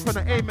looks up and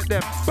I aim at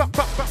them.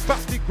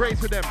 Back, big grace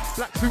for them.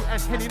 Black suit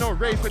and Henny, no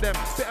ray for them.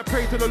 Better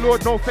pray to the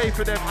Lord, no faith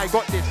for them. I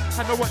got this,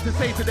 I know what to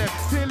say to them.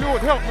 Dear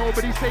Lord, help,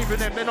 nobody saving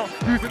them. They're not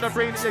using the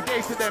brain that you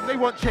gave to them. They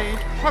want change,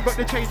 I got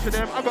the change for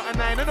them. I got a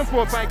 9 and a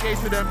 4 5 gauge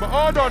for them. But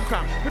hold on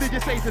fam, what did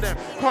you say to them?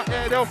 Can't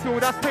air, they'll feel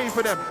that's pain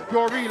for them.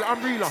 You're real,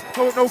 I'm realer,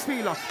 no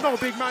feeler. No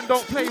big man,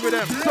 don't play with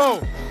them.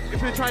 So,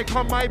 if you try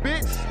come my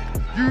bits,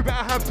 you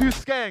better have 2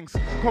 skanks.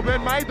 Come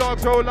when my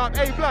dogs roll up,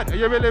 hey blood, are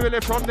you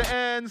really from the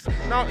ends?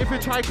 Now if you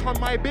try come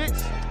my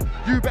bits,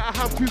 you better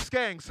have 2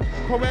 skanks.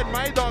 Come when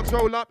my dogs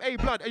roll up, hey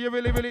blood, are you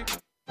really?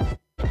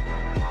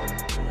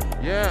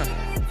 Yeah.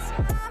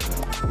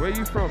 Where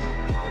you from?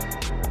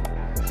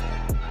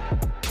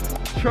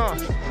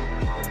 Trust.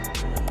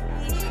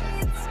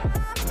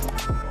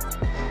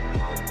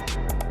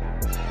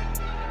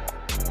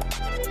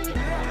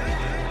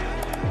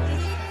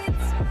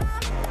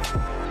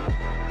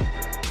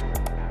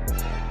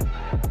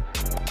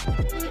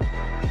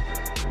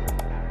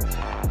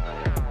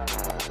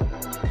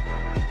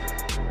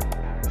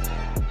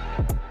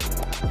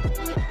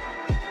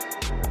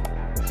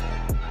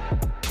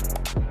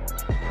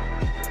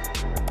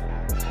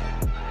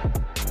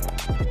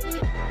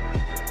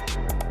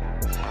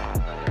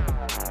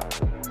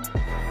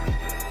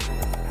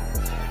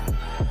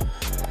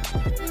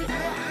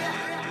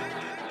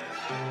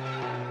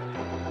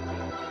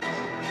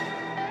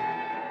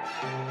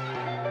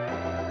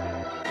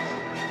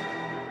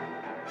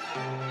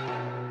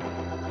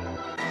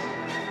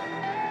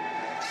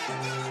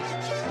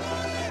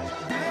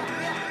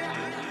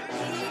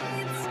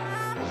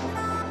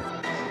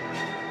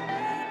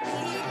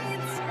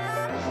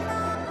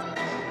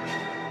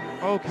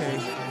 Okay.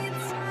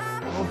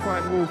 All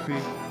right, Wolfie.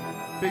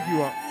 Big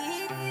you up.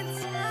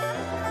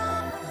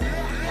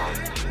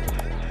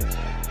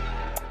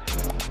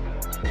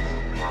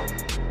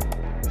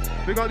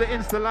 We got the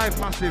Insta Live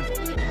massive.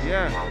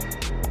 Yeah.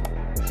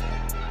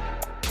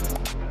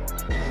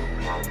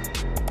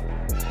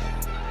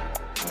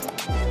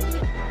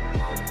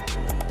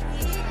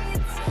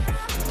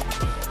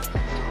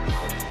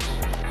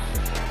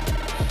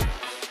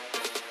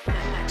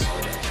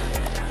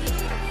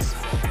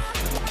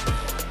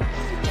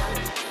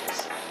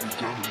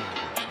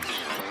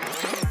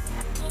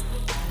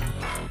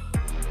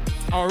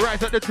 I'll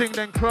rise at the thing,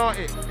 then clout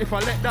it. If I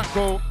let that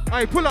go,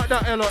 I pull out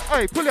that L.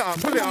 Hey, pull it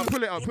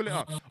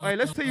up. Alright,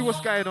 let's tell you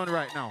what's going on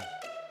right now.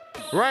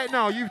 Right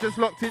now, you've just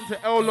locked into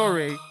El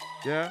Lorre,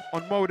 yeah,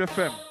 on Mode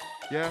FM,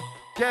 yeah.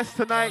 Guest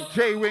tonight,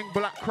 J-Wing,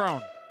 Black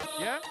Crown,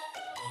 yeah.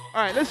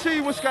 Alright, let's show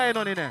you what's going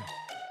on in there.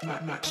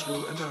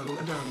 Maxwell and Army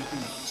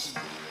Beats.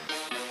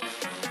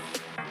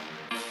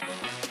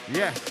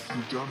 Yes.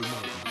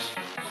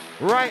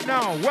 Right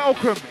now,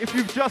 welcome. If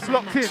you've just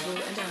locked in,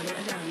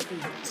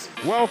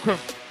 welcome.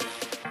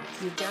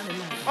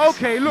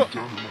 Okay, look.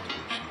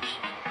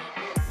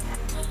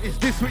 Is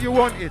this what you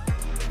wanted?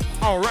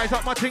 I'll rise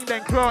up my thing,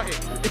 then clot it.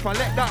 If I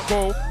let that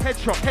go,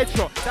 headshot,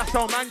 that's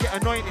how man get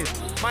anointed.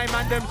 My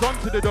man them's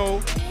onto the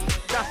dough,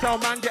 that's how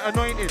man get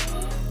anointed.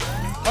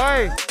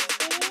 Oi!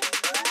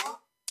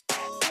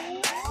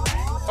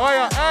 Oi,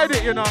 I heard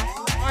it, you know.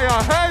 Oi,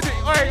 I heard it.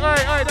 Oi,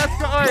 that's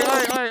good.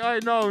 Oi,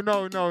 no.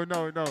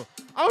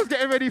 I was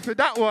getting ready for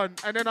that one,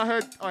 and then I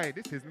heard, oi,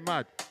 this is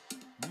mad.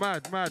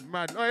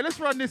 Mad. Oi, let's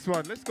run this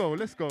one. Let's go. Oi,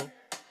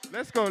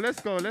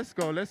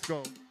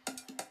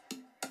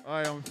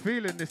 I'm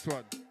feeling this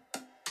one.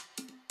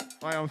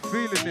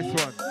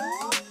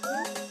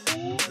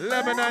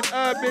 Lemon and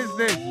herb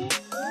business.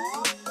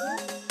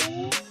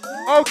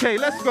 Okay,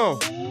 let's go.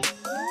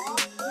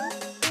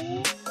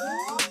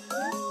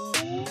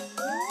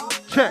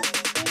 Check.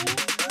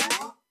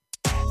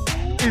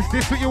 Is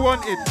this what you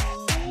wanted?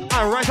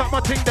 I rise up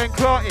my thing, then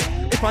clot it.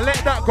 If I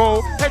let that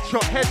go,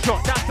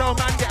 headshot, that's how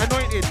man get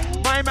anointed.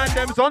 My man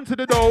them's onto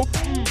the dough,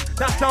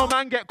 that's how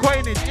man get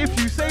coinage. If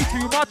you say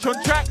too much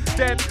on track,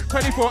 then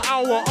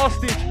 24-hour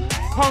hostage.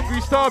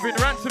 Hungry, starving,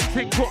 ransom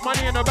thing, put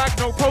money in a bag,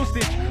 no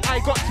postage. I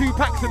got 2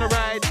 packs in a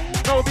ride,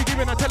 no be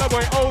giving a tell a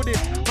boy all this.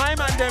 My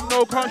man them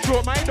no can't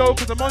short my dough,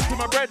 cause I'm onto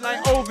my bread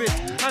like Ovis.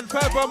 And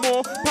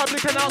furthermore,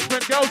 public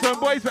announcement, girls and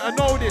boys better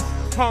know this.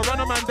 I'll run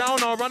a man down,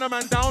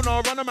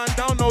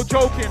 no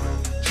joking.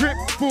 Trip,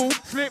 full,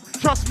 slip,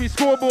 trust me,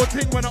 scoreboard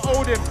thing when I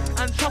hold him.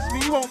 And trust me,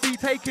 you won't be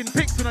taking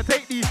pics when I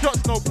take these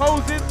shots, no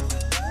posing.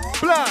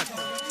 Blood.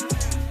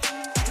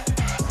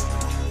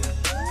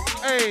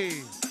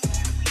 Hey.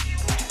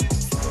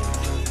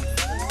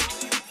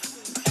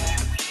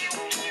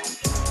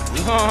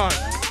 Lord.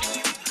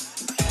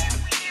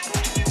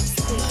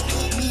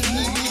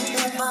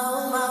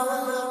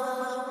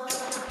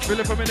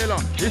 Philip Manila,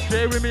 this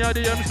day with me a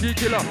the MC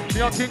killer.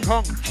 Me a King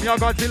Kong, me a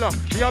Godzilla,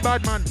 me a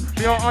bad man,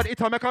 me a hard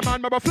hitter, make a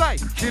man never fly.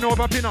 Seen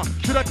over pinner,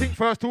 should I think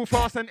first, too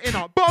fast and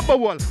inner. Bumble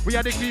wall, we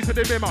are the keys to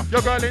the bimmer.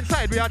 Your girl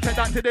inside, we are take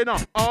that to dinner.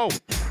 Oh,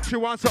 she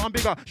wants something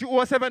bigger. She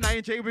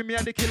 079J with me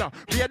a the killer.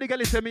 We are the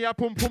girl say me a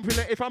pum pum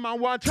filler. If a man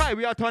want try,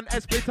 we are turn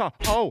S-splitter.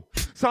 Oh,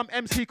 some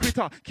MC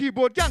critter,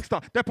 keyboard gangster,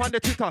 dep on the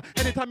Twitter.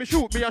 Anytime you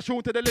shoot, me a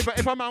shoot to deliver.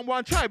 If a man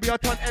want try, we are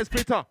turn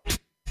S-splitter.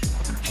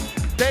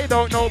 They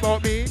don't know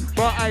about me,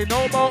 but I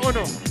know about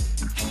Uno.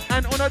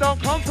 And Uno don't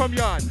come from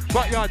yard,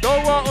 but yard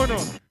don't want Uno.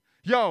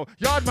 Yo,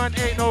 yard man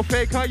ain't no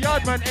faker,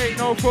 yard man ain't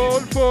no fool.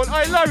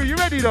 Hey Larry, you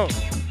ready though?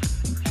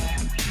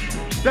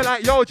 They're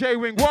like, yo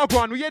J-Wing, walk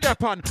on, we hear that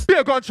pan. Be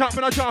a gunshot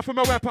when I draw from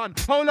a weapon.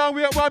 Hold on,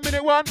 we at 1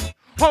 minute 1.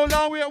 Hold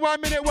on, we at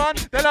 1 minute 1.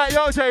 They're like,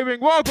 yo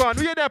J-Wing, walk on,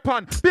 we hear that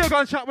pan. Be a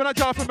gunshot when I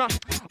draw from a...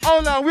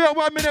 Hold on, we at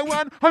 1 minute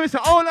 1. I say,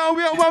 hold on,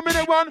 we at 1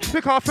 minute 1.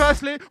 Because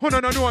firstly, who no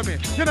know me.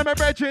 You know me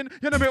brethren,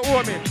 you know me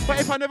owe me.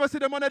 But if I never see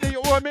them on the day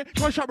you owe me,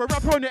 go shop a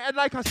rap on your head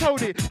like a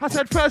Saudi. I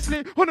said,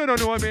 firstly, who no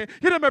know me.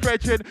 You know me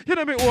brethren, you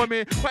know me owe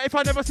me. But if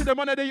I never see them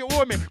on the day you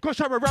owe me, go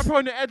shop a rap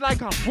on your head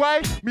like a...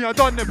 Why? Me I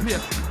done the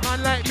place.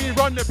 Man like me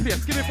run the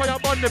place. Give me fire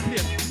on the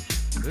place.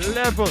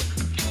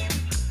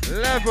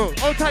 Level.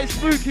 All tight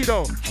spooky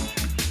though.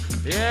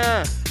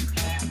 Yeah.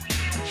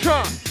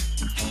 Trust.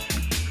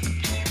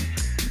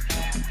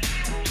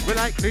 We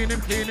like clean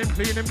him. Be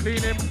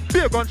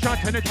a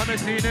gunshot anytime I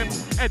seen him.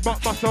 Head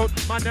butt bust out,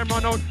 man them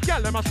run out.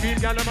 Gal them a scream,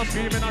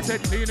 and I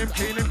said clean him.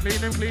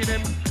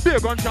 Be a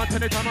gunshot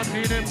anytime I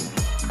seen him.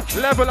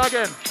 Level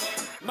again.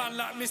 Man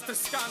like Mr.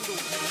 Scandal.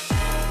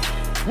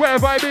 Where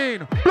have I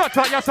been? Blood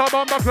clot, yes, a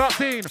bomber clot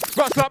scene.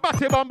 Blood clot,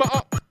 batty bomber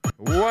up.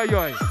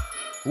 Why?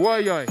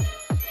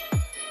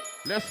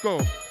 Let's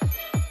go.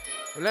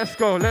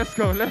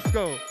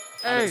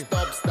 Hey.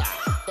 Stop.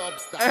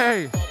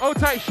 Hey. Hold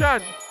tight,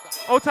 Shan.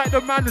 Hold tight the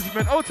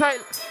management. Hold tight.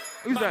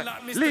 Who's that?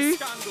 Like Lee.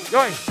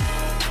 Yoy.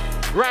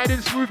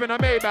 Riding smooth in a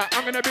Maybach.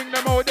 I'm gonna bring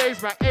them old days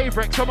back.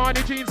 Avrex,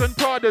 Armani jeans and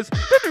Pradas.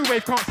 The new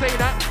wave can't say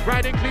that.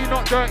 Riding clean,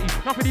 not dirty.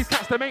 None of these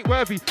cats them ain't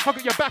worthy. I'll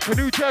get your back in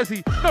New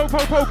Jersey. No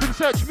popo can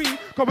search me.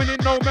 Going in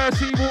no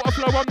mercy. Water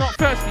flow, I'm not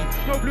thirsty.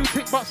 No blue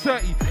tick but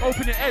 30.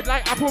 Open your head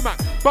like Apple Mac.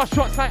 Bust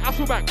shots like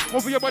Hasselbank.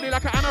 Over your body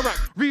like an anorak.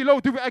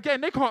 Reload, do it again.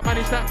 They can't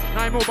manage that.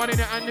 9 more money in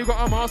it and you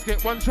got a mask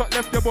it. 1 shot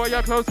left your boy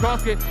a close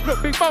casket.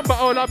 Look big bum but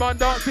all I'm on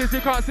dances.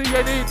 You can't see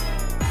any.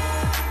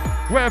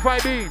 Where have I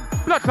been?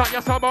 Blood clot,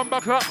 yes, a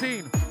bomber clot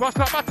scene. Rush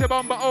clot, batty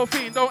bomber, oh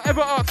fiend. Don't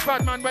ever ask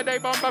bad man where they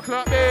bomber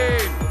clot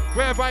been.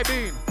 Where have I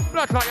been?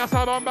 Blood clot, yes,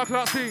 a bomber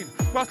clot scene.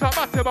 Rush clot,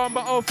 batty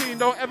bomber, oh fiend.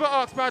 Don't ever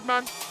ask bad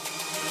man.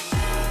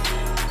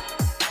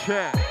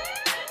 Check.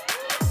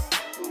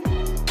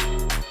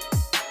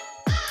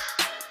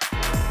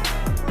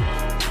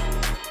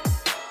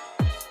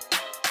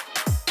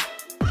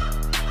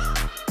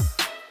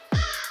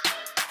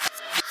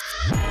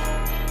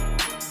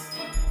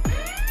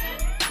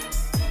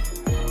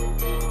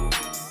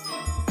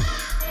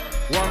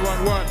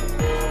 One.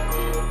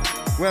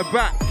 We're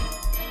back.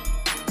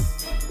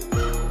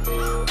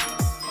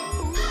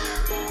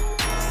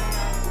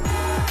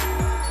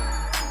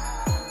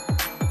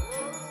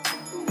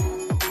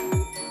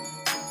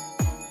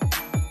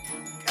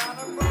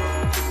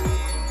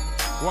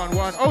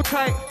 One. Hold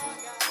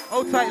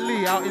tight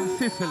Lee out in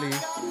Sicily.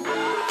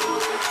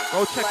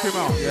 Go check him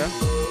out, yeah?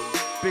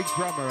 Big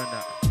drummer and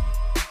that.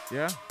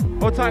 Yeah?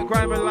 Hold tight,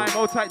 Grime and Lime.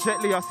 Hold tight,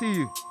 Jet Li. I see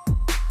you.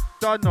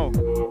 Don't know.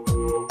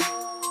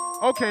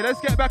 Okay, let's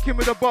get back in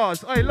with the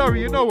bars. Hey,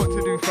 Laurie, you know what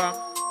to do, fam.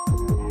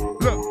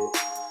 Look.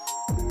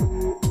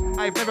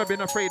 I've never been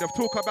afraid of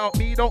talk about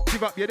me, don't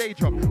give up your day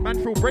job.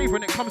 Man feel brave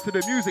when it comes to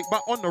the music,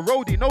 but on the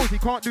road he knows he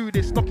can't do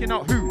this. Knocking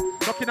out who?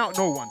 Knocking out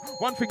no one.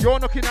 One thing you're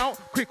knocking out,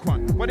 quick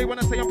one. When they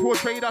wanna say I'm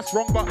portrayed, that's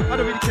wrong, but I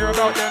don't really care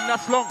about them,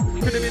 that's long.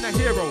 Could have been a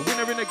hero,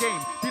 winner in a game.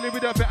 Dealing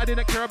with a vet, I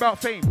didn't care about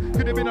fame.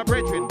 Could have been a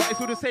brethren, but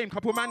it's all the same.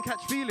 Couple man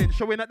catch feelings,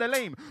 showing at the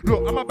lame.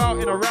 Look, I'm about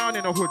in around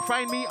in the hood.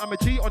 Find me, I'm a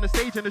G on the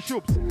stage in the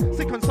shoops.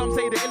 Sick and some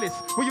say the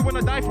illest. Well, you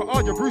wanna die for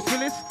Arja, Bruce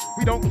Willis?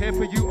 We don't care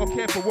for you or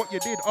care for what you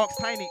did. Ask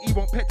Tiny, he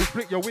won't pet to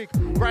split your wig.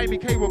 Grimy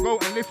K will go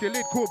and lift your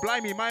lid. Cool,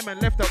 blimey, my man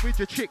left up with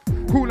your chick.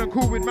 Cool and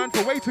cool with man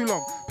for way too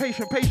long.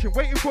 Patient,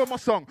 waiting for my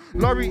song.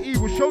 Laurie E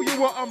will show you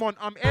what I'm on.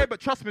 I'm air,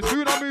 but trust me,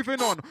 soon I'm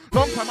moving on.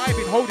 Long time I've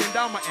been holding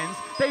down my ends.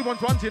 Day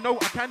ones, you know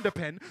I can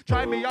depend.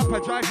 Try me up, I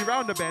drive you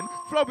round the bend.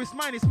 Flow is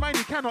mine,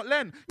 you cannot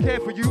lend. Care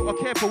for you or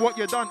care for what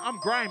you done. I'm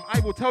Grime, I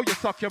will tell you,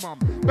 suck your mum.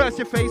 Burst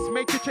your face,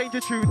 make you change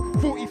your tune.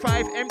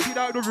 45, emptied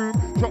out the room.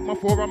 Drop my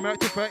 4, I'm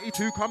to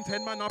 32. Come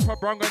 10 man up, I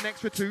brung an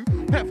extra 2.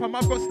 Pet fam,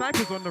 I've got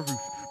snipers on the roof.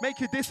 Make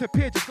you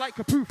disappear just like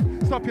a poof.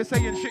 Stop you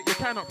saying shit you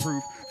cannot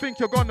prove. Think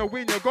you're gonna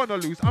win, you're gonna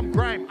lose. I'm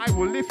Grime, I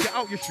will lift you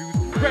out your shoes.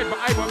 Red, but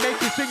I will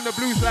make you sing the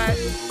blues like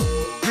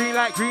green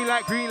light, green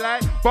light, green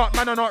light. But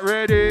man are not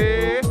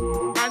ready.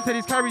 Man said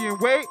he's carrying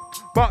weight,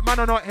 but man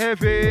are not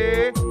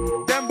heavy.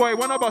 Them boy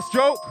wanna bust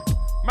joke.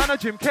 Man a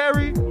Jim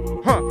Carrey.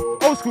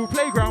 Old school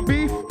playground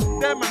beef.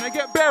 Them man I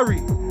get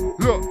buried.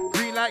 Look,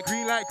 green light,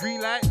 green light, green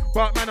light.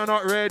 But man are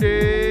not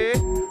ready.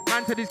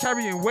 Man said he's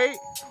carrying weight,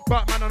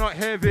 but man are not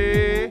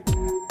heavy.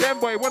 Them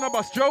boy wanna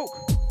bust joke.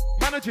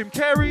 Man a Jim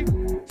Carrey.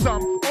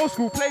 Some old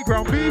school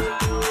playground beef.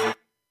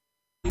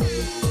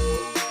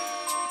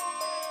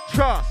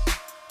 Trust.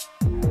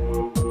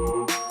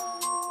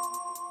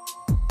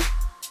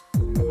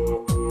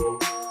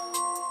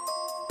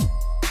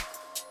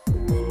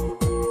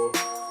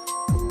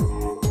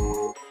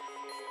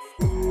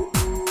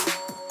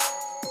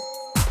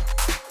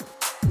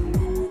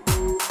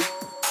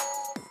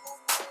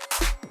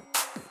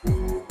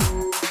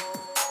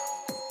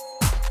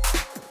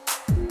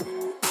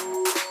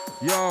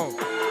 Yo,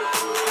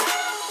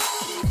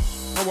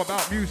 know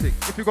about music.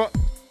 If you got,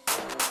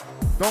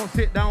 don't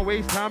sit down,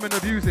 waste time and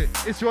abuse it.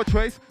 It's your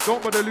choice,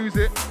 don't bother lose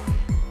it.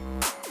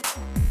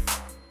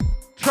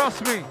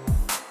 Trust me,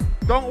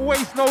 don't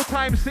waste no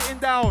time sitting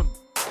down.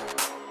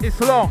 It's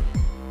long.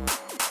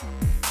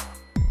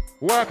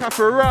 Work have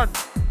to run.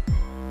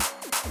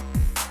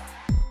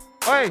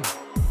 Hey,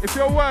 if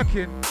you're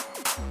working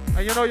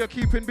and you know you're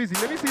keeping busy,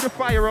 let me see the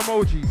fire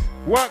emojis.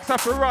 Works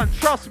have to run,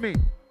 trust me.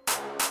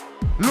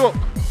 Look.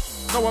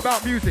 Know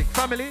about music.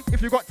 Family,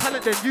 if you got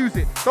talent, then use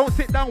it. Don't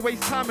sit down,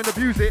 waste time and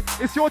abuse it.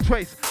 It's your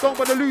choice, don't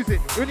bother lose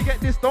it. When you get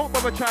this, don't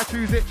bother try to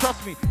choose it.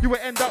 Trust me, you will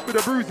end up with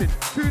a bruising.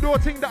 Two-door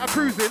ting that are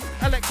cruising.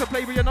 Alexa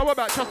play what you know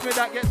about, trust me,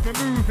 that gets me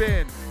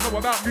moving. Know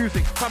about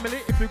music. Family,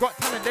 if you got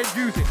talent, then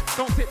use it.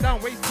 Don't sit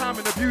down, waste time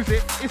and abuse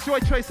it. It's your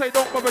choice, say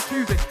don't bother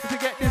choose it. If you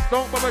get this,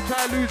 don't bother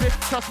try to lose it.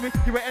 Trust me,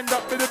 you will end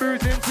up with a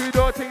bruising.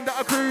 Two-door ting that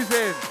are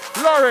cruising.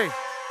 Laurie.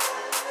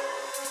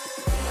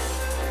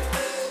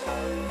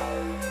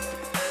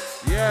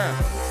 Yeah.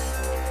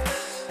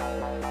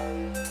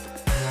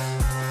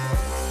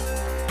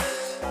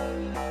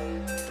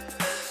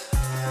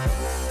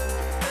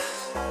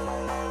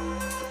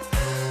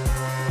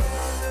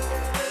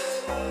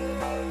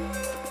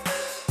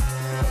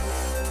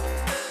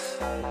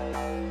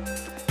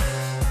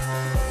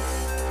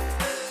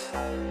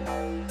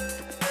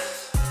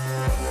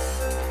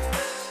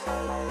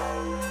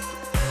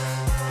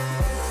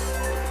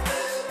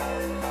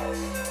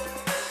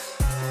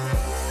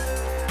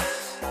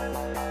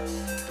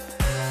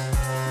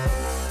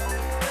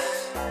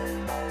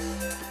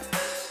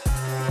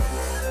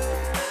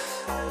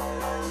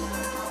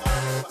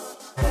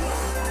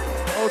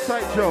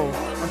 Tight Joe,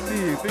 I see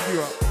you, big you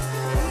up.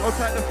 Hold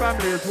tight the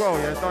family as well,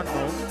 yeah, done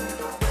know.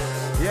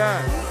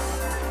 Yeah.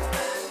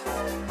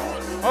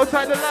 Hold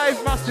tight the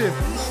live, massive.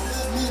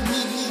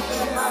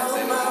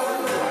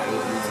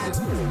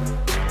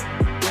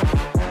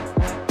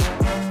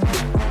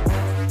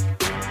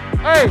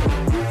 Hey!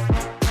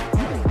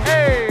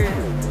 Hey!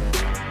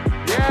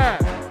 Yeah!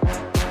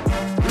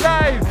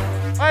 Live!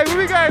 Hey, where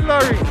we going,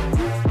 Laurie?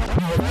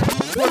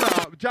 Pull it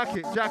up,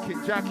 jacket.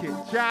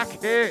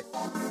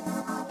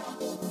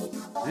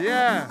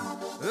 Yeah,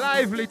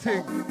 lively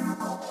thing.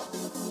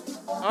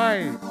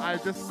 Aye, I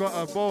just got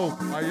a bowl.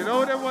 You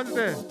know them ones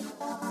there?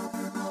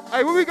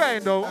 Aye, where we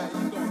going though?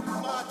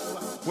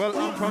 Well,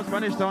 I'm from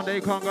Spanish Town, they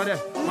can't go there.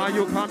 Man,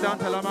 you calm down,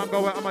 tell a man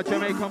go where I'm a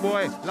Jamaican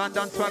boy.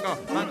 London swagger,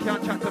 man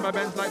can't chat to my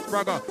Benz like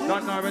Spragger.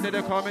 Done already,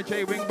 they call me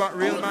J Wing, but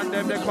real man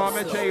them, they call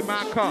me J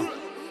Macca.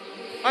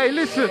 Aye,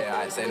 listen. Yeah,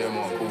 I say no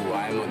more, cool,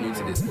 I'm not new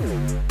to this.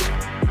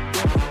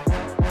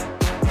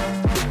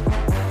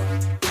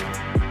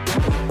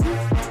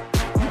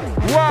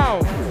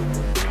 Wow!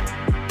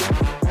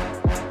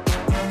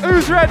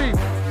 Who's ready?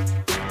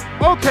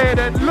 Okay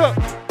then, look.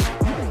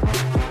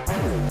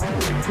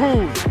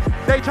 Cool.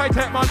 They try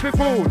take man for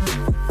fool.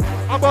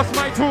 I bust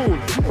my tool.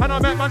 And I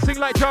make man sing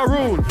like Ja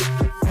Rule.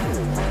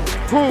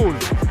 Cool.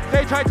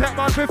 They try take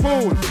man for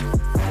fool.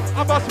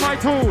 I bust my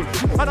tool.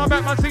 And I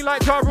make man sing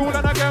like Ja Rule.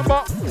 And again,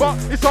 but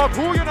it's all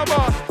cool, you know,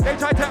 boss. They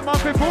try take man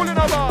for fool, you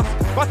know, boss.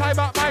 But I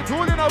back my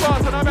tool, you know,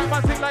 boss. And I make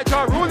man sing like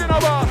Ja Rule, you know,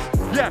 boss.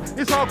 Yeah,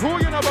 it's all cool,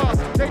 you know, boss.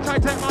 They try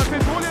take man for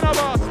fool, you know,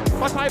 boss.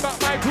 But I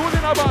back my tool,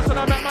 you know, boss. And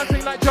I make man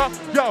sing like Ja.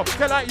 Yo,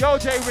 they're like, yo,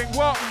 J-Wing,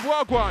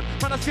 walk one.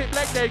 Man, I skip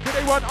leg day, cause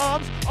they want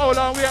arms. Hold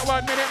on, we at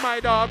 1 minute, my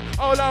dog.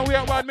 Hold on, we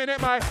at 1 minute,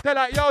 my. They're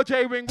like, yo,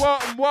 J-Wing,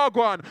 walk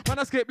one. Man,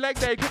 I skip leg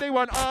day, cause they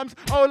want arms.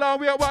 Hold on,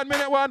 we at 1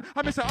 minute, one.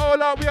 I miss it,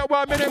 hold on, we at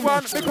 1 minute,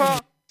 one.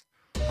 Because,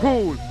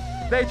 cool.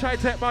 They try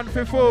take man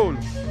for fool.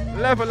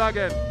 Level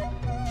again.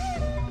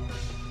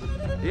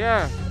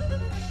 Yeah.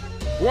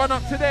 One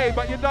up today,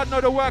 but you don't know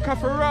the work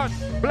of a run.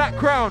 Black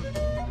Crown.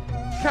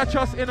 Catch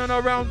us in and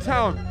around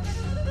town.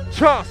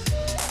 Trust.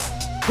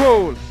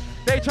 Cool.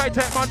 They try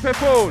take man for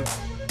fool.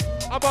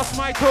 I bust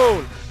my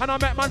tool. And I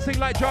make man sing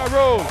like Ja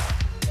Rule.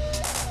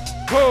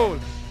 Cool.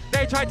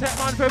 They try take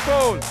man for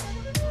fool.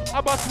 I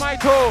bust my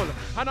tool.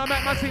 And I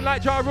make man sing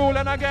like Ja Rule.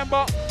 And again,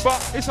 but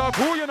it's all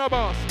cool, you know,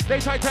 boss. They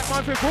try take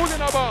man for fool, you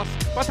know, boss.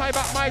 But I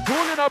back my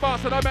tool, you know,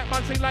 boss. And I make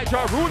man sing like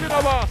Ja Rule, you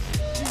know, boss.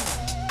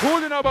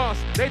 Cool in a boss.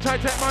 They try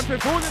to take man for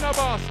fool in a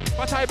boss.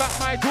 But I back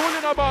my tool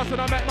in a boss. And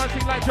I make man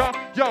sing like Ja.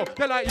 Yo,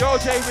 they're like, yo,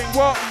 J-Wing,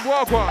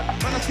 walk one.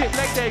 Man, I skip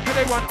leg day, cause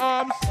they want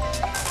arms.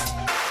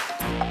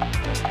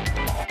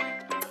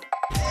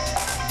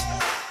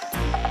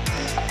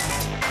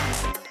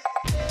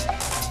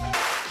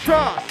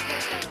 Trust.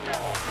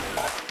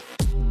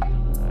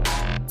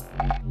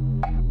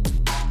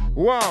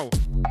 Wow.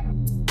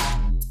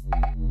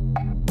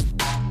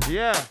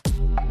 Yeah.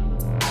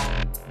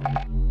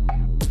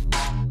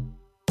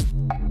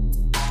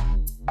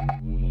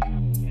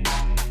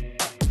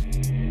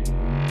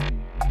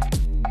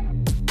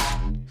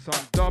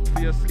 Some dub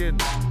for your skin.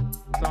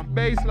 Some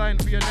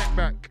baseline for your neck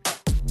back.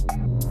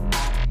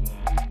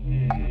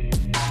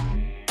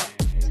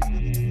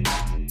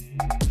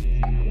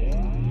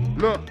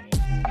 Look.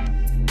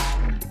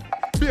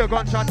 Be a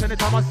gunshot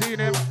anytime I seen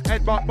him.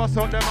 Head back, bust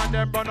out them and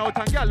them run out.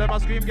 And gal them a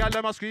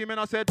scream, and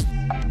I said,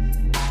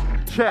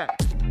 check.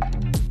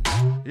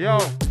 Yo.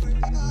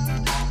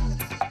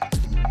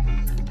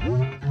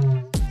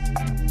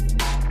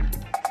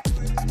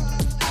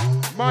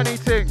 Money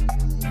thing.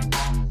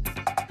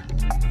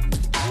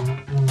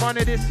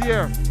 Money this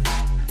year.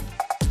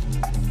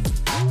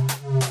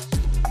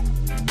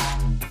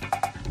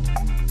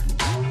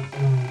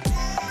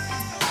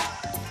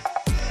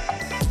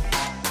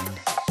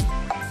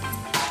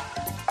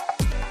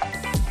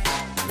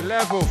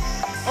 Level.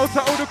 Out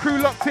to all the crew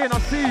locked in, I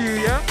see you,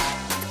 yeah?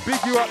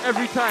 Big you up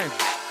every time.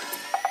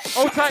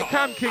 Hold tight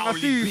Cam King, I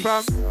see you,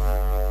 fam.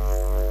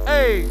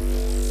 Hey.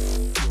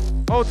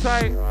 Hold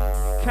tight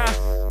Cass,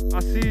 I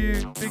see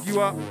you. Big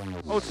you up.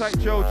 Hold tight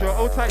Jojo,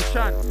 hold tight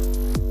Shan.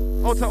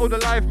 Hold tight all the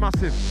live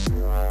massive.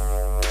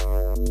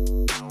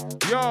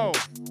 Yo.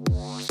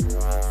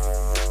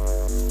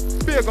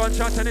 Be a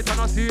gunshot anytime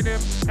I seen him.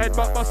 Head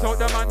back, bust out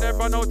them and them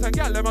run out. And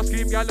gal them a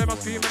scream,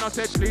 and I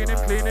said clean him.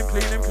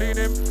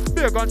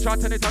 Be a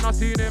gunshot anytime I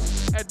seen him.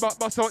 Head back,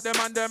 bust out them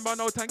and them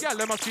run out. And gal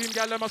them a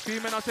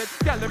scream, and I said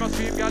gal them a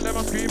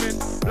screaming.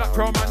 Black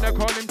Crown man, they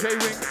call him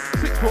J-Wing.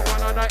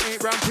 6'1" and I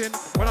ain't ramping.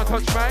 When I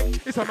touch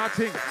mic, it's a mad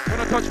thing. When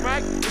I touch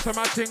mic, it's a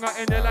mad thing. I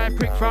end your life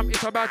quick fam,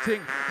 it's a bad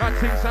thing. Bad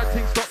thing, sad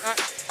thing, stop that.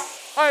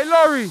 Hey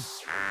Laurie.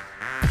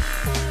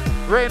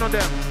 Rain on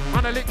them.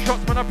 Man, I lick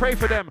shots when I pray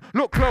for them.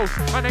 Look close,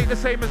 man ain't the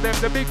same as them.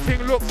 The big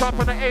thing looks up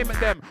and I aim at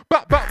them.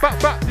 Back,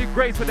 big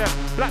grace for them.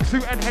 Black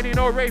suit and Henny,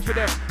 no ray for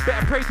them.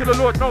 Better pray to the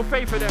Lord, no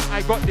faith for them.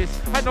 I got this,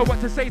 I know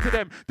what to say to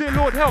them. Dear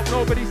Lord help,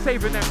 nobody's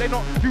saving them. They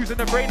not using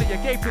the brain that you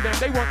gave to them.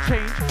 They want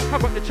change, I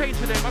got the change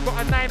for them. I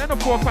got a 9 and a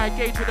 4-5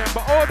 gauge for them.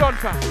 But hold on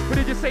fam, what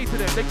did you say to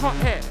them? They can't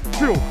hear,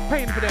 feel,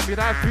 pain for them. You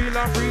die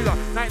feeler,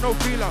 night no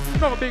feeler.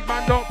 No big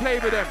man, don't play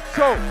with them.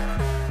 So,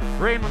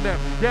 rain on them.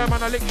 Yeah,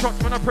 man, I lick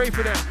shots when I pray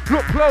for them.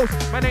 Look close,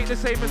 man ain't the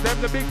same as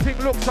them. The big thing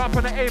looks up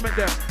and I aim at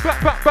them.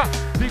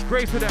 Back, big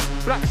grace for them.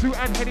 Black suit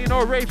and Henny,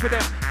 no ray for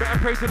them. Better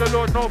pray to the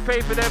Lord, no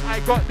faith for them.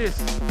 I got this.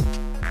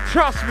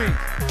 Trust me.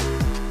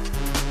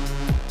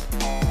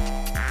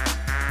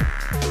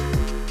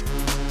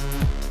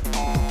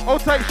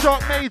 Old tight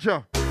Shark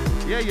Major.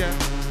 Yeah.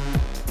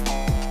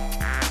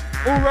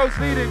 All roads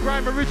leading,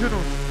 Grime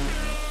Originals.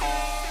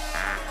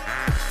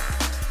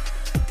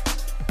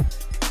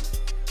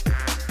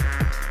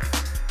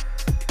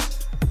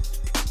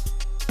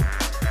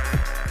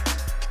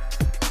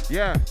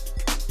 Yeah.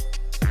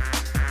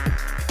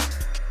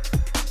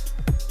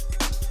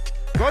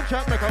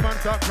 Gunshot make a man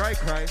start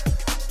cry.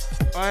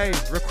 Aye,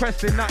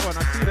 requesting that one.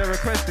 I see they're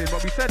requesting,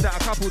 but we said that a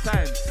couple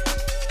times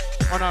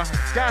on a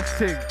gas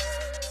thing.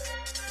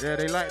 Yeah,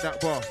 they like that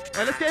bar.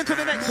 Hey, let's get into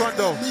the next one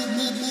though.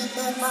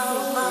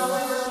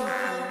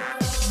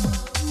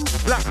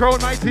 Black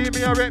Crown, my team,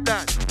 me a rep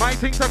that. My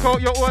thing take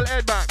out your whole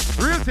head back.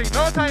 Real thing,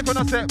 no time for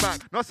no setback.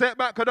 No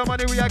setback, cause the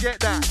money we a get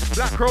that.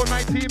 Black Crown,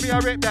 my team, me a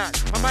rep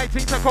that. And my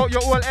thing take out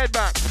your whole head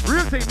back.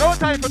 Real thing, no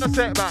time for no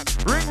setback.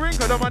 Ring, ring,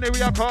 cause the money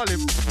we a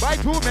calling. Buy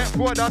 2 met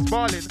 4, that's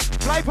balling.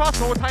 Fly past,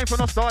 no time for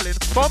no stalling.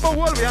 Bomb a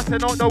wall, we a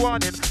send out the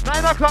warning.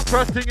 9 o'clock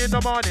first thing in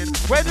the morning.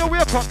 When you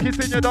wake up,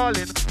 kissing your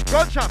darling.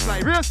 Gunshot fly,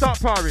 real start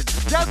pouring.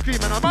 Girl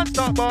screaming, a man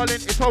start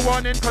balling. It's a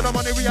warning, cause the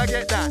money we a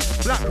get that.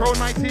 Black Crown,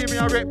 my team, me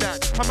a rep that.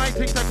 And my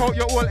thing take out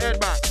your whole head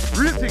back.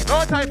 Real thing,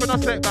 no time for no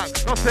setback.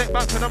 No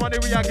setback, cause the money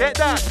we a get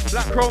that.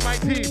 Black Crown, my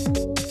team.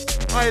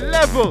 I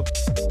level.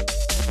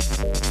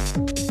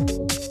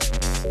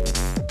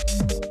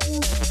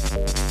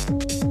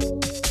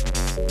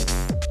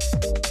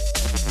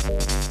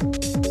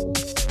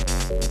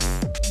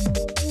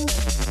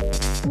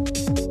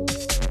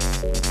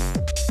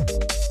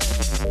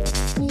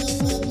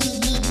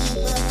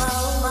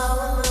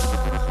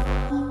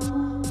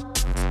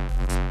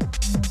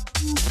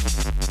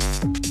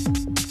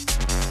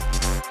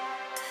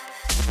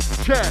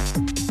 Check.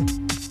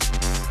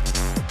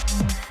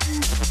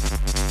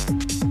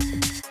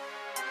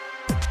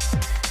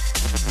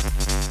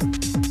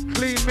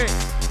 Clean mix.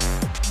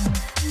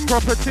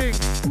 Proper thing.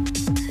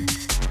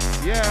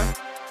 Yeah.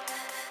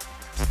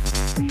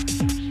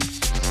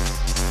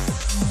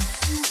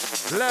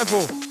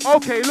 Level.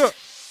 Okay, look.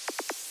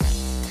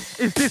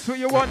 Is this what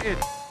you wanted?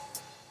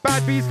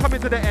 Bad bees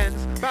coming to the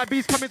ends. Bad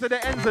bees coming to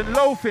the ends and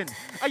loafing.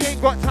 I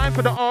ain't got time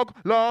for the og,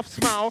 laugh,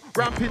 smile,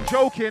 ramping,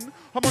 joking.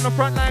 I'm on the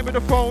front line with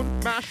the phone,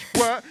 mash,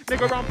 work,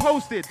 nigga, I'm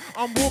posted.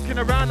 I'm walking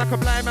around like a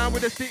blind man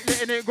with a stick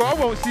letting it go. I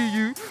won't see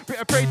you.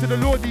 Better pray to the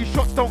Lord these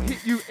shots don't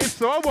hit you. If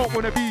so, I won't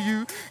wanna be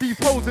you. These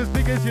holes as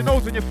big as your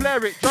nose when you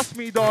flare it. Trust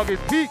me, dog,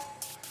 it's peak.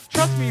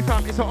 Trust me,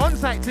 fam, it's an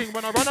on-site thing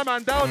when I run a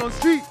man down on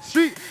street.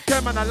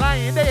 Them man are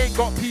lying, they ain't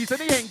got peace,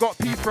 and they ain't got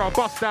peace for a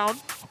bust down.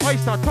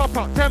 Oyster top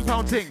up,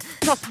 £10 thing.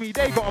 Trust me,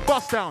 they got a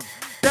bust down.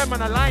 Them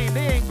man are lying,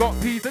 they ain't got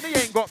peace, and they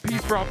ain't got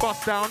peace for a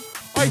bust down.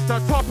 Oyster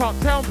top up,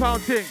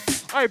 £10 thing.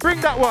 Alright, bring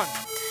that one.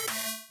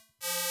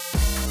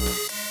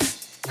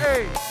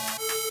 Hey.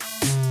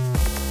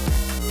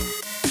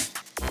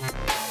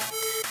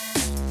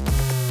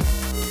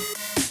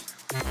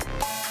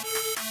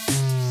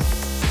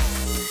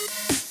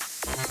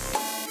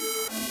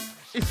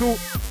 It's all.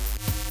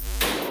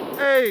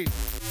 Hey.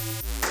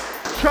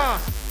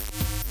 Trust.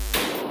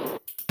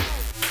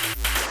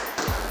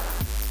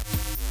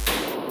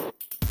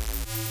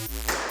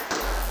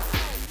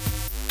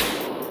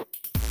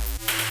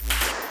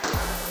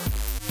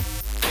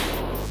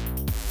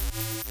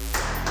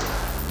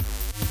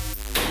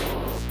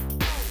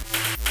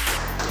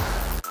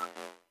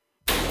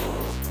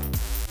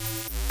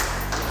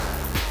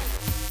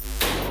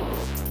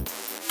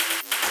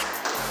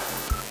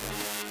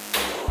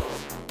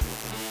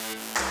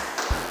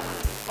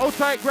 Hold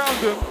tight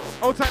Groundham,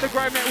 hold tight the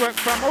Grime Network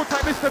fam, hold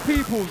tight Mr.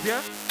 Peoples,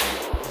 yeah?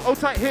 Hold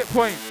tight Hit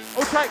Point,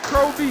 hold tight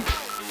Crow Beat,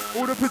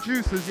 all the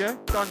producers, yeah?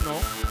 Done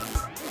now.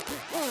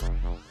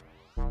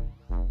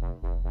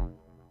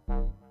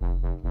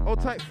 Hold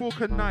tight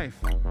Fork and Knife,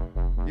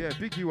 yeah,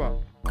 big you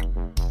up.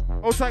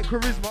 Hold tight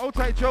Charisma, hold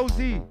tight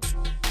Josie.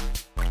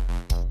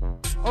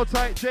 Hold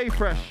tight J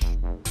Fresh,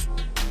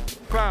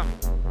 fam.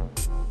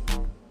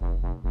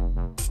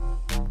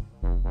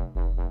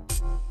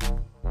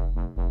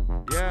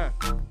 Yeah.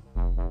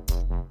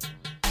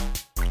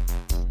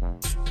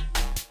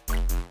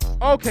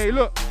 Okay,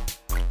 look.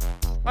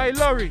 Hey,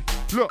 Laurie.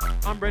 Look,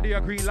 I'm ready, a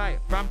green light.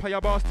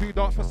 Vampire bars, 2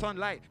 darts for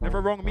sunlight. Never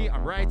wrong me,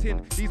 I'm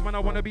writing. These men I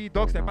wanna be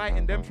dogs, they're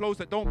biting them flows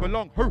that don't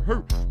belong. Hoo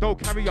hoo, don't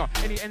carrier,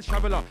 any ends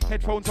traveller.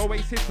 Headphones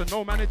oasis and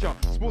no manager.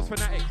 Sports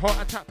fanatic, heart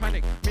attack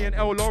panic. Me and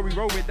L Laurie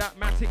roll with that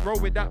matic, roll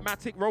with that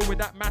matic, roll with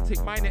that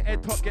matic. Mine at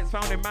Ed Top gets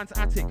found in man's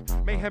attic.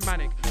 Mayhem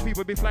manic,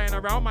 people be flying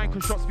around, mine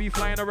can shots be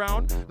flying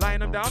around.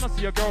 Lying them down, I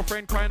see a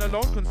girlfriend crying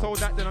alone. Console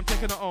that, then I'm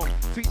taking her home.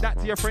 Tweet that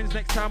to your friends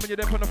next time when you're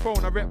there on the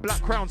phone. I rep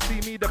Black Crown, see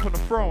me there on the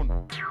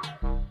throne.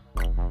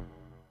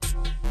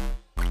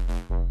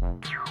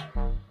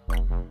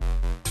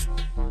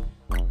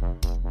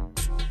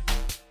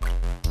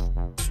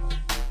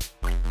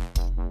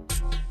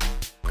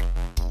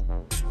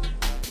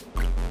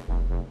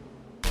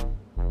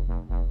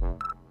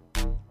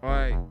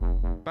 Alright,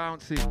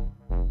 bouncy.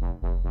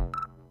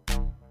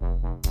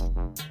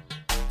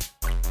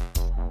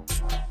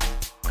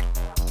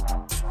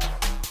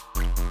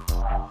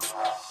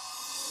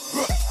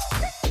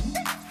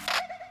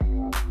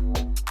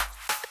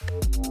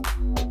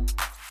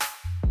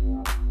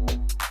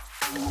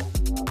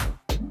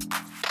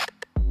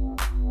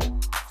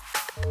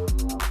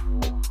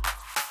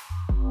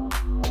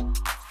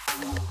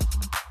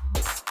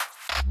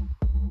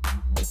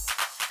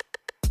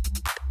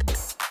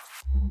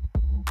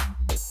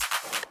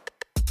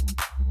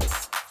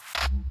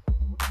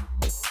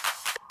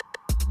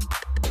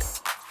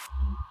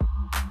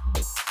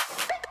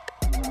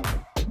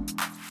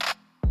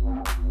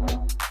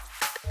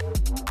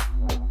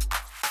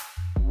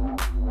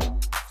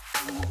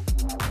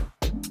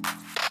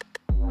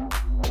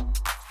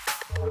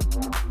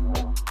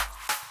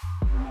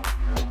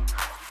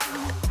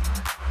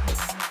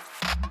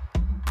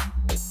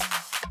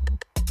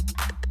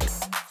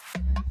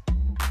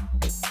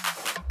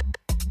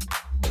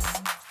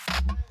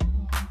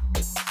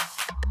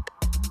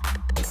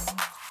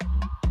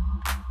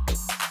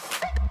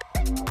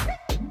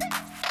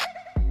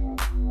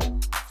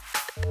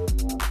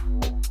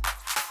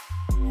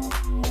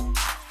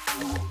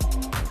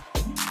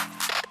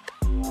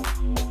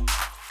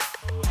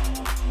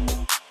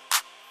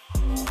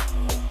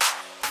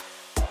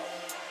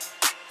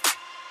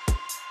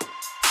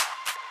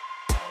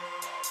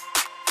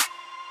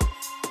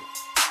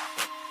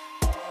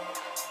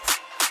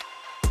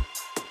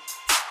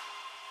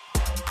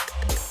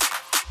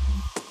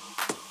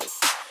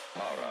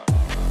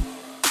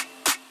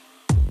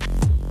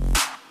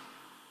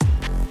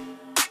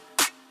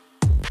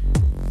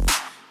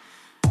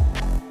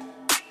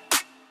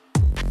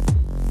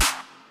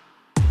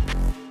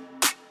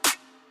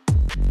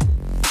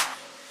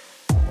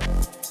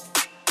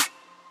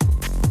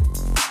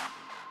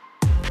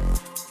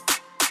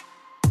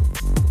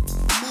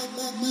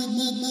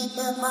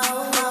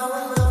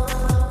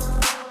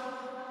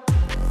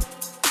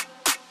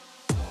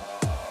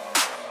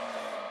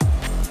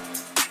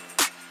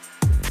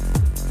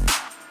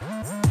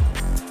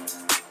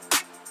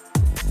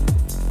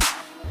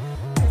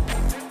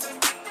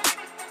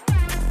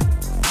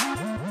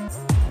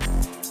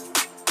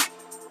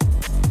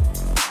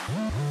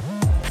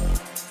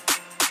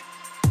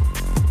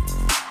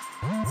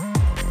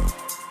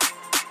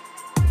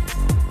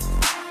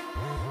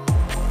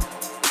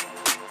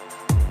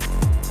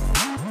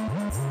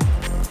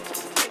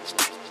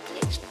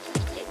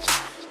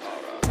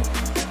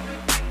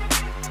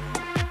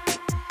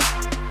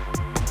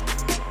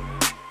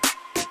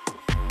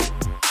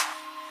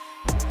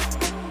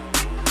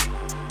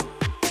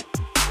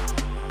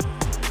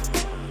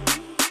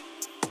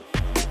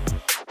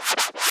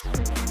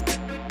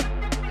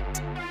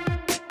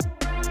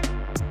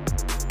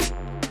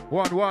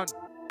 One.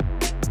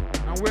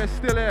 And we're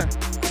still here.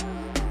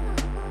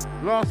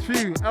 Last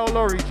few, L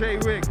Laurie, J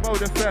Wing,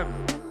 Mode FM.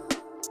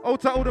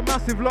 Out to all the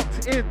massive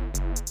locked in.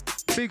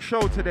 Big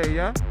show today,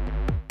 yeah?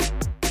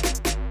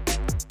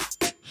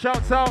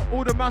 Shouts out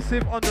all the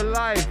massive on the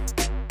live.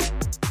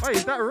 Hey,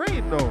 is that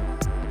rain though?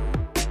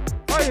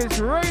 Hey, it's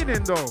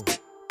raining though.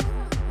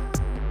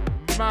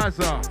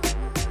 Mazza.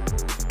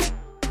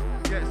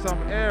 Get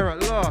some air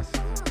at last.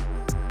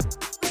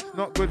 It's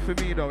not good for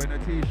me though in a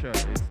t-shirt.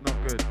 It's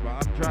not good,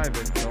 but I'm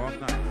driving, so I'm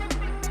nice.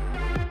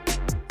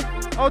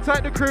 I'll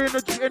take the crew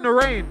in the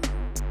rain.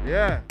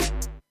 Yeah.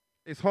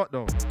 It's hot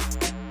though.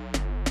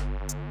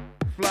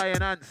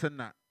 Flying ants and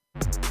that.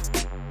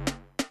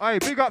 Aye,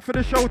 big up for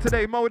the show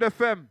today, Mode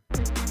FM.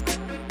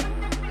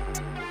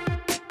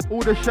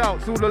 All the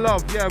shouts, all the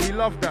love. Yeah, we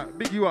love that.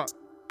 Big you up.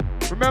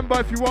 Remember,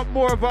 if you want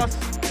more of us,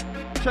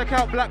 check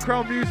out Black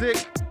Crown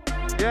Music.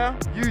 Yeah,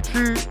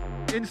 YouTube,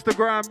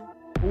 Instagram,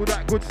 all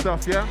that good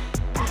stuff, yeah?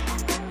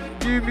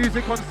 New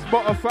music on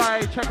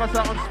Spotify. Check us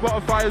out on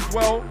Spotify as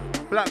well.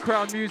 Black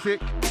Crown Music.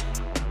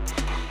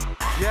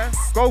 Yeah?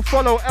 Go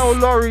follow L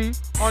Laurie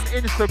on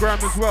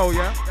Instagram as well,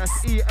 yeah?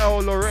 That's E-L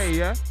Laurie,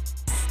 yeah?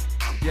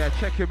 Yeah,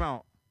 check him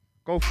out.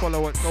 Go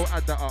follow it. Go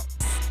add that up.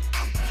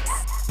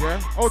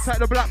 Yeah? Old Tight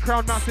the Black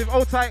Crown Massive.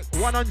 Old Tight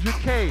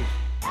 100K.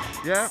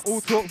 Yeah? All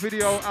Talk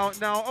video out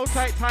now. Old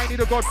Tight Tiny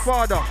the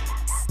Godfather.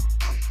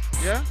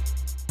 Yeah?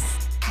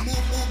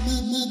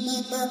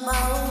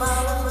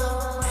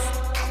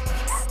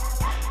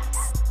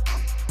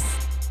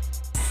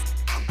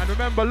 And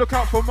remember, look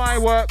out for my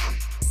work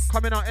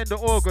coming out end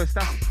of August.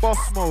 That's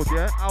Boss Mode,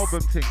 yeah?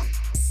 Album thing.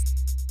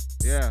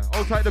 Yeah.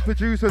 Old Tight the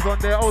producers on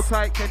there. Old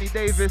Tight Kenny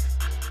Davis.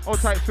 Old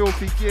Tight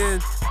Filthy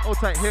Gears. Old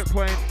Tight Hit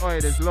Point. Oh, yeah,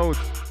 there's loads.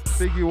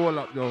 Big you all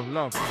up though.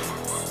 Love.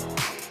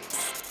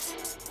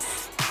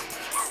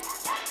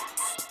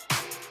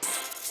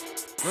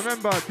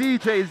 Remember,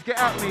 DJs, get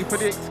at me for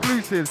the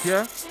exclusives,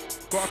 yeah?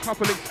 Got a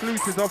couple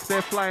exclusives off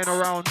there flying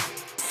around.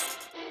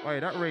 Oh, yeah,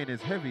 that rain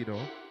is heavy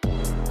though.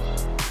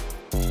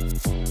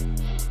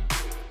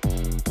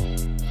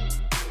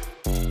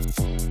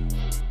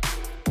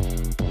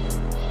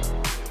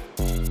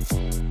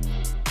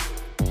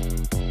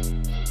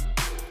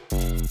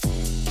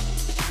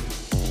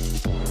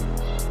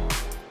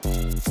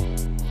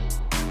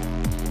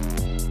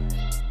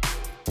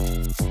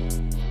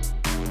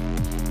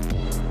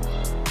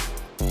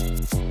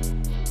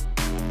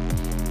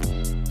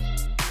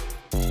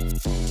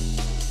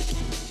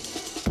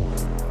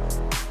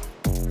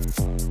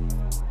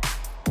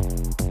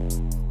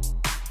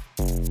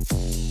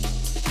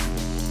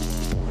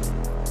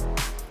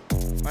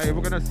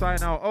 We're gonna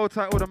sign out. All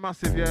tight, all the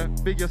massive, yeah.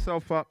 Big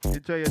yourself up.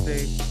 Enjoy your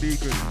day. Be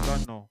good.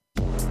 Done now.